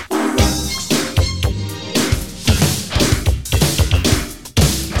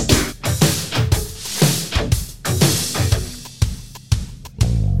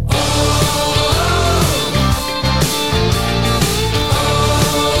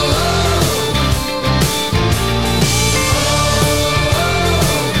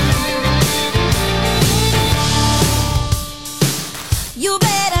 You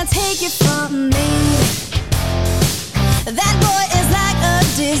better take it from me. That boy is like a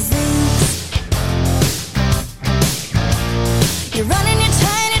disease. You're running, you're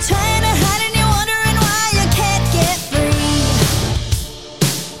trying to hide, and you're wondering why you can't get free.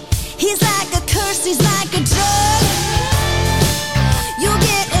 He's like a curse, he's like a drug. You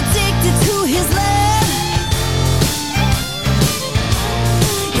get addicted to his love.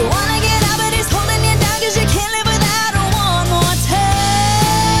 You wanna get out, but he's holding you down 'cause you can't live without one more touch.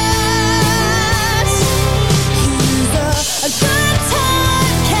 He's a good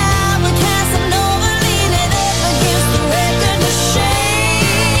time cowboy, Casanova, leaning up against the record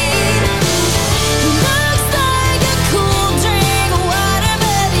machine. He looks like a cool drink of water,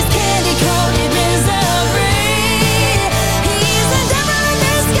 but he's candy-coated misery. He's a devil in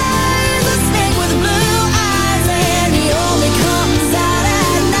disguise, a snake with blue eyes, and he only comes out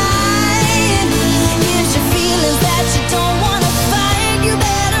at night. Gives you feelings that you don't wanna fight. You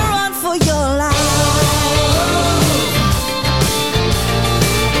better run for your life.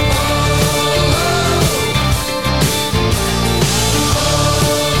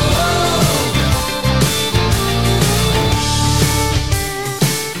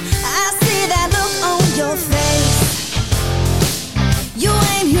 I see that look on your face. You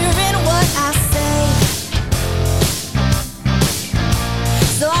ain't hearing what I say.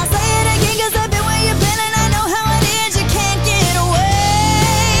 So I'll say it again 'cause I've been where you've been and I know how it is. You can't get away.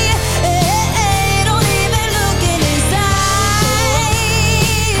 Don't even look in his eyes.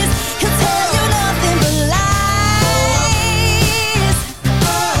 He'll tell you nothing but lies.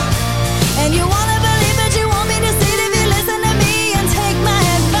 And you wanna believe but you want me to see it if you listen to me and take my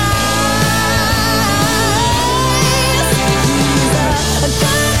advice. He's a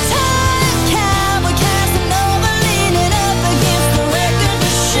good time cowboy, Casanova, leaning up against the record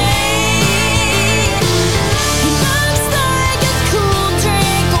machine. He looks like a cool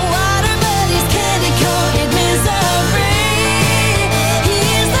drink of water, but he's candy-coated misery.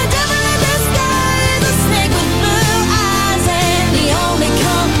 He's the devil in disguise, a snake with blue eyes, and he only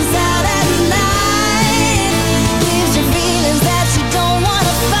comes out at night. Gives you feelings that you don't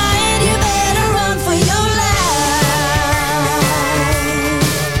wanna fight. You better run for your life.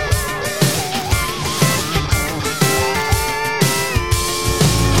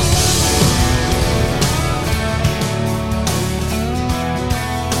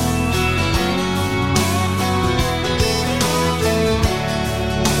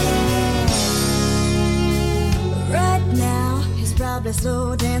 Right now, he's probably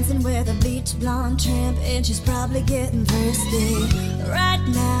slow dancing with a bleach blonde tramp, and she's probably getting thirsty. Right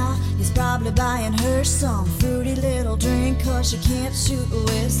now, he's probably buying her some fruity little drink 'cause she can't shoot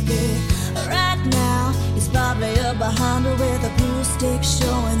whiskey. Right now, he's probably up behind her with a pool stick,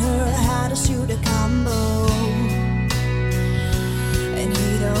 showing her how to shoot a combo. And he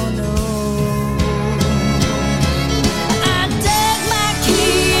don't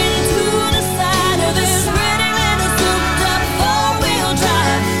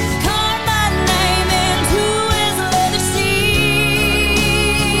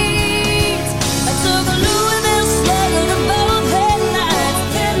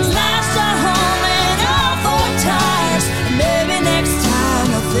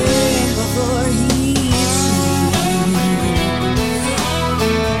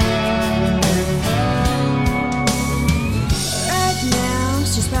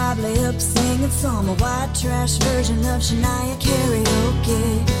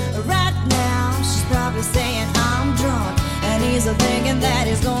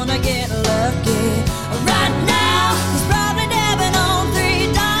he's gonna get lucky. Right now, he's probably dabbing on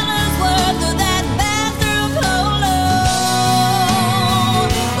 $3 worth of that bathroom polo.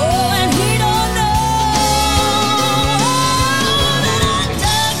 Oh, and he don't know that I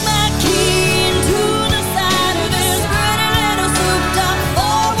dug my key into the side of this pretty little souped-up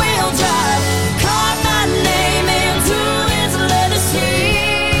four-wheel drive. Carved my name into his leather seats.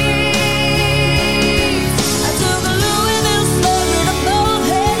 I took a Louisville slugger to both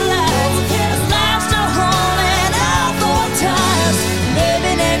headlights, slashed a hole and out 4 tires.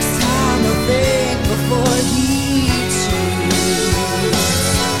 Maybe next time I'll think before he cheats.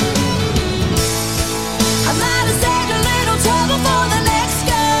 I might have saved a little trouble for the next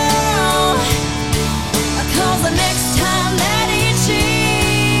girl, 'cause the next time that he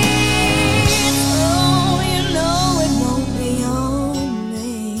cheats, oh, you know it won't be on me.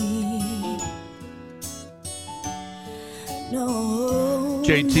 No.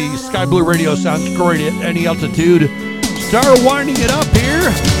 JT, Sky Blue Radio sounds great at any altitude. Start winding it up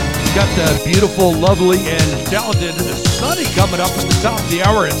here. Got the beautiful, lovely, and talented Sunny coming up at the top of the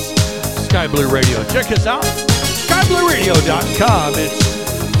hour. It's Sky Blue Radio. Check us out, skyblueradio.com. It's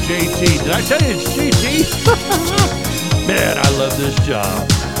JT. Did I tell you it's JT? Man, I love this job.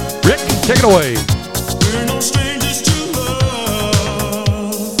 Rick, take it away. We're no strangers to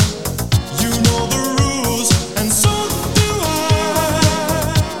love. You know the rules, and so do I.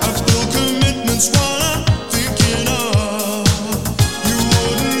 I feel commitment's what I'm thinking of. You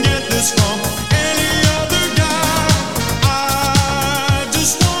wouldn't get this from any other guy. I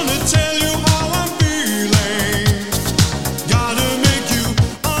just wanna tell you how I'm feeling. Gotta make you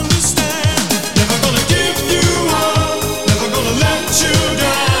understand. Never gonna give you up. Never gonna let you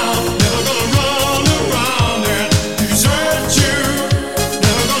down. Never gonna run around and desert you.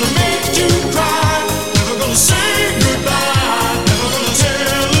 Never gonna make you cry. Never gonna say goodbye. Never gonna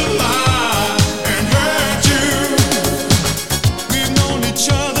tell a lie and hurt you. We've known each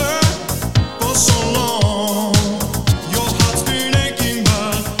other for so long. Your heart's been aching,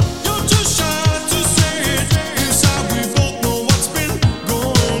 but you're too shy to say it. Inside we both know what's been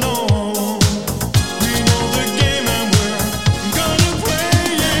going on. We know the game and we're gonna play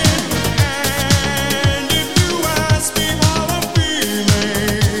it. And if you ask me how I'm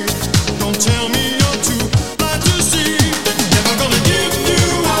feeling, don't tell me you're too blind to see. Never gonna give you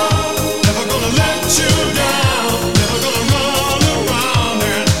up. Never gonna let you down. Never gonna run around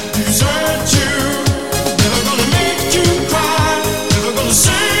and desert you. Never gonna make you cry. Never gonna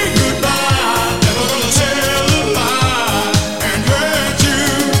say goodbye. Never gonna tell a lie and hurt you.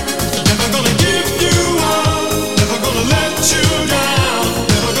 Never gonna give you up. Never gonna let you down.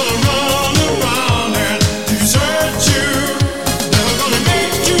 Never gonna run around and desert you. Never gonna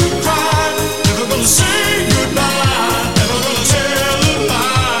make you cry. Never gonna say goodbye. Never gonna tell a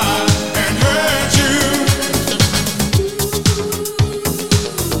lie and hurt you.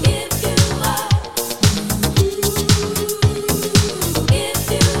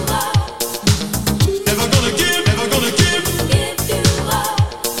 Never gonna give, never gonna give.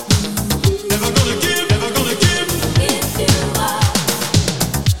 Never gonna give, never gonna give.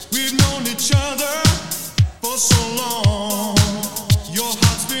 We've known each other for so long. Your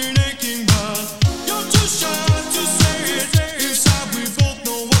heart's been aching, but you're too shy to say it. Inside we both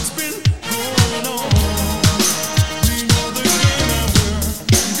know what's been going on. We know the game and we're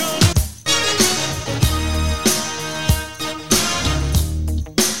gonna.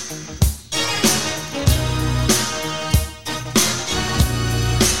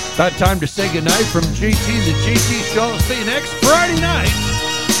 About time to say goodnight from JT, the JT Show. See you next Friday night,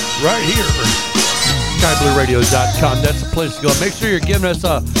 right here. SkyBlueRadio.com. That's the place to go. Make sure you're giving us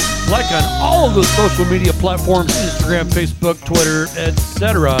a like on all of the social media platforms, Instagram, Facebook, Twitter,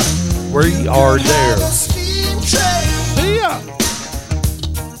 etc. We are there. Steam train